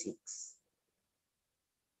politics?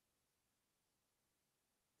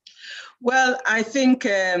 Well, I think,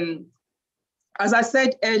 as I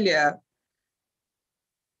said earlier,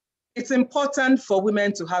 it's important for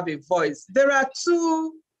women to have a voice. There are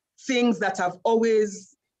two things that have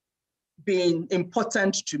always been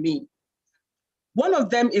important to me. One of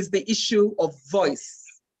them is the issue of voice.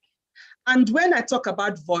 And when I talk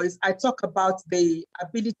about voice, I talk about the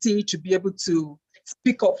ability to be able to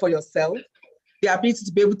speak up for yourself, the ability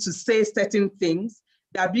to be able to say certain things,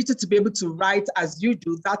 the ability to be able to write as you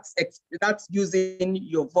do, that's using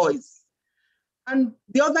your voice. And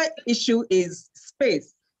the other issue is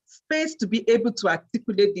space. Space to be able to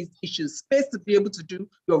articulate these issues, space to be able to do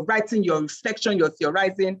your writing, your reflection, your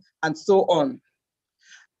theorizing, and so on.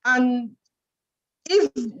 And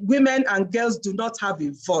if women and girls do not have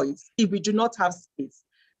a voice, if we do not have space,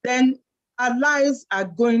 then our lives are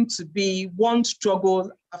going to be one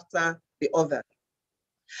struggle after the other.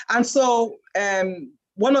 And so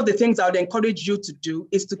one of the things I would encourage you to do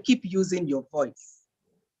is to keep using your voice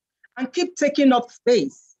and keep taking up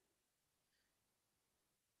space.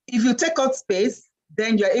 If you take up space,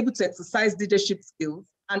 then you're able to exercise leadership skills.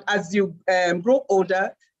 And as you grow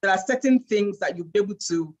older, there are certain things that you'll be able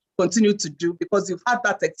to continue to do because you've had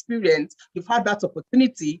that experience, you've had that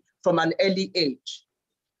opportunity from an early age.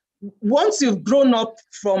 Once you've grown up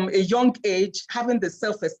from a young age, having the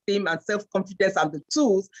self-esteem and self-confidence and the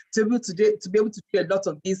tools to be able to do a lot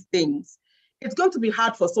of these things, it's going to be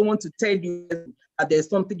hard for someone to tell you that there's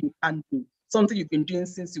something you can do, something you've been doing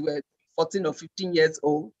since you were 14 or 15 years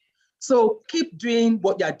old. So keep doing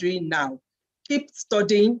what you're doing now. Keep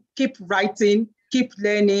studying, keep writing, keep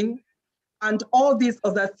learning, and all these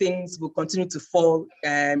other things will continue to fall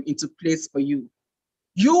into place for you.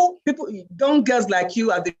 You people, young girls like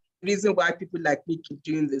you are the reason why people like me keep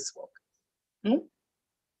doing this work.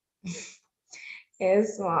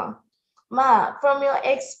 Yes, Ma. Ma, from your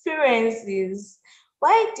experiences,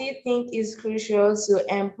 why do you think it's crucial to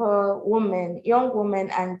empower women, young women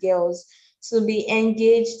and girls to be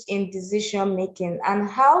engaged in decision making? And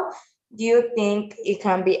how do you think it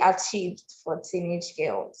can be achieved for teenage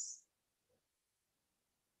girls?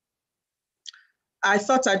 I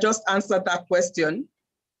thought I just answered that question.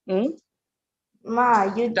 Ma,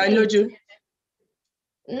 you did. Did I know you?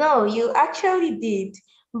 No, you actually did.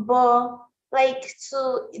 But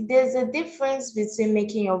there's a difference between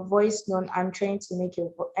making your voice known and trying to make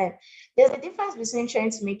your there's a difference between trying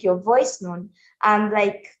to make your voice known and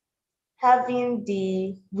like having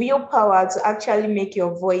the willpower to actually make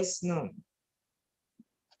your voice known.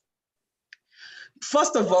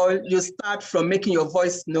 First of all, you start from making your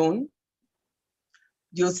voice known.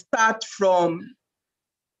 You start from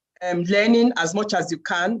learning as much as you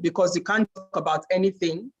can, because you can't talk about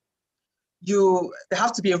anything. There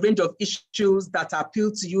have to be a range of issues that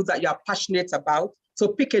appeal to you, that you are passionate about. So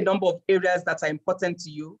pick a number of areas that are important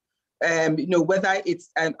to you. Whether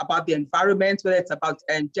it's about the environment, whether it's about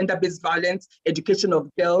gender-based violence, education of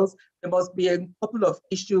girls. There must be a couple of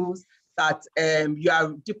issues that you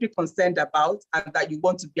are deeply concerned about and that you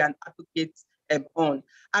want to be an advocate on.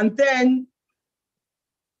 And then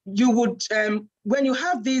you would, when you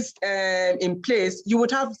have this in place, you would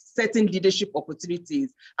have certain leadership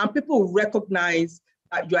opportunities, and people will recognize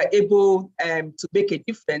that you are able to make a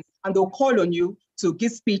difference, and they'll call on you to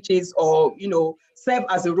give speeches or serve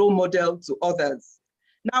as a role model to others.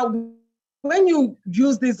 Now, when you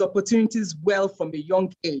use these opportunities well from a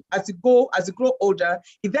young age, as you grow older,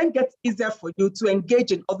 it then gets easier for you to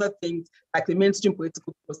engage in other things like the mainstream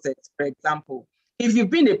political process, for example. If you've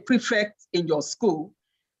been a prefect in your school,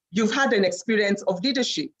 you've had an experience of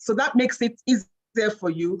leadership. So that makes it easier for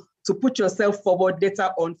you to put yourself forward later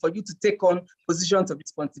on, for you to take on positions of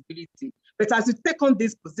responsibility. But as you take on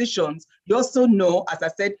these positions, you also know, as I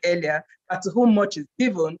said earlier, that to whom much is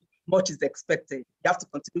given, much is expected. You have to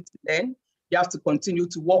continue to learn. You have to continue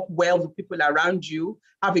to work well with people around you,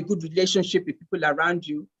 have a good relationship with people around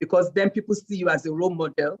you, because then people see you as a role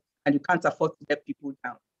model and you can't afford to let people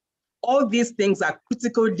down. All these things are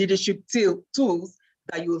critical leadership tools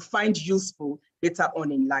that you will find useful later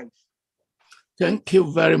on in life. Thank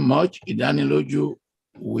you very much, Idaniloju.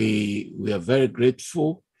 We are very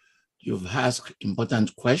grateful. You've asked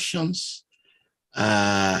important questions.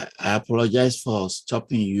 I apologize for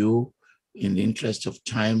stopping you in the interest of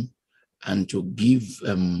time and to give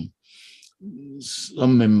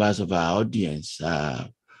some members of our audience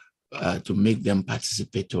to make them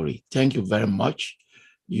participatory. Thank you very much.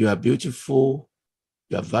 You are beautiful,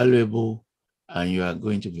 you are valuable, and you are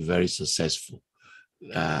going to be very successful.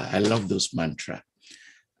 I love those mantras.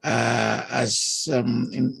 As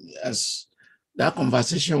that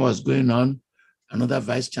conversation was going on, another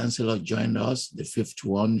Vice Chancellor joined us, the fifth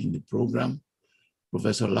one in the program,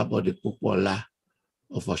 Professor Labode Popola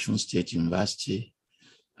of Osun State University.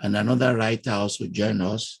 And another writer also joined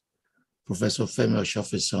us, Professor Femi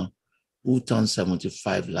Oshofesan, who turned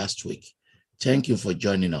 75 last week. Thank you for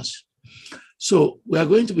joining us. So we are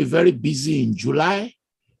going to be very busy in July.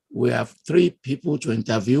 We have 3 people to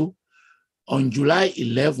interview. On July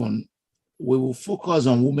 11, we will focus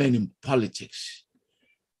on women in politics.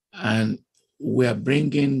 And we are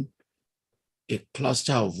bringing a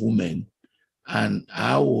cluster of women, and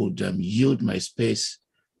I would yield my space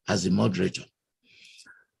as the moderator.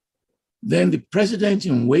 Then the president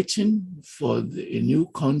in waiting for a new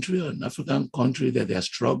country, an African country that they are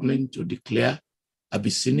struggling to declare,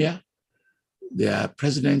 Abyssinia, their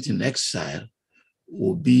president in exile,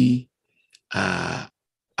 will be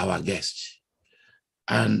our guest.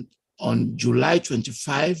 And on July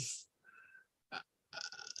 25,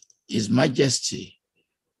 His Majesty,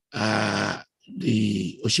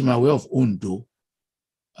 the Oshimawe of Ondo,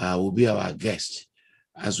 will be our guest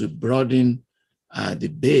as we broaden the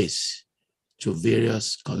base to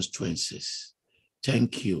various constituencies.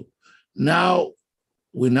 Thank you. Now,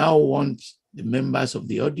 we want the members of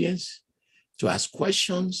the audience to ask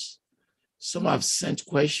questions. Some have sent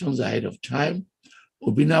questions ahead of time.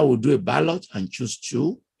 Obina will do a ballot and choose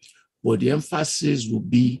two, but the emphasis will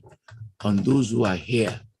be on those who are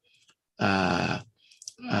here. And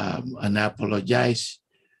I apologize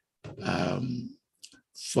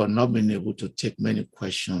for not being able to take many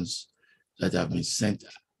questions that have been sent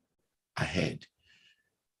ahead.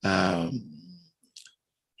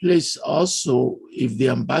 Please also, if the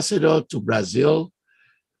ambassador to Brazil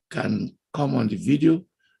can come on the video,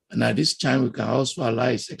 and at this time we can also allow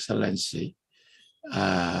His Excellency,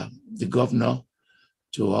 the governor,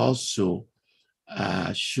 to also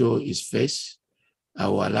show his face. I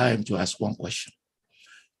will allow him to ask one question.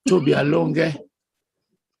 Tobi Alonge,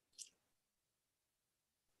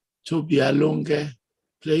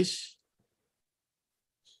 please.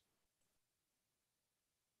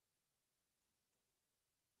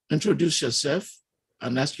 Introduce yourself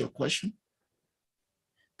and ask your question.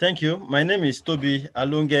 Thank you. My name is Tobi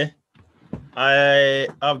Alonge. I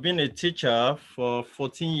have been a teacher for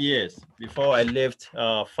 14 years before I left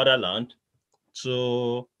fatherland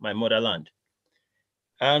to my motherland.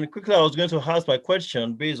 And quickly, I was going to ask my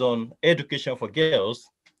question based on education for girls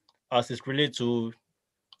as it's related to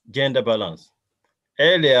gender balance.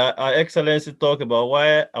 Earlier, Our Excellency talked about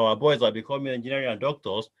why our boys are becoming engineering and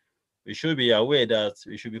doctors. We should be aware that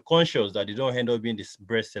we should be conscious that they don't end up being this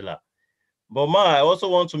breast seller. But I also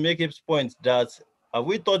want to make a point that have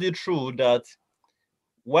we thought it through that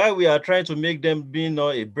while we are trying to make them being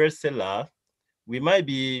a breast seller, we might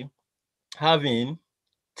be having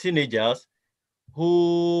teenagers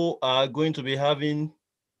who are going to be having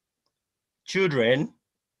children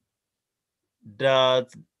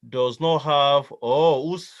that does not have or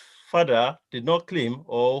whose father did not claim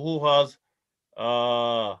or who has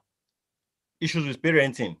issues with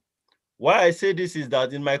parenting. Why I say this is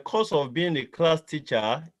that in my course of being a class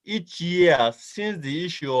teacher, each year since the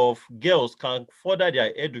issue of girls can further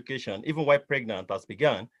their education, even while pregnant has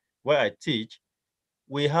begun, where I teach,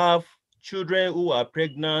 we have children who are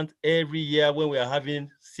pregnant every year when we are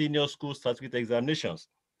having senior school certificate examinations.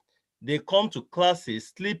 They come to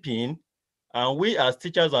classes sleeping, and we as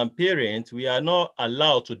teachers and parents, we are not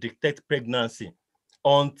allowed to detect pregnancy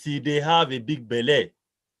until they have a big belly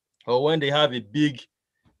or when they have a big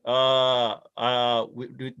they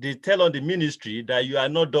tell on the ministry that you are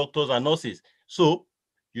not doctors and nurses, so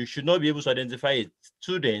you should not be able to identify a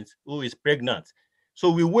student who is pregnant. So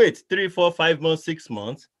we wait 3, 4, 5 months, 6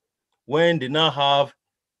 months when they now have,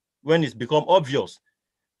 when it's become obvious.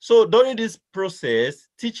 So during this process,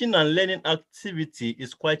 teaching and learning activity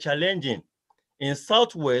is quite challenging. In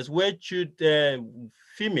Southwest, where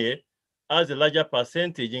female has a larger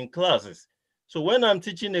percentage in classes. So when I'm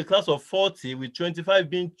teaching a class of 40 with 25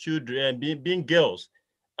 being children, being girls,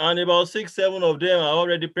 and about 6, 7 of them are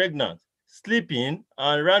already pregnant, sleeping,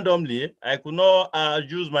 and randomly, I could not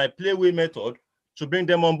use my playway method to bring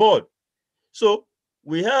them on board. So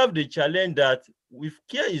we have the challenge that if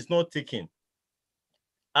care is not taken,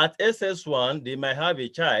 at SS1, they might have a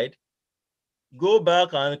child, go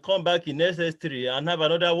back and come back in SS3 and have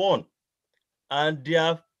another one. And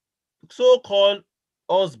their so-called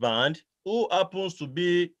husband, who happens to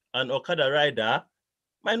be an Okada rider,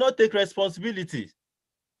 might not take responsibility.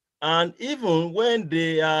 And even when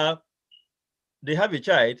they have a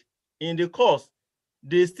child, in the course,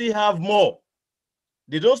 they still have more.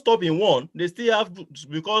 They don't stop in one, they still have,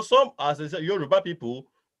 because some, as I said, Yoruba people,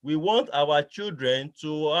 we want our children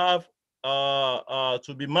to have,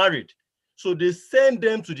 to be married. So they send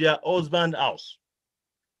them to their husband's house.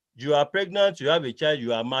 You are pregnant, you have a child,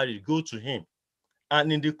 you are married, go to him. And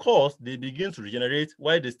in the course, they begin to regenerate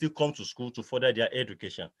while they still come to school to further their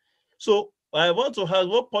education. So I want to ask,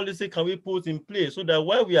 what policy can we put in place so that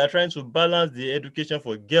while we are trying to balance the education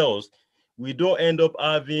for girls, we don't end up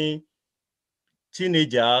having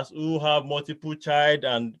teenagers who have multiple child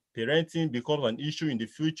and parenting becomes an issue in the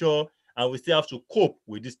future, and we still have to cope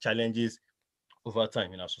with these challenges over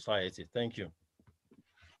time in our society. Thank you.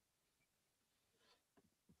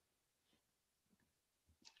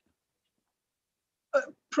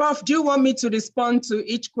 Prof, do you want me to respond to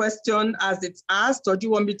each question as it's asked, or do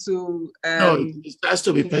you want me to no, it has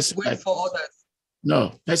to be person wait for others?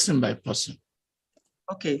 No, person by person.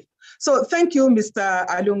 Okay, so thank you, Mr.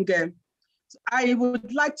 Alunge. I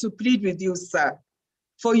would like to plead with you, sir,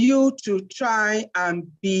 for you to try and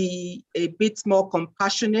be a bit more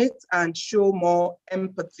compassionate and show more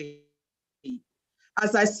empathy.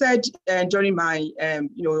 As I said during my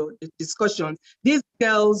discussion, these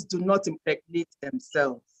girls do not impregnate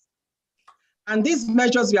themselves. And these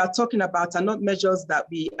measures we are talking about are not measures that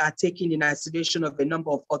we are taking in isolation of a number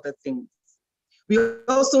of other things. we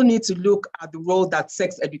also need to look at the role that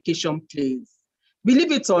sex education plays.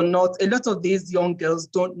 Believe it or not, a lot of these young girls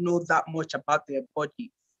don't know that much about their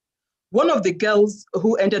bodies. One of the girls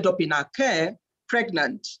who ended up in our care,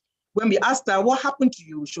 pregnant, when we asked her, what happened to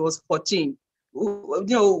you? She was 14.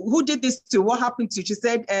 Who did this to you? What happened to you? She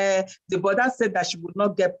said, the brother said that she would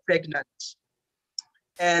not get pregnant.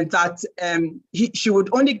 And that she would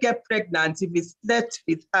only get pregnant if he slept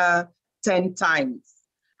with her 10 times.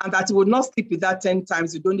 And that he would not sleep with her 10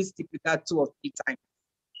 times, he'd only sleep with her 2 or 3 times.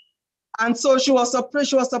 And so she was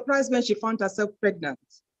surprised when she found herself pregnant.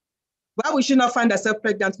 Why would she not find herself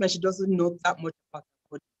pregnant when she doesn't know that much about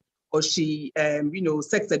her body? Or she,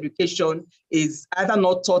 sex education is either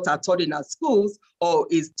not taught at all in our schools or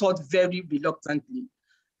is taught very reluctantly.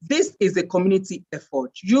 This is a community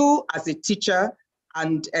effort. You as a teacher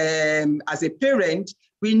and as a parent,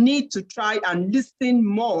 we need to try and listen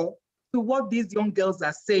more to what these young girls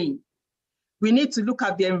are saying. We need to look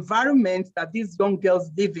at the environment that these young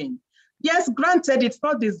girls live in. Yes, granted, it's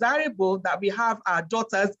not desirable that we have our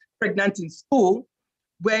daughters pregnant in school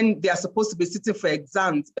when they are supposed to be sitting for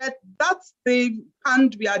exams, but that's the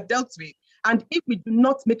hand we are dealt with. And if we do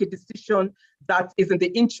not make a decision that is in the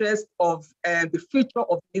interest of the future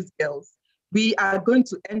of these girls, we are going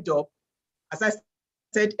to end up, as I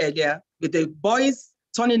said earlier, with the boys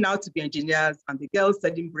turning out to be engineers and the girls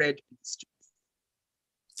selling bread in the streets.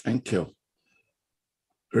 Thank you.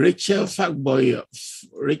 Rachel Fagboy,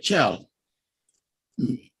 Rachel,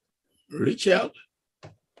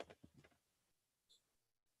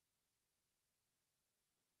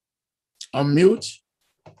 unmute.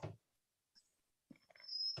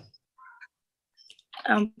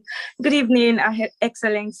 Good evening,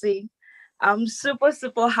 Excellency. I'm super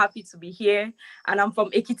happy to be here, and I'm from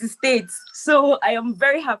Ekiti State. So I am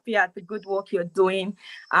very happy at the good work you're doing.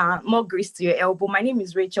 More grace to your elbow. My name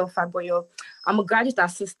is Rachel Fagboyo. I'm a graduate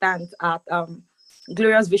assistant at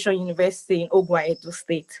Glorious Vision University in Ogwa, Edo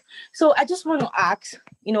State. So I just want to ask,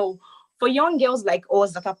 for young girls like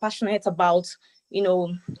us that are passionate about,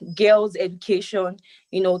 girls' education,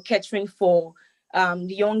 catering for the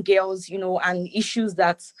young girls, and issues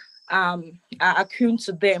that are occurring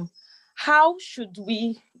to them. How should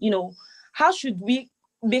we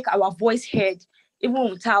make our voice heard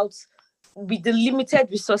even with the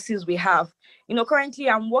limited resources we have? Currently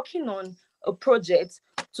I'm working on a project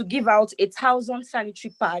to give out 1,000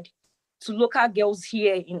 sanitary pads to local girls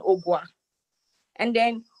here in Ogwa. And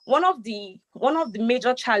then one of the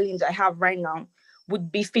major challenges I have right now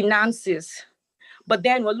would be finances. But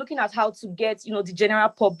then we're looking at how to get, the general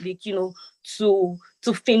public, to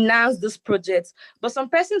finance this project. But some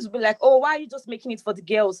persons will be like, oh, why are you just making it for the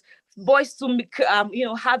girls? Boys to make,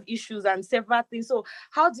 have issues and several things. So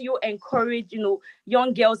how do you encourage,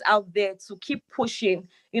 young girls out there to keep pushing,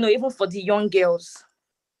 even for the young girls?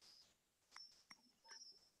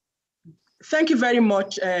 Thank you very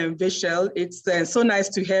much, Vishal. It's so nice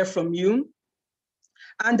to hear from you.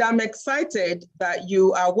 And I'm excited that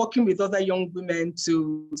you are working with other young women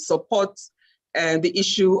to support the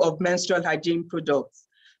issue of menstrual hygiene products.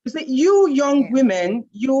 You see, you young women,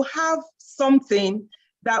 you have something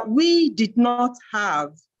that we did not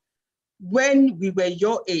have when we were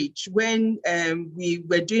your age, when we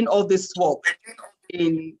were doing all this work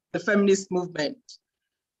in the feminist movement.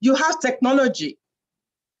 You have technology.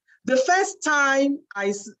 The first time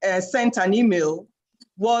I sent an email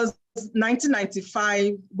was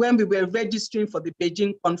 1995 when we were registering for the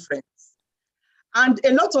Beijing conference. And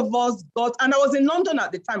a lot of us and I was in London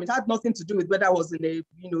at the time. It had nothing to do with whether I was in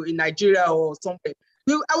Nigeria or somewhere.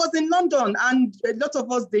 I was in London and a lot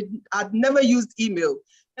of us had never used email.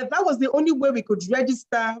 And that was the only way we could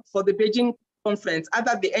register for the Beijing conference,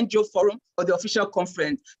 either the NGO forum or the official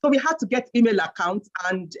conference. So we had to get email accounts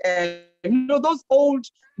and those old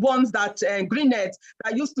ones that Greennet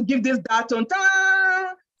that used to give this data on.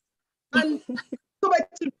 And so by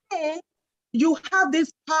today, you have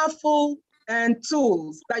these powerful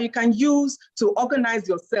tools that you can use to organize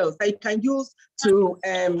yourselves, that you can use to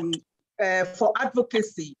for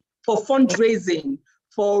advocacy, for fundraising,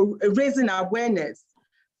 for raising awareness.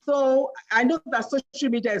 So I know that social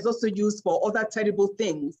media is also used for other terrible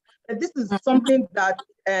things. And this is something that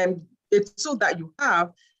a tool that you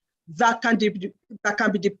have that can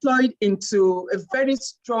be deployed into a very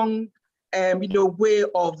strong way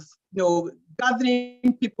of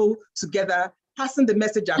gathering people together, passing the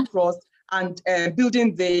message across, and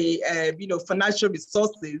building the financial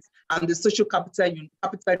resources and the social capital you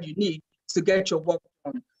need to get your work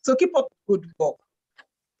done. So keep up the good work.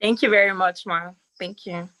 Thank you very much, Ma. Thank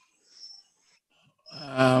you.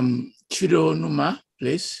 Chido Numa,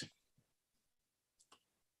 please.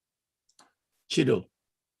 Chido.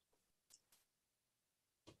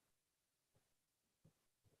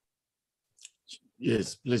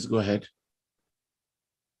 Yes, please go ahead.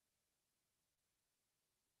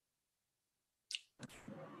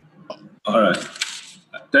 All right.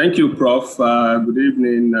 Thank you, Prof. Good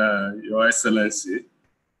evening, Your Excellency.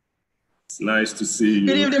 It's nice to see you.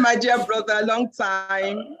 Good evening, my dear brother. Long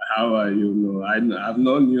time. How are you? No, I've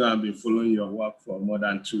known you and been following your work for more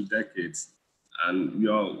than 2 decades. And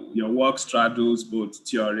your work straddles both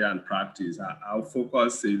theory and practice. I'll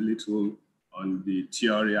focus a little on the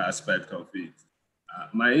theory aspect of it.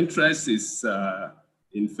 My interest is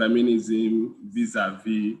in feminism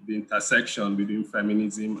vis-a-vis the intersection between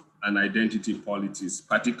feminism and identity politics,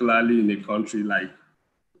 particularly in a country like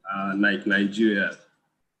Nigeria.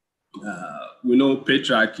 We know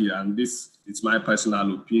patriarchy, and this is my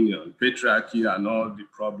personal opinion, patriarchy and all the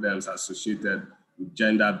problems associated with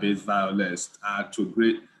gender-based violence are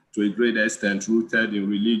to a great extent rooted in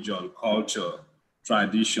religion, culture,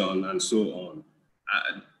 tradition, and so on.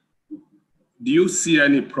 Do you see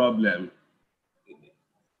any problem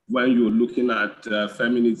when you're looking at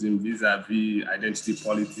feminism vis-a-vis identity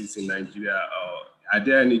politics in Nigeria? Or are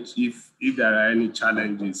there any, if there are any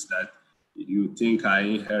challenges that you think are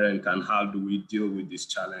inherent, and how do we deal with these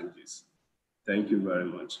challenges? Thank you very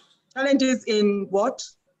much. Challenges in what?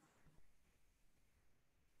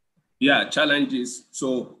 Yeah, challenges.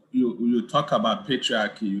 So you talk about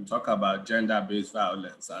patriarchy, you talk about gender-based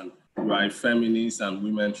violence, and you are a feminist and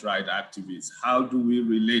women's rights activist. How do we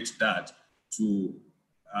relate that to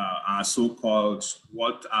our so-called,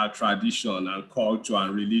 what our tradition and culture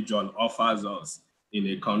and religion offers us in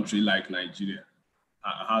a country like Nigeria?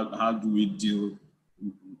 How do we deal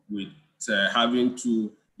with having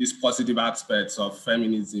to these positive aspects of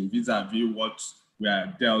feminism vis-a-vis what we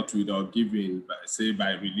are dealt with or given, say,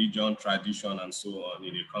 by religion, tradition, and so on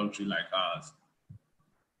in a country like ours?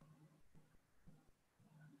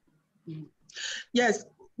 Yes,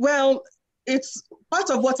 well, it's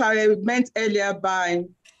part of what I meant earlier by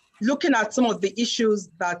looking at some of the issues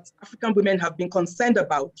that African women have been concerned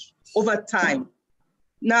about over time.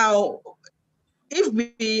 Now, if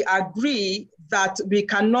we agree that we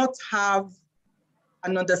cannot have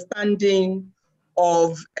an understanding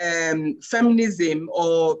of feminism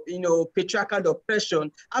or patriarchal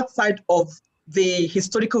oppression outside of the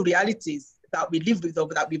historical realities that we live with or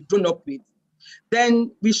that we've grown up with,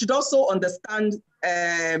 then we should also understand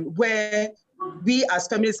where we as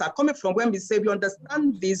feminists are coming from when we say we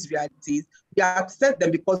understand these realities, we accept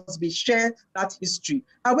them because we share that history.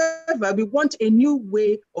 However, we want a new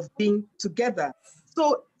way of being together.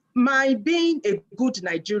 So my being a good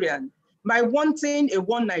Nigerian, my wanting a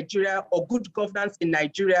one Nigeria or good governance in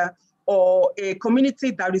Nigeria or a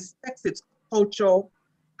community that respects its culture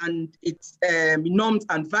and its norms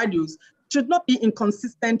and values should not be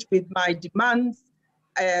inconsistent with my demands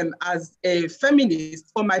as a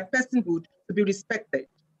feminist for my personhood to be respected.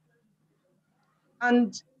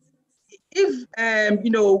 And if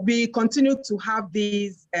we continue to have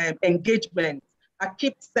these engagements that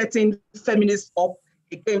keep setting feminists up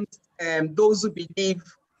against those who believe,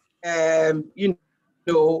 that,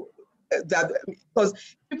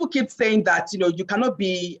 because people keep saying that you cannot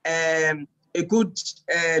be a good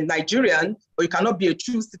Nigerian, or you cannot be a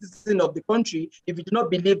true citizen of the country if you do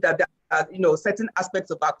not believe that there are certain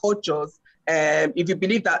aspects of our cultures. If you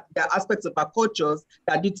believe that there are aspects of our cultures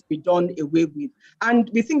that need to be done away with.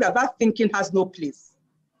 And we think that that thinking has no place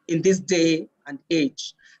in this day and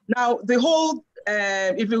age. Now, the whole,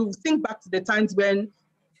 if you think back to the times when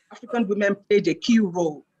African women played a key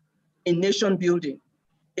role in nation building,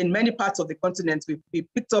 in many parts of the continent, we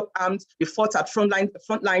picked up arms, we fought at frontline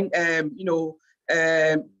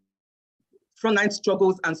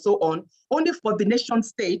struggles and so on, only for the nation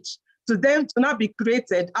state to them to now be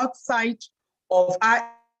created outside of our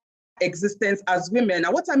existence as women.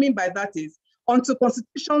 And what I mean by that is, until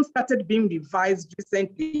constitutions started being revised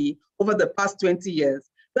recently over the past 20 years,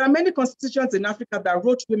 there are many constitutions in Africa that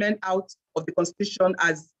wrote women out of the constitution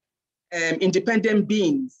as independent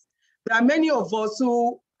beings. There are many of us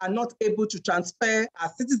who are not able to transfer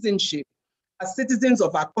our citizenship as citizens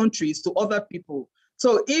of our countries to other people.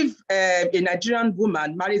 So if a Nigerian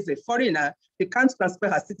woman marries a foreigner, they can't transfer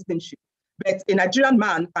her citizenship. But a Nigerian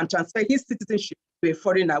man can transfer his citizenship to a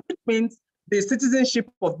foreigner, which means the citizenship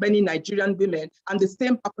of many Nigerian women, and the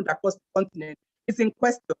same happened across the continent, is in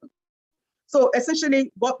question. So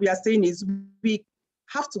essentially what we are saying is we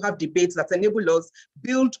have to have debates that enable us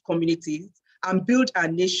build communities and build our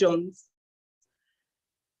nations,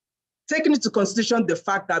 taking into consideration the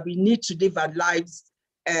fact that we need to live our lives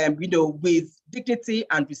with dignity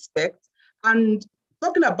and respect, and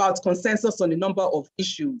talking about consensus on a number of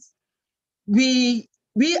issues, we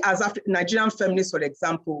as Nigerian feminists, for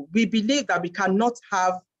example, we believe that we cannot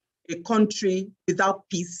have a country without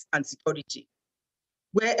peace and security,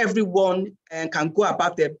 where everyone can go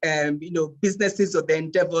about their businesses or their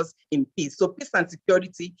endeavors in peace. So peace and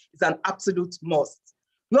security is an absolute must.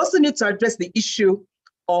 We also need to address the issue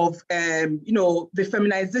of the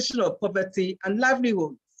feminization of poverty and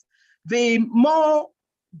livelihoods. The more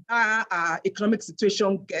our economic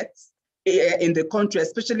situation gets in the country,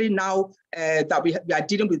 especially now that we are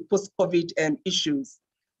dealing with post-COVID issues,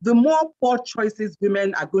 the more poor choices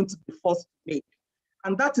women are going to be forced to make.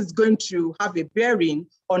 And that is going to have a bearing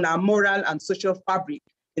on our moral and social fabric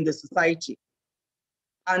in the society.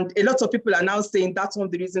 And a lot of people are now saying that's one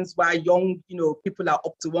of the reasons why young people are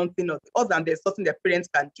up to one thing or the other, and there's something their parents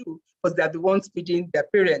can do because they're the ones feeding their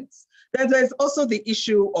parents. Then there's also the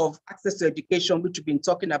issue of access to education, which we've been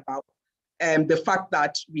talking about, and the fact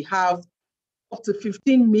that we have up to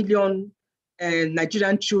 15 million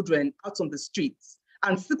Nigerian children out on the streets,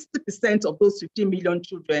 and 60% of those 15 million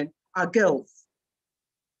children are girls.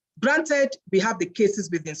 Granted, we have the cases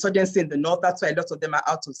with insurgency in the north, that's why a lot of them are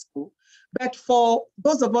out of school. But for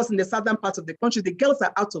those of us in the southern part of the country, the girls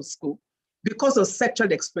are out of school because of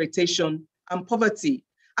sexual exploitation and poverty.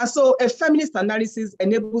 And so a feminist analysis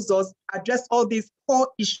enables us to address all these core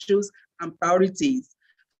issues and priorities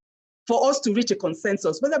for us to reach a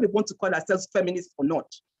consensus, whether we want to call ourselves feminists or not.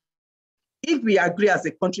 If we agree as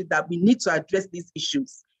a country that we need to address these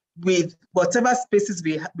issues with whatever spaces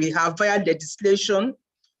we have via legislation,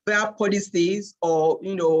 via policies, or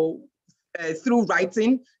through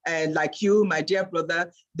writing, like you, my dear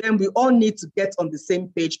brother, then we all need to get on the same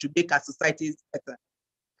page to make our societies better.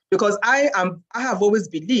 Because I have always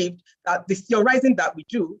believed that the theorizing that we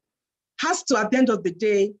do has to, at the end of the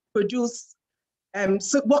day, produce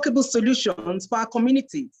workable solutions for our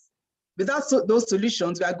communities. Without those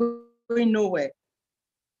solutions, we are going nowhere.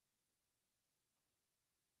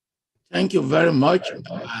 Thank you very much.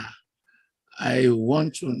 I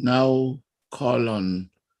want to now call on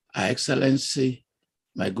Her Excellency,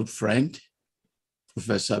 my good friend,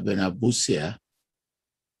 Professor Benabusia,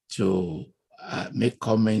 to make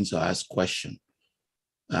comments or ask questions.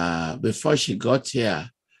 Before she got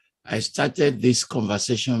here, I started this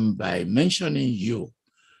conversation by mentioning you,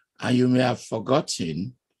 and you may have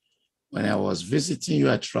forgotten when I was visiting you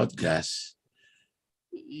at Rutgers,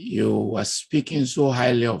 you were speaking so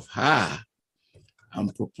highly of her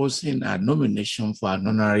and proposing a nomination for an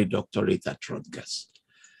honorary doctorate at Rutgers.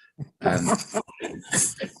 And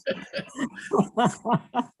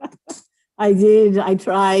I did, I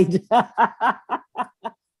tried.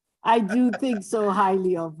 I do think so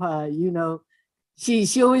highly of her,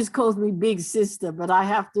 She always calls me big sister, but I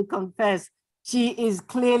have to confess, she is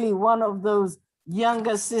clearly one of those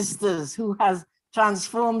younger sisters who has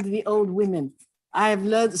transformed the old women. I have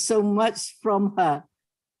learned so much from her.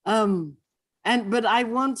 But I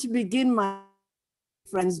want to begin, my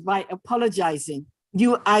friends, by apologizing.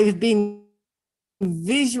 I've been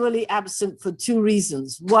visually absent for two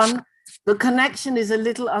reasons. One, the connection is a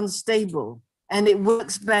little unstable, and it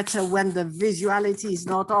works better when the visuality is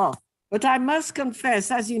not off. But I must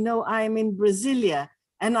confess, as you know, I am in Brasilia,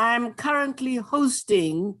 and I am currently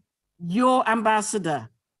hosting your ambassador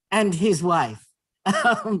and his wife.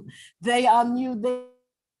 They are new.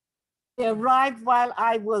 They arrived while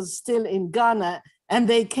I was still in Ghana, and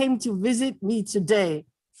they came to visit me today.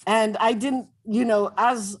 And I didn't,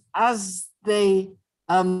 as they,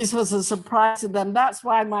 this was a surprise to them. That's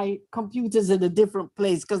why my computer's in a different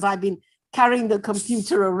place, because I've been carrying the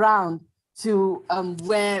computer around to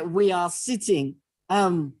where we are sitting.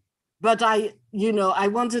 But I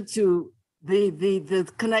wanted to,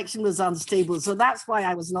 the connection was unstable. So that's why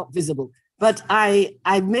I was not visible. But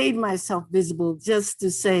I made myself visible just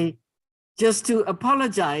to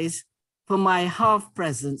apologize for my half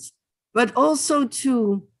presence, but also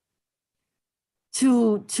to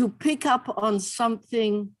pick up on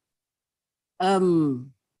something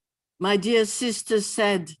my dear sister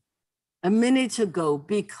said a minute ago,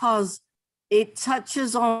 because it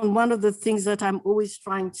touches on one of the things that I'm always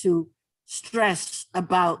trying to stress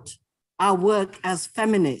about our work as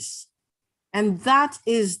feminists. And that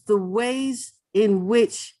is the ways in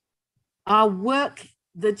which our work,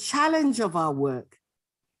 the challenge of our work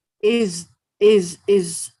is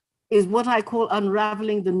what I call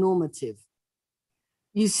unraveling the normative.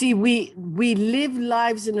 You see, we live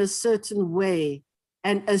lives in a certain way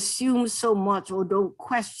and assume so much or don't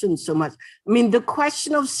question so much. I mean, the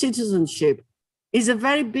question of citizenship is a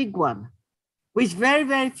very big one, which very,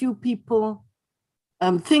 very few people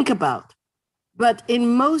think about. But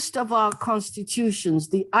in most of our constitutions,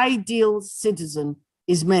 the ideal citizen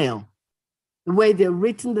is male. The way they're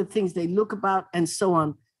written, the things they look about, and so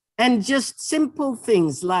on. And just simple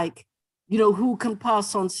things like, you know, who can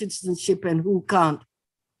pass on citizenship and who can't.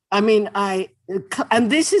 I mean,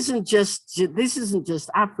 and this isn't just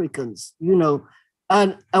Africans, you know,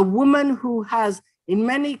 a woman who has, in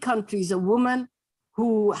many countries, a woman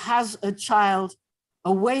who has a child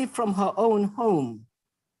away from her own home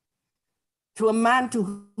to a man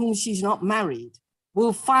to whom she's not married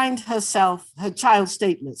will find her child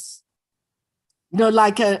stateless. You know,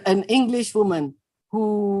 like an English woman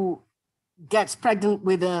who gets pregnant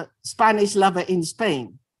with a Spanish lover in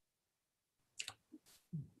Spain.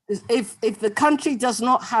 If the country does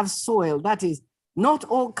not have soil, that is, not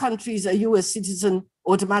all countries are you a citizen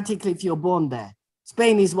automatically if you're born there.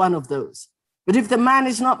 Spain is one of those. But if the man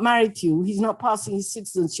is not married to you, he's not passing his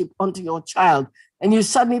citizenship onto your child, and you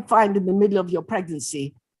suddenly find in the middle of your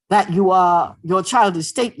pregnancy that your child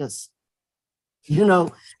is stateless, you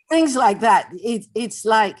know, things like that. It's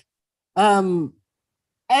like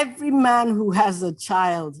every man who has a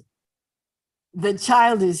child, the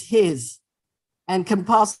child is his and can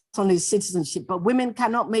pass on his citizenship, but women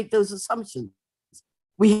cannot make those assumptions.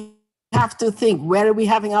 We have to think, where are we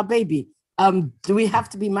having our baby? Do we have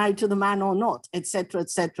to be married to the man or not, et cetera, et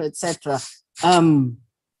cetera, et cetera. And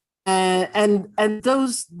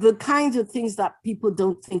those, the kinds of things that people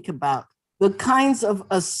don't think about, the kinds of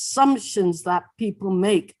assumptions that people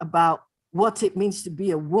make about what it means to be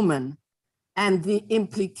a woman and the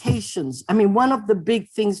implications. I mean, one of the big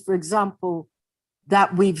things, for example,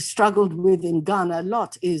 that we've struggled with in Ghana a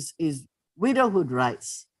lot is widowhood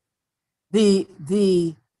rights.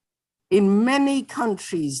 In many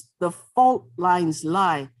countries, the fault lines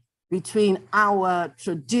lie between our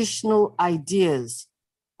traditional ideas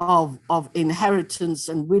of inheritance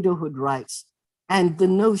and widowhood rights and the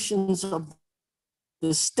notions of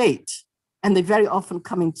the state. And they very often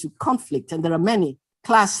come into conflict. And there are many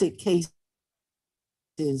classic cases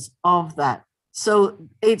of that. So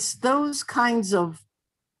it's those kinds of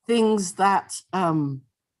things that,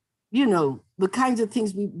 you know, the kinds of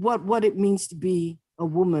things, what it means to be a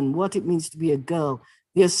woman, what it means to be a girl,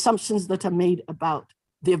 the assumptions that are made about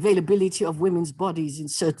the availability of women's bodies in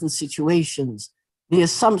certain situations, the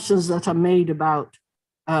assumptions that are made about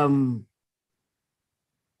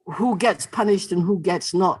who gets punished and who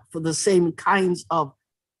gets not for the same kinds of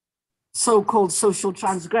so-called social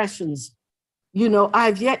transgressions. You know,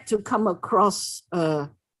 I've yet to come across a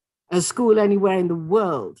school anywhere in the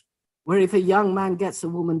world where if a young man gets a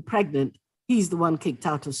woman pregnant, he's the one kicked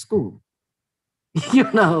out of school.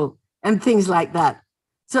 You know, and things like that.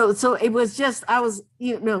 So it was just,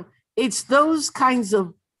 you know, it's those kinds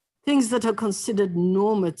of things that are considered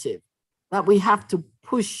normative that we have to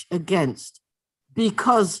push against,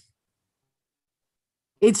 because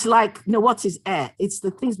it's like, you know, what is air? It's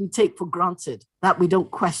the things we take for granted that we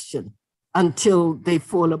don't question until they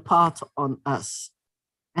fall apart on us.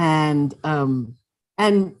 And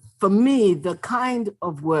for me, the kind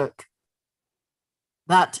of work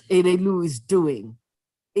that Erelu is doing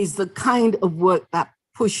is the kind of work that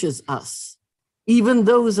pushes us, even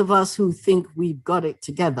those of us who think we've got it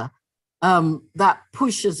together, that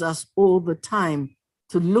pushes us all the time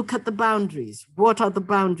to look at the boundaries. What are the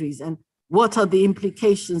boundaries and what are the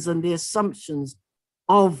implications and the assumptions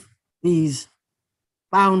of these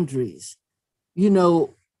boundaries? You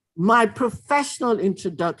know, my professional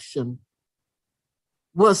introduction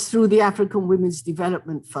was through the African Women's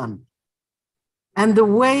Development Fund. And the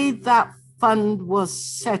way that fund was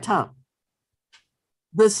set up,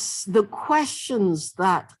 the questions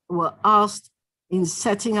that were asked in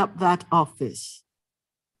setting up that office,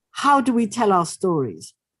 how do we tell our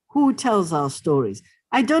stories? Who tells our stories?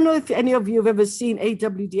 I don't know if any of you have ever seen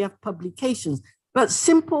AWDF publications, but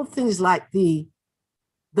simple things like the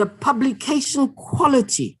publication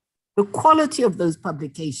quality, the quality of those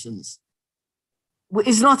publications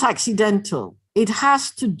is not accidental. It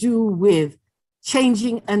has to do with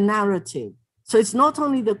changing a narrative. So it's not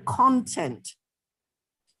only the content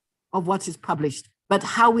of what is published, but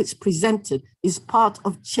how it's presented is part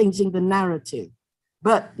of changing the narrative.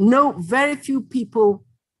 But no, very few people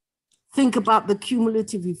think about the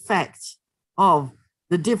cumulative effect of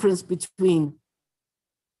the difference between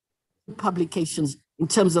publications in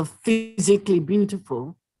terms of physically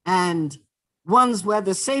beautiful and ones where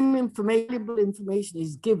the same information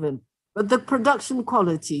is given, but the production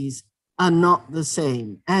qualities are not the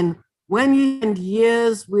same. And when you spend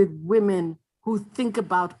years with women who think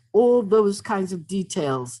about all those kinds of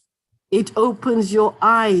details, it opens your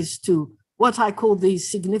eyes to what I call the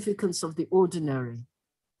significance of the ordinary.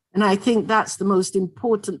 And I think that's the most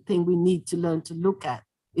important thing we need to learn to look at,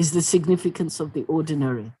 is the significance of the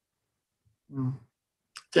ordinary. Mm.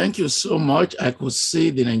 Thank you so much. I could see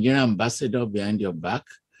the Nigerian ambassador behind your back.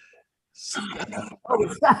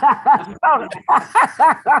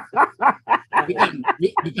 We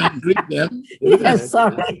can greet them. Yes,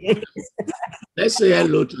 sorry. Let's say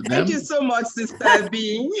hello to them. Thank you so much, Sister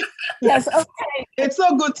B. Yes, okay. It's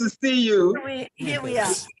so good to see you. Here we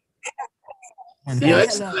are. Your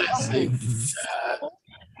Excellency,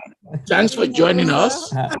 thanks for joining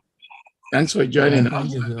us. Thanks for joining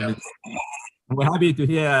us. We're happy to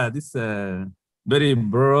hear this very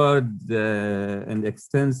broad and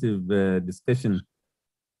extensive discussion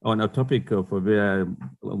on a topic of a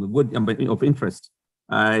good of interest.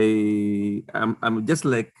 I'm just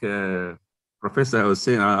like Professor was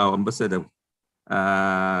saying, our ambassador.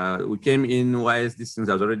 We came in while these things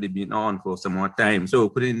has already been on for some more time,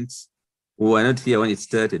 so we were not here when it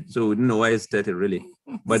started, so we didn't know why it started really.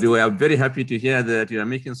 But we are very happy to hear that you are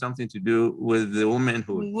making something to do with the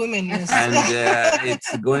womanhood. Women, yes. And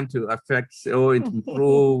it's going to affect or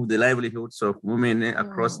improve the livelihoods of women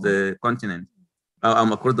across the continent,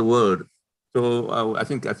 across the world. So I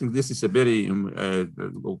think this is a very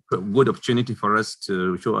good opportunity for us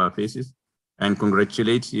to show our faces and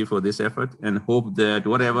congratulate you for this effort, and hope that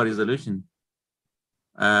whatever resolution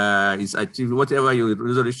is achieved, whatever your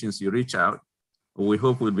resolutions you reach out, we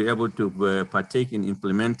hope we'll be able to partake in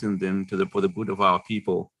implementing them for the good of our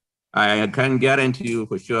people. I can guarantee you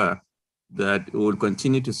for sure that we will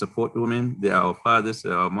continue to support women. They are our fathers,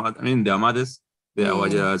 they are their mothers, they are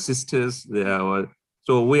our sisters,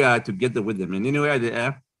 so we are together with them. And anywhere they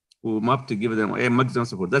are, we'll have to give them a maximum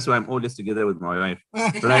support. That's why I'm always together with my wife.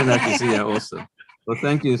 Right now to see her also. So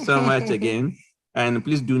thank you so much again. And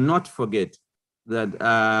please do not forget that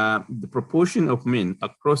the proportion of men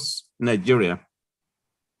across Nigeria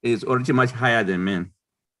is already much higher than men.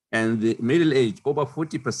 And the middle age, over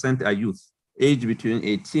 40% are youth, aged between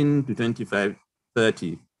 18 to 25,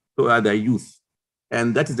 30, so are the youth.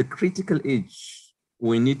 And that is the critical age.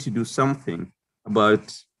 We need to do something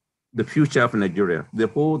about the future of Nigeria, the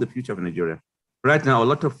future of Nigeria. Right now, a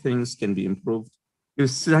lot of things can be improved. If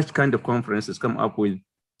such kind of conferences come up with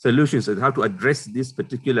solutions on how to address this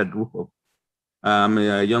particular group of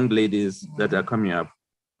young ladies that are coming up.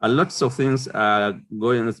 Lots of things are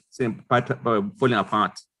falling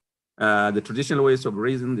apart. The traditional ways of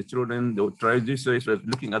raising the children, the traditional ways of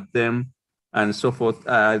looking at them, and so forth,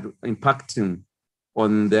 are impacting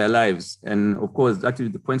on their lives. And of course, that is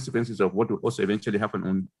the consequences of what will also eventually happen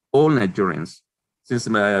on all Nigerians, since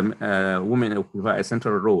women occupy a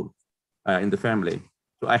central role in the family.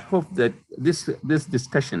 So I hope that this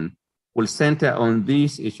discussion will center on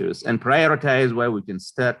these issues and prioritize where we can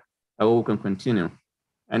start and where we can continue.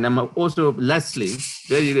 And I'm also, lastly,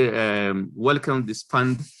 very welcome this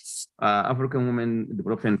fund, African Women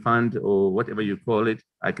Development Fund, or whatever you call it.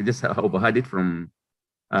 I can just overheard it from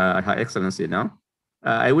Her Excellency now.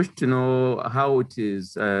 I wish to know how it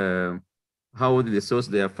is, how they source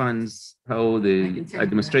their funds, how they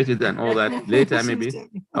administrate it and all that. Later, maybe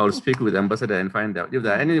I'll speak with the ambassador and find out if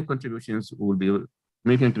there are any contributions we'll be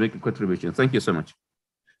making to make a contribution. Thank you so much.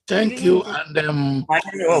 Thank you. And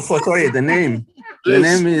sorry, the name. The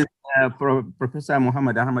name is Professor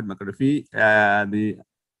Muhammad Ahmad Makarfi, the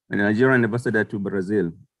Nigerian ambassador to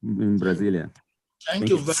Brazil, in Brasilia. Thank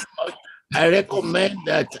you very much. I recommend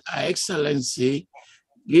that Her Excellency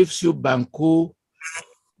gives you banku,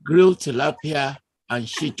 grilled tilapia, and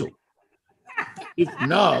shito. If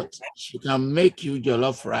not, she can make you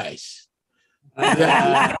jollof rice. No,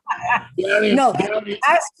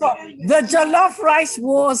 as for the jollof rice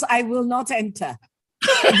wars, I will not enter.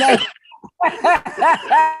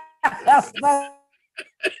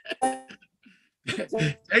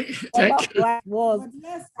 Thank you.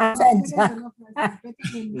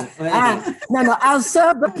 No, I'll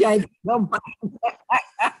serve the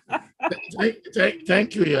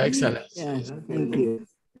Thank you, Your Excellency. Yes, thank you.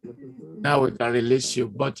 Now we can release you,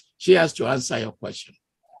 but she has to answer your question.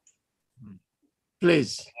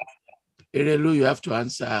 Please, Erelu, you have to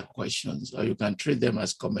answer her questions, or you can treat them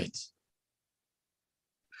as comments.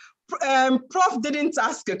 Prof didn't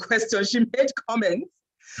ask a question, she made comments.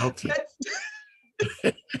 Okay.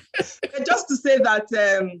 But just to say that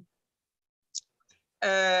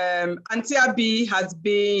Auntie Abi has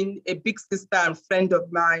been a big sister and friend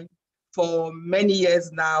of mine for many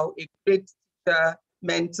years now, a great teacher,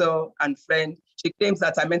 mentor, and friend. She claims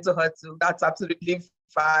that I mentor her too. That's absolutely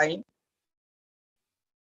fine.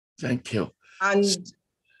 Thank you. And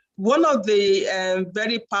one of the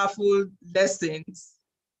very powerful lessons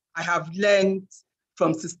I have learned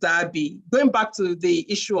from Sister Abby, going back to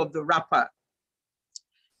the issue of the wrapper,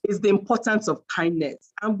 is the importance of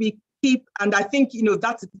kindness. And I think,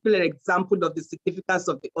 that's a particular example of the significance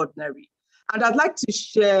of the ordinary. And I'd like to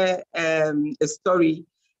share a story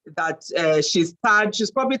that she's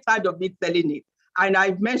probably tired of me telling it. And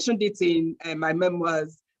I've mentioned it in my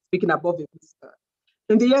memoirs, Speaking Above a Whisper.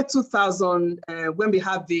 In the year 2000, when we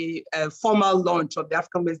had the formal launch of the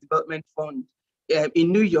African-Based Development Fund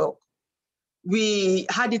in New York, we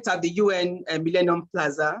had it at the UN Millennium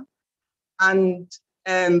Plaza. And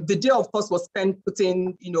the day, of course, was spent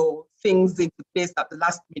putting, things into place at the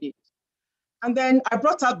last minute. And then I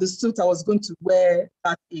brought out the suit I was going to wear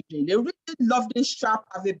that evening, a really lovely, sharp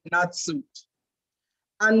Ave Bernard suit.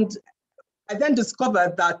 And I then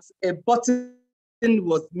discovered that a button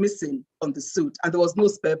was missing on the suit and there was no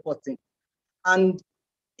spare button. And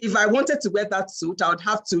if I wanted to wear that suit, I would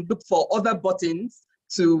have to look for other buttons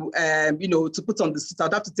to, to put on the suit.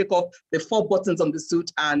 I'd have to take off the 4 buttons on the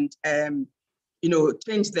suit and,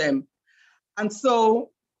 change them. And so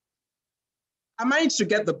I managed to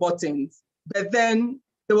get the buttons, but then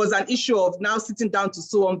there was an issue of now sitting down to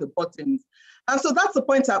sew on the buttons. And so that's the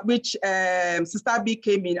point at which Sister B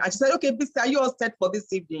came in and she said, okay, Bisi, are you all set for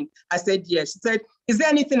this evening? I said, yes. She said, is there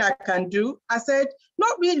anything I can do? I said,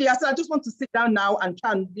 not really. I said, I just want to sit down now and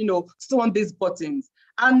try and, sew on these buttons.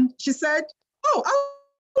 And she said, oh,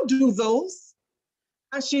 I'll do those.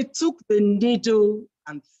 And she took the needle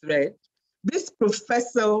and thread. This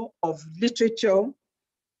professor of literature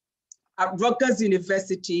at Rutgers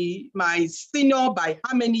University, my senior by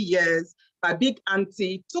how many years, my big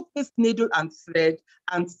auntie, took this needle and thread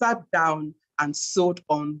and sat down and sewed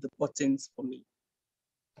on the buttons for me.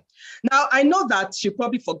 Now, I know that she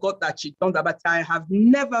probably forgot that she'd done that, but I have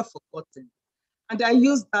never forgotten. And I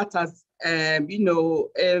use that as,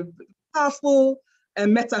 a powerful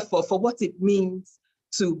metaphor for what it means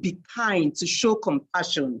to be kind, to show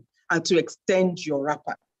compassion, and to extend your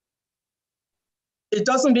wrapper. It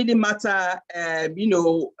doesn't really matter,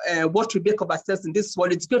 what we make of ourselves in this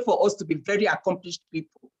world. It's good for us to be very accomplished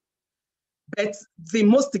people. But the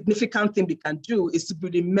most significant thing we can do is to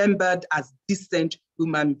be remembered as decent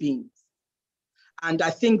human beings. And I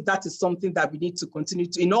think that is something that we need to continue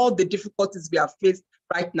to, in all the difficulties we have faced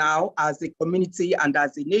right now as a community and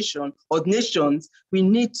as a nation or nations, we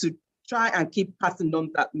need to try and keep passing on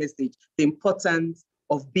that message, the importance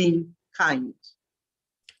of being kind,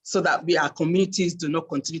 so that our communities do not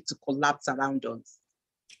continue to collapse around us.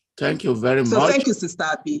 Thank you very much. So thank you, Sister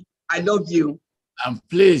Abby. I love you. And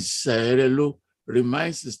please, Erelu,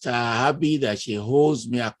 remind Sister Abby that she owes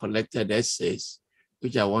me a collected essays,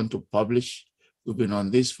 which I want to publish. We've been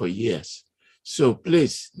on this for years. So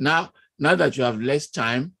please, now that you have less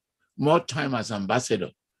time, more time as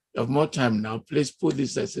ambassador, you have more time now, please put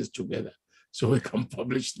these essays together so we can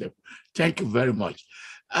publish them. Thank you very much.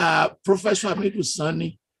 Professor Amidu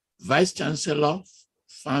Sani, Vice Chancellor,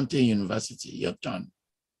 Fountain University, your turn.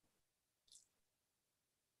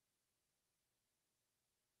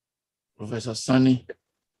 Professor Sani.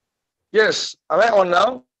 Yes, am I on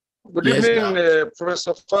now? Good Yes, evening,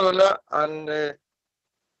 Professor Falola, and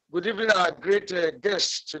good evening, our great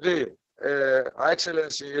guest today, Her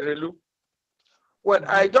Excellency Erelu. Well,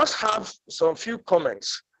 I just have some few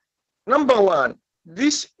comments. Number one,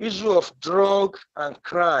 this issue of drug and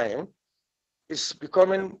crime is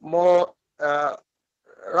becoming more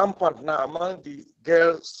rampant now among the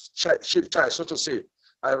girls' child, so to say.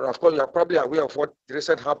 And of course, you are probably aware of what the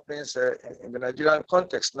recent happenings in the Nigerian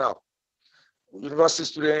context now. University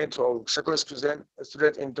student or secondary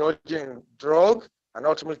student indulging in drug and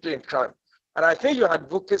ultimately in crime. And I think your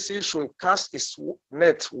advocacy should cast its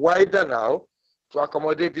net wider now to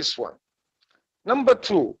accommodate this one. Number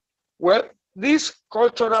two, well, these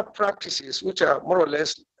cultural practices, which are more or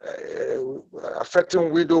less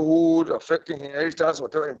affecting widowhood, affecting inheritance,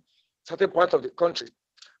 whatever, in certain part of the country,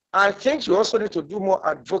 I think you also need to do more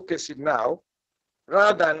advocacy now,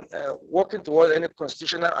 rather than working towards any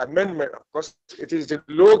constitutional amendment. Of course, it is the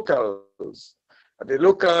locals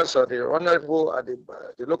or the honorable, or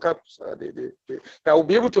the locals, that will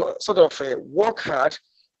be able to sort of work hard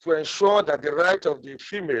to ensure that the right of the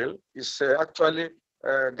female is actually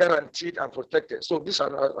guaranteed and protected. So this is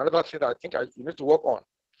another thing that I think you need to work on.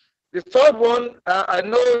 The third one, I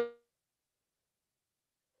know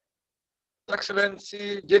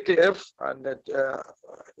Excellency JKF and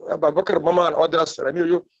Babakar Mama and others,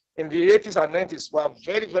 in the 80s and 90s were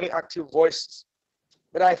very, very active voices.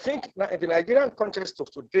 But I think in the Nigerian context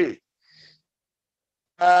of today,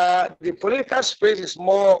 the political space is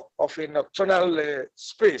more of a nocturnal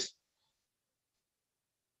space.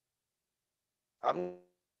 I'm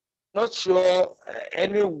not sure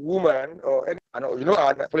any woman or any,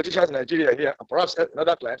 our politicians in Nigeria here, and perhaps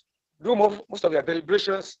another client, do most of their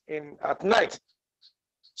deliberations at night.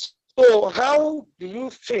 So how do you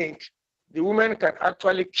think the women can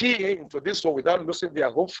actually key into this one without losing their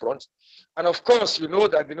home front? And of course, you know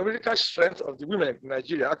that the numerical strength of the women in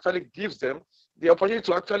Nigeria actually gives them the opportunity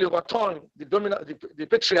to actually overturn the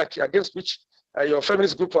patriarchy against which your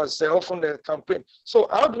feminist group has often campaigned. So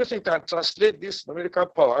how do you think you can translate this numerical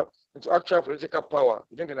power into actual political power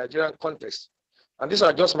within the Nigerian context? And these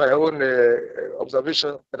are just my own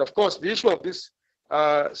observations. But of course, the issue of this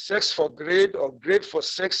sex for grade or grade for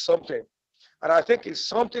sex something, and I think it's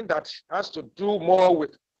something that has to do more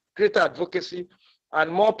with greater advocacy and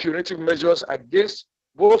more punitive measures against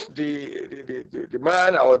both the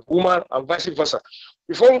man or the woman and vice versa.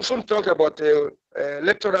 We've often talked about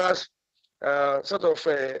lecturers sort of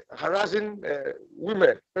harassing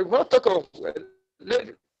women. But we not talk of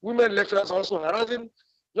women lecturers also harassing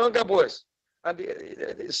younger boys. And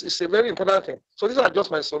it's a very important thing. So these are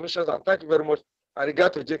just my submissions, and thank you very much. I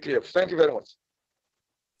regard to JKF. Thank you very much.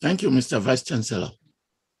 Thank you, Mr. Vice Chancellor.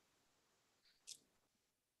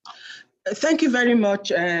 Thank you very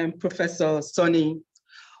much, Professor Sonny.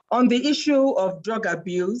 On the issue of drug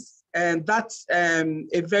abuse, that's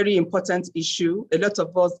a very important issue. A lot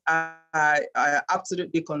of us are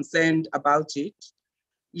absolutely concerned about it.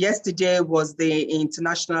 Yesterday was the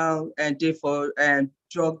International Day for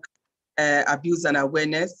Drug Abuse and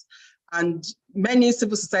Awareness, and many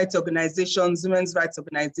civil society organizations, women's rights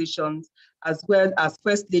organizations, as well as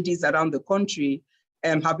first ladies around the country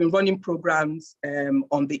have been running programs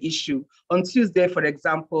on the issue. On Tuesday, for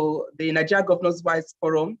example, the Nigeria Governors' Wives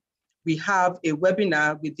Forum, we have a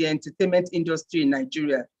webinar with the entertainment industry in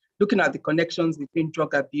Nigeria, looking at the connections between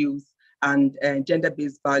drug abuse and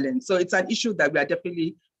gender-based violence. So it's an issue that we are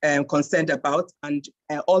definitely concerned about, and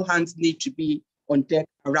all hands need to be on deck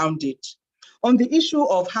around it. On the issue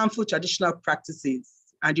of harmful traditional practices,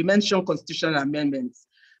 and you mentioned constitutional amendments,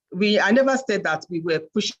 I never said that we were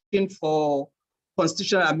pushing for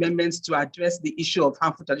constitutional amendments to address the issue of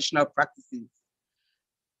harmful traditional practices.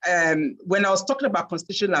 When I was talking about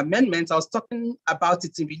constitutional amendments, I was talking about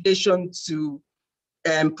it in relation to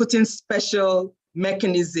putting special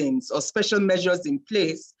mechanisms or special measures in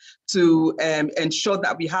place to ensure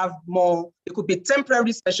that we have more, it could be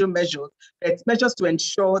temporary special measures, but measures to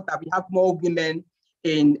ensure that we have more women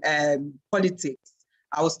in politics.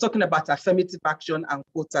 I was talking about affirmative action and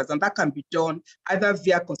quotas, and that can be done either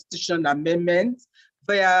via constitutional amendments,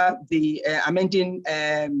 via the amending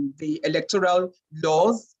the electoral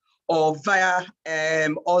laws, or via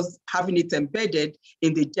us having it embedded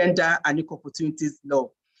in the Gender and Equal Opportunities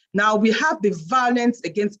Law. Now we have the Violence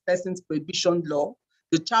Against Persons Prohibition Law,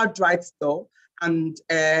 the Child Rights Law, and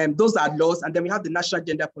those are laws, and then we have the National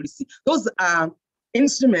Gender Policy. Those are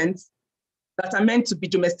instruments that are meant to be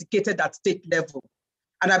domesticated at state level.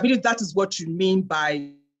 And I believe that is what you mean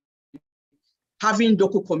by having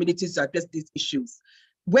local communities to address these issues.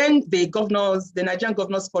 When the Nigerian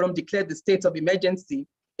Governors Forum declared the state of emergency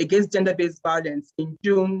against gender-based violence in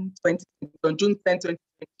June 10, 2020,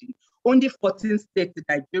 only 14 states in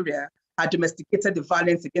Nigeria had domesticated the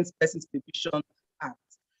Violence Against Persons Prohibition Act.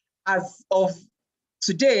 As of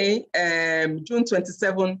today, June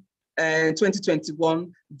 27,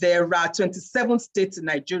 2021, there are 27 states in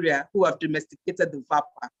Nigeria who have domesticated the VAP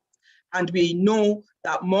Act. And we know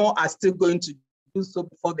that more are still going to do so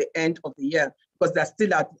before the end of the year, because they're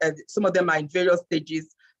still at, some of them are in various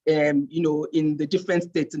stages, in the different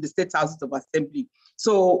states, in the state houses of assembly.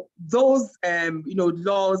 So those,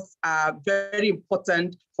 laws are very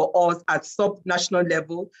important for us at sub-national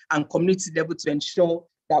level and community level to ensure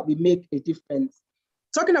that we make a difference.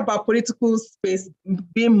 Talking about political space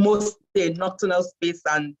being mostly a nocturnal space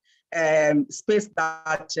and space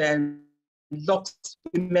that locks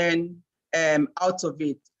women out of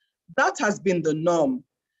it, that has been the norm.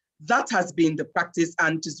 That has been the practice,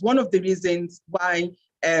 and is one of the reasons why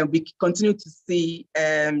we continue to see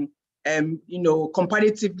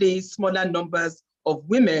comparatively smaller numbers of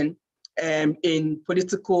women in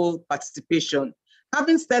political participation.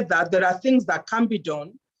 Having said that, there are things that can be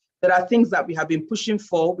done. There are things that we have been pushing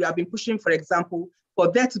for. We have been pushing, for example,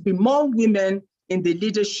 for there to be more women in the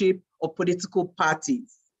leadership of political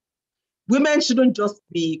parties. Women shouldn't just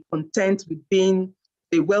be content with being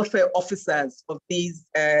the welfare officers of these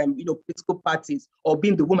political parties, or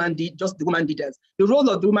being just the woman leaders. The role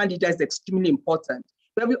of the woman leader is extremely important.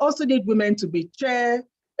 But we also need women to be chairmen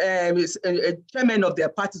of their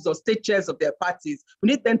parties or state chairs of their parties. We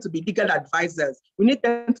need them to be legal advisors. We need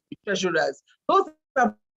them to be treasurers. Those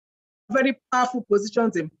are very powerful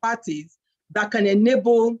positions in parties that can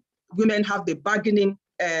enable women have the bargaining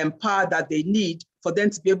power that they need for them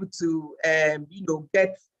to be able to,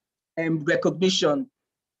 get recognition.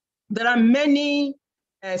 There are many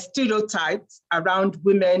stereotypes around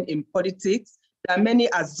women in politics. There are many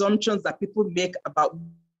assumptions that people make about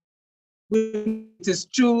women. It is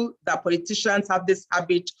true that politicians have this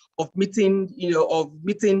habit of meeting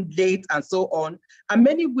late and so on. And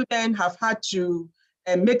many women have had to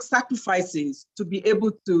make sacrifices to be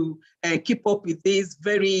able to keep up with these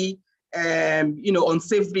very,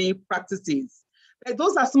 unsavory practices.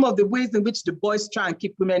 Those are some of the ways in which the boys try and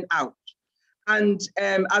keep women out. And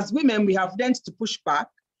as women, we have learned to push back.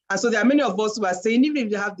 And so there are many of us who are saying, even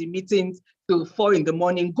if you have the meetings till 4 in the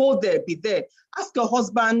morning, go there, be there. Ask your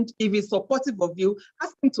husband if he's supportive of you,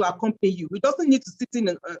 ask him to accompany you. He doesn't need to sit in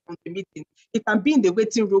on the meeting. He can be in the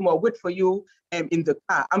waiting room or wait for you in the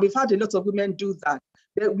car. And we've had a lot of women do that.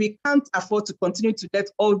 We can't afford to continue to let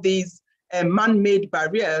all these man-made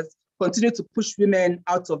barriers continue to push women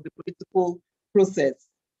out of the political process.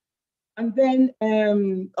 And then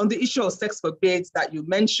on the issue of sex for grades that you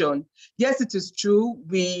mentioned, yes, it is true.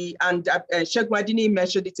 Sheikh Wadini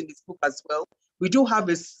mentioned it in his book as well. We do have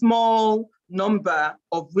a small number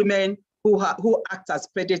of women who act as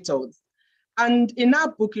predators. And in our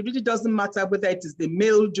book, it really doesn't matter whether it is the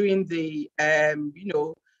male doing the,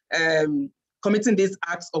 committing these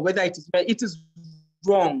acts or whether it is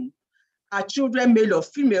wrong. Our children, male or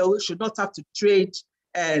female, should not have to trade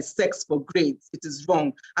sex for grades. It is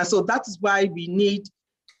wrong. And so that is why we need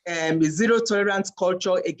a zero tolerance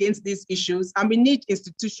culture against these issues. And we need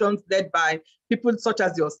institutions led by people such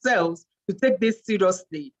as yourselves to take this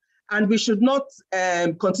seriously. And we should not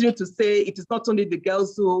continue to say it is not only the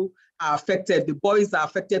girls who are affected, the boys are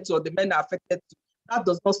affected too, or the men are affected too. That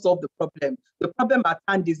does not solve the problem. The problem at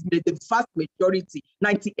hand is the vast majority,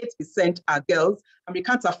 98% are girls, and we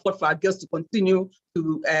can't afford for our girls to continue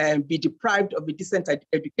to be deprived of a decent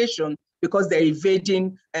education because they're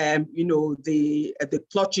evading, the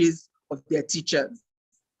clutches of their teachers.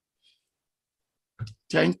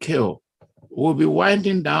 Thank you. We'll be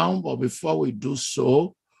winding down, but before we do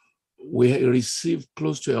so, we received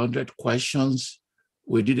close to 100 questions.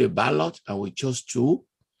 We did a ballot and we chose 2.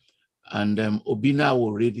 And Obina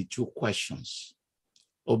will read the 2 questions.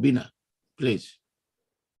 Obina, please.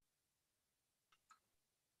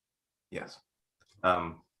 Yes.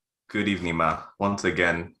 Good evening, Ma. Once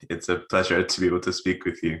again, it's a pleasure to be able to speak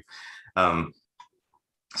with you.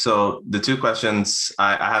 So the 2 questions,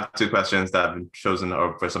 I have 2 questions that have been chosen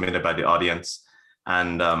or were submitted by the audience,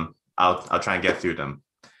 and I'll try and get through them.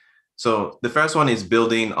 So the first one is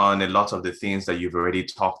building on a lot of the things that you've already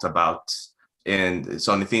talked about. And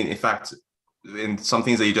so in fact, in some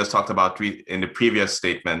things that you just talked about in the previous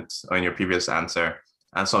statement or in your previous answer,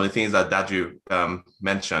 and some of the things that Daju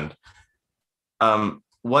mentioned,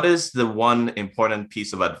 what is the one important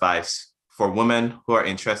piece of advice for women who are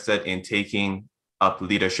interested in taking up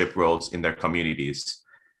leadership roles in their communities,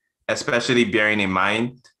 especially bearing in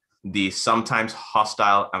mind the sometimes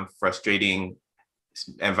hostile and frustrating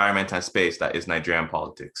environment and space that is Nigerian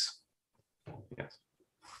politics? Yes.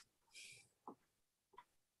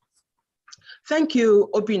 Thank you,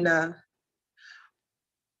 Obina.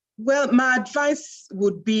 Well, my advice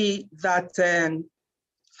would be that,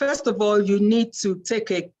 first of all, you need to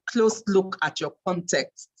take a close look at your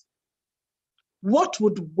context. What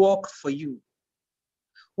would work for you?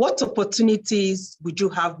 What opportunities would you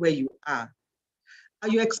have where you are? Are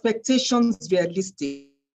your expectations realistic?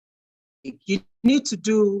 You need to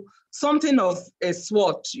do something of a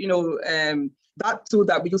SWOT, that tool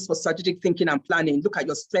that we use for strategic thinking and planning. Look at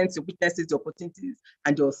your strengths, your weaknesses, your opportunities,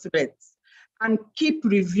 and your threats. And keep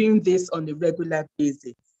reviewing this on a regular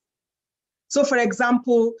basis. So for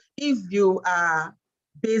example, if you are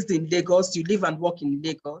based in Lagos, you live and work in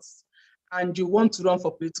Lagos, and you want to run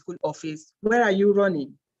for political office, where are you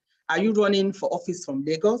running? Are you running for office from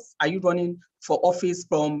Lagos? Are you running for office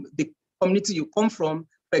from the community you come from?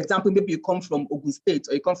 For example, maybe you come from Ogun State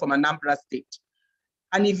or you come from Anambra State.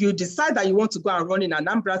 And if you decide that you want to go and run in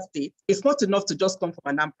Anambra State, it's not enough to just come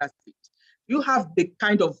from Anambra State. You have the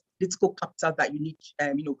kind of political capital that you need,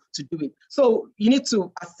 to do it. So you need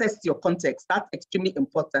to assess your context. That's extremely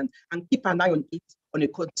important, and keep an eye on it on a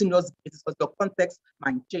continuous basis because your context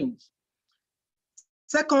might change.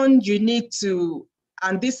 Second, you need to,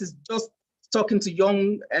 and this is just talking to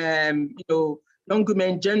young, young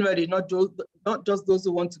women generally, not just those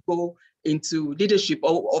who want to go into leadership,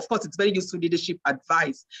 or of course it's very useful leadership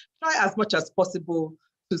advice. Try as much as possible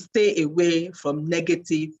to stay away from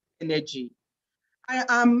negative energy. I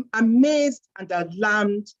am amazed and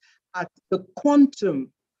alarmed at the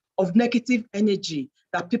quantum of negative energy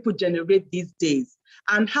that people generate these days,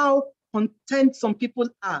 and how content some people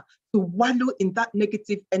are to wallow in that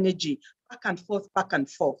negative energy, back and forth, back and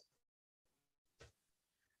forth.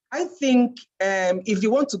 I think if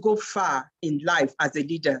you want to go far in life as a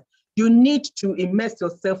leader, you need to immerse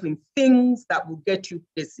yourself in things that will get you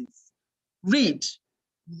places. Read,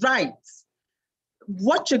 write,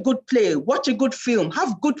 watch a good play, watch a good film,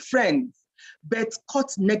 have good friends, but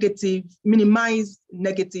minimize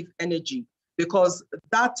negative energy, because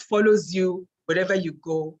that follows you wherever you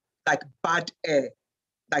go like bad air,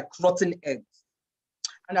 like rotten eggs.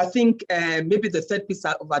 And I think maybe the third piece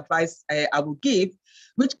of advice I will give,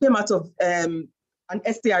 which came out of an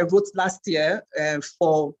essay I wrote last year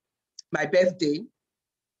for my birthday.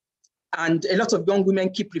 And a lot of young women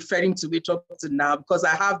keep referring to it up to now, because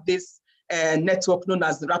I have this network known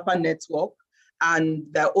as the Rapper Network. And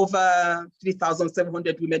there are over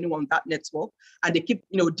 3,700 women on that network. And they keep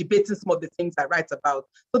debating some of the things I write about.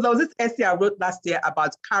 So there was this essay I wrote last year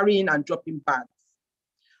about carrying and dropping bags.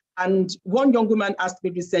 And one young woman asked me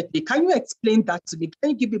recently, can you explain that to me?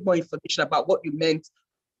 Can you give me more information about what you meant,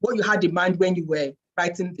 what you had in mind when you were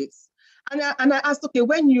writing this? And I asked, okay,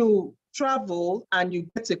 when you travel and you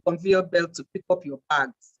get a conveyor belt to pick up your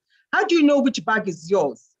bags, how do you know which bag is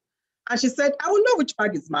yours? And she said, I will know which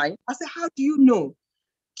bag is mine. I said, how do you know?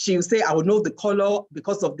 She will say, I will know the color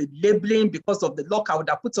because of the labeling, because of the lock I would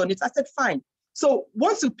have put on it. I said, fine. So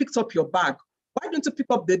once you picked up your bag, why don't you pick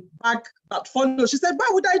up the bag that follows? She said, why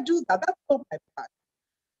would I do that? That's not my bag.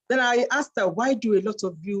 Then I asked her, why do a lot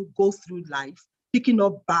of you go through life picking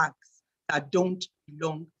up bags that don't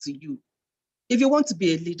belong to you? If you want to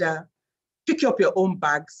be a leader, pick up your own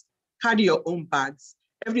bags, carry your own bags.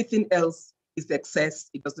 Everything else is excess.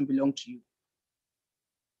 It doesn't belong to you.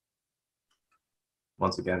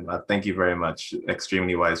 Once again, thank you very much.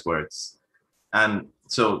 Extremely wise words. And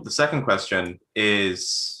so the second question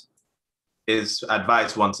is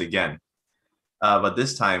advice once again, but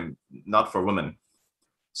this time not for women.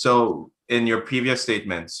 So in your previous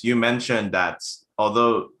statements, you mentioned that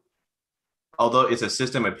although it's a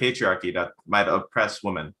system of patriarchy that might oppress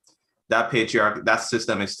women, that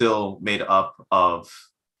system is still made up of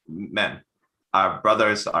men, our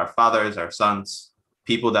brothers, our fathers, our sons,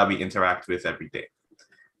 people that we interact with every day.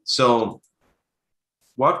 So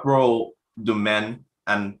what role do men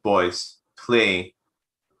and boys play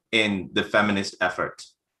in the feminist effort?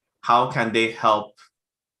 How can they help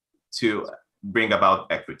to bring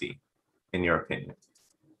about equity, in your opinion?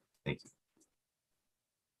 Thank you.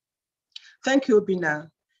 Thank you, Obina.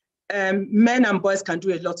 Men and boys can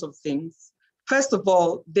do a lot of things. First of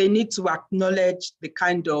all, they need to acknowledge the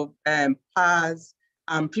kind of powers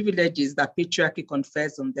and privileges that patriarchy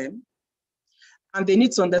confers on them. And they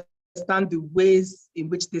need to understand the ways in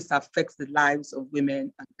which this affects the lives of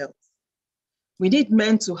women and girls. We need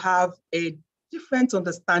men to have a different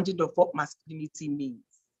understanding of what masculinity means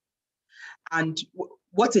and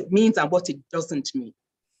what it means and what it doesn't mean.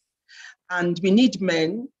 And we need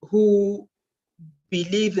men who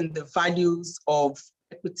believe in the values of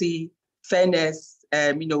equity, fairness,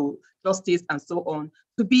 justice, and so on,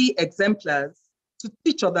 to be exemplars, to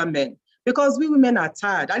teach other men. Because we women are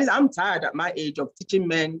tired. At least I'm tired at my age of teaching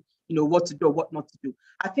men, what to do, what not to do.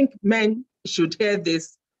 I think men should hear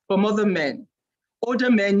this from other men.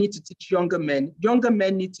 Older men need to teach younger men. Younger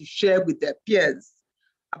men need to share with their peers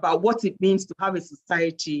about what it means to have a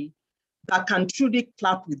society that can truly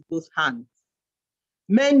clap with both hands.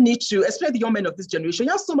 Men need to, especially the young men of this generation,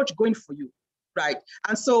 you have so much going for you, right?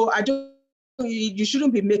 And so you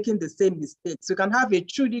shouldn't be making the same mistakes. You can have a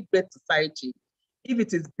truly great society if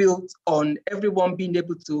it is built on everyone being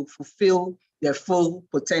able to fulfill their full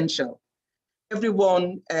potential.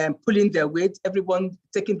 Everyone pulling their weight, everyone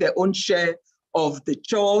taking their own share of the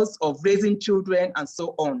chores, of raising children, and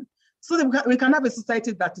so on. So that we can have a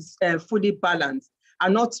society that is fully balanced,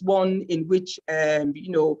 and not one in which a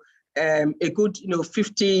good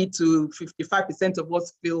 50 to 55% of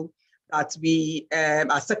us feel that we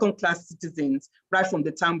are second-class citizens right from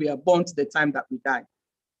the time we are born to the time that we die.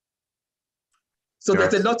 So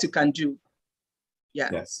there's a lot you can do. Yeah.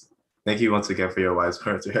 Yes. Thank you once again for your wise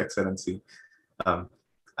words, Your Excellency.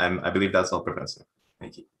 I believe that's all, Professor.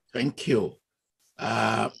 Thank you. Thank you.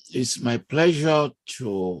 It's my pleasure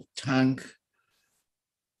to thank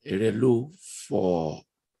Erelu for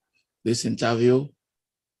this interview.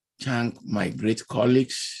 Thank my great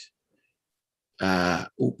colleagues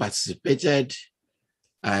who participated.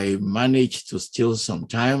 I managed to steal some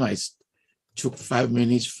time. I took 5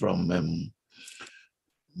 minutes from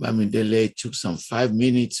Bamidele, took some 5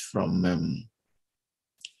 minutes from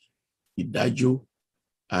Idaju,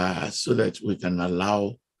 so that we can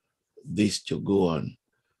allow this to go on.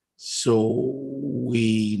 So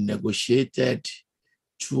we negotiated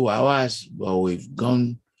 2 hours, but we've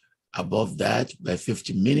gone above that by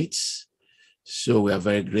 50 minutes. So we are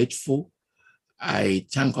very grateful. I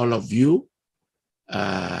thank all of you.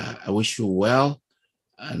 I wish you well,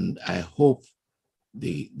 and I hope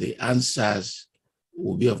the answers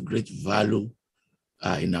will be of great value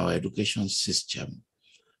in our education system.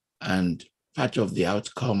 And part of the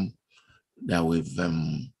outcome that we've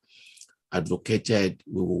advocated,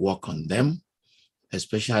 we will work on them,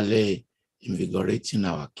 especially invigorating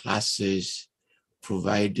our classes,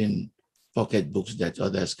 providing pocketbooks that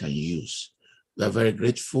others can use. We are very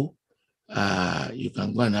grateful. You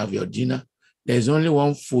can go and have your dinner. There's only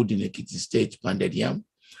one food in Ekiti State, pounded yam.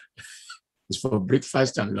 It's for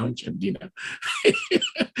breakfast and lunch and dinner.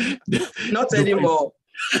 Not anymore.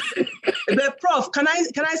 But Prof, can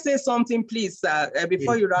I say something, please,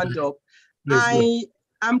 before you round up? I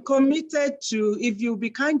am committed to, if you'll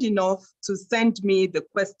be kind enough to send me the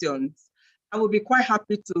questions, I will be quite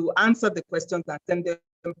happy to answer the questions and send them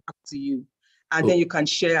back to you. And then you can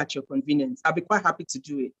share at your convenience. I'll be quite happy to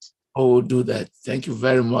do it. I will do that. Thank you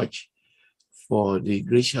very much for the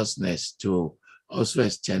graciousness to also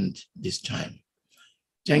extend this time.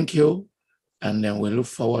 Thank you. And then we look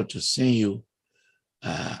forward to seeing you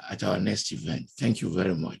at our next event. Thank you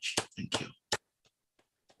very much. Thank you.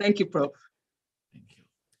 Thank you, Prof. Thank you.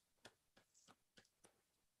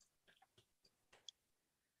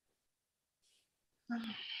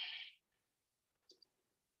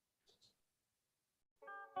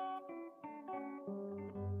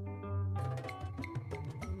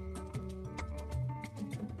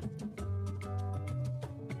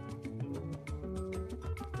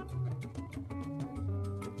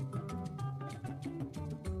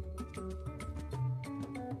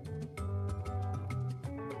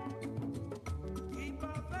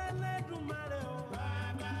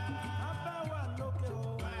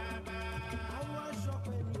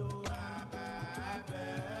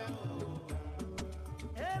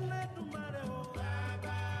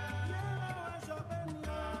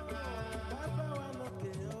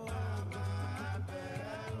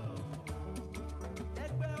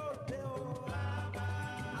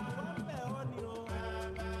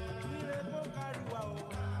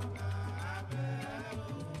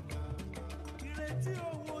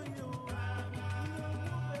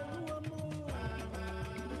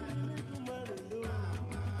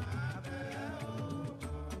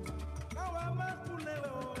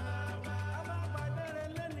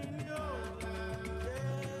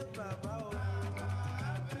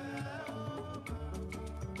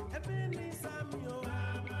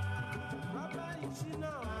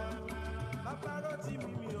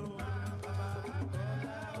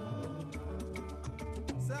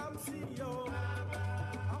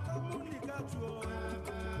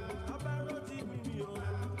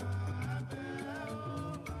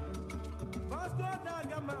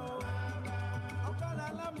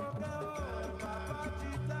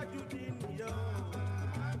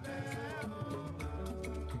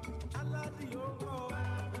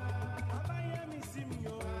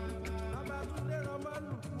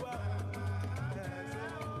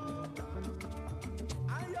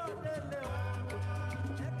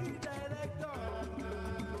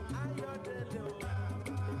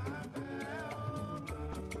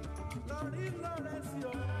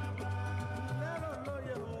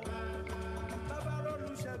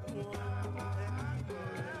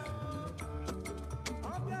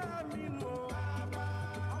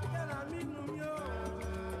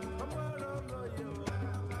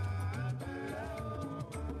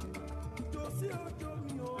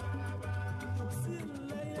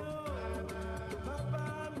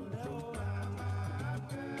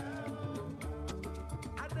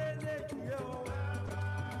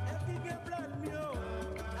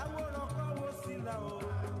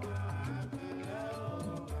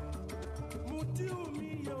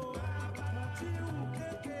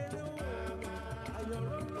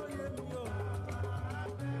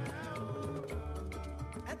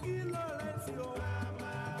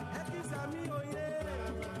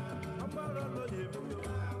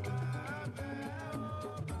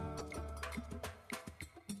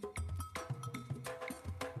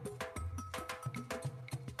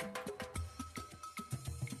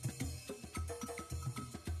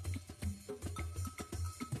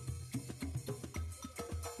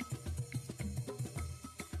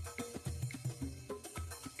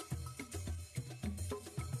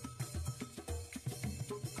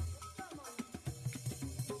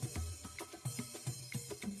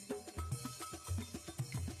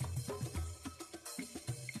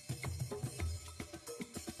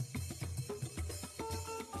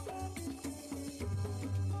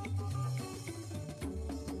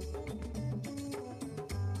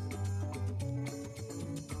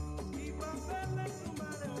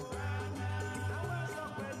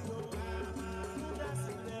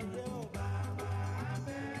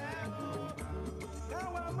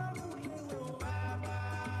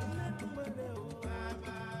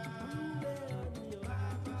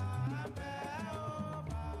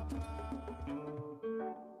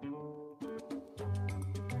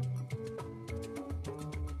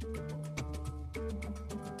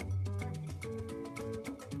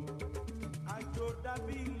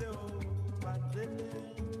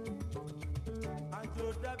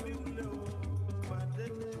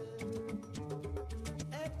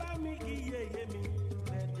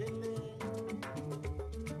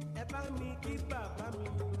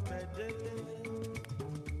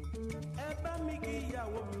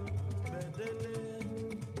 kíyàwó mi bẹ̀dẹ́lé.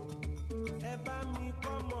 Ẹ bá mi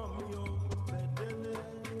kọ́mọ mi o bẹ̀dẹ́lé.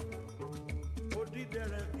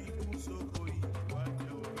 Odídẹrẹ́ kì í kú sóko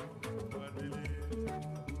ìwádìí o wádìí.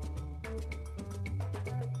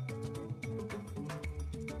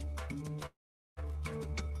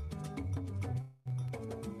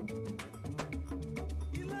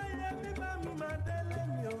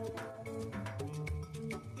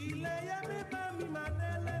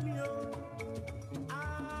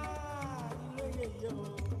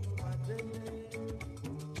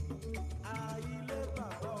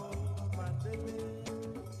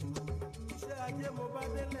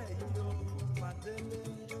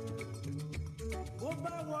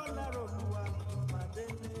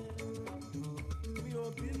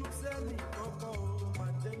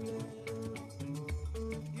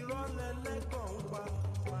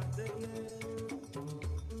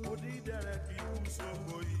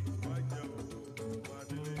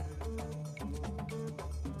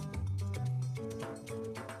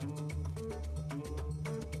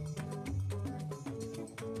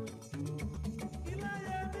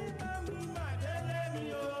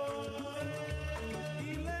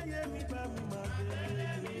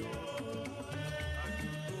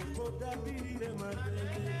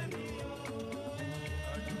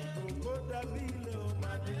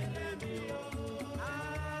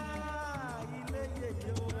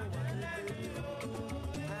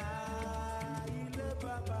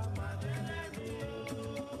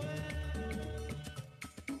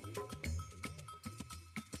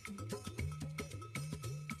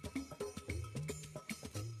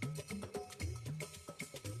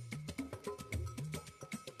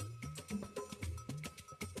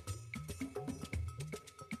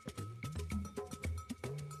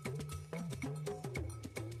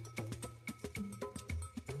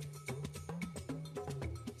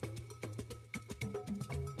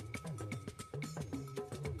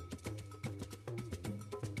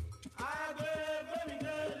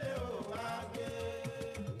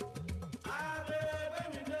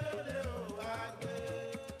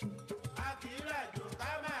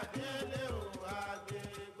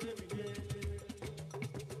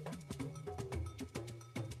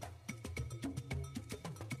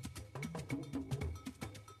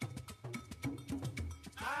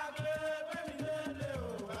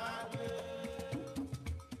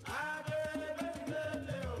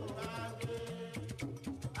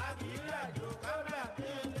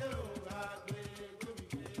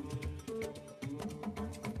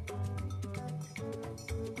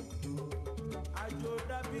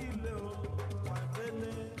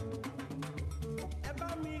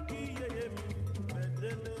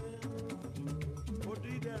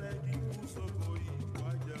 So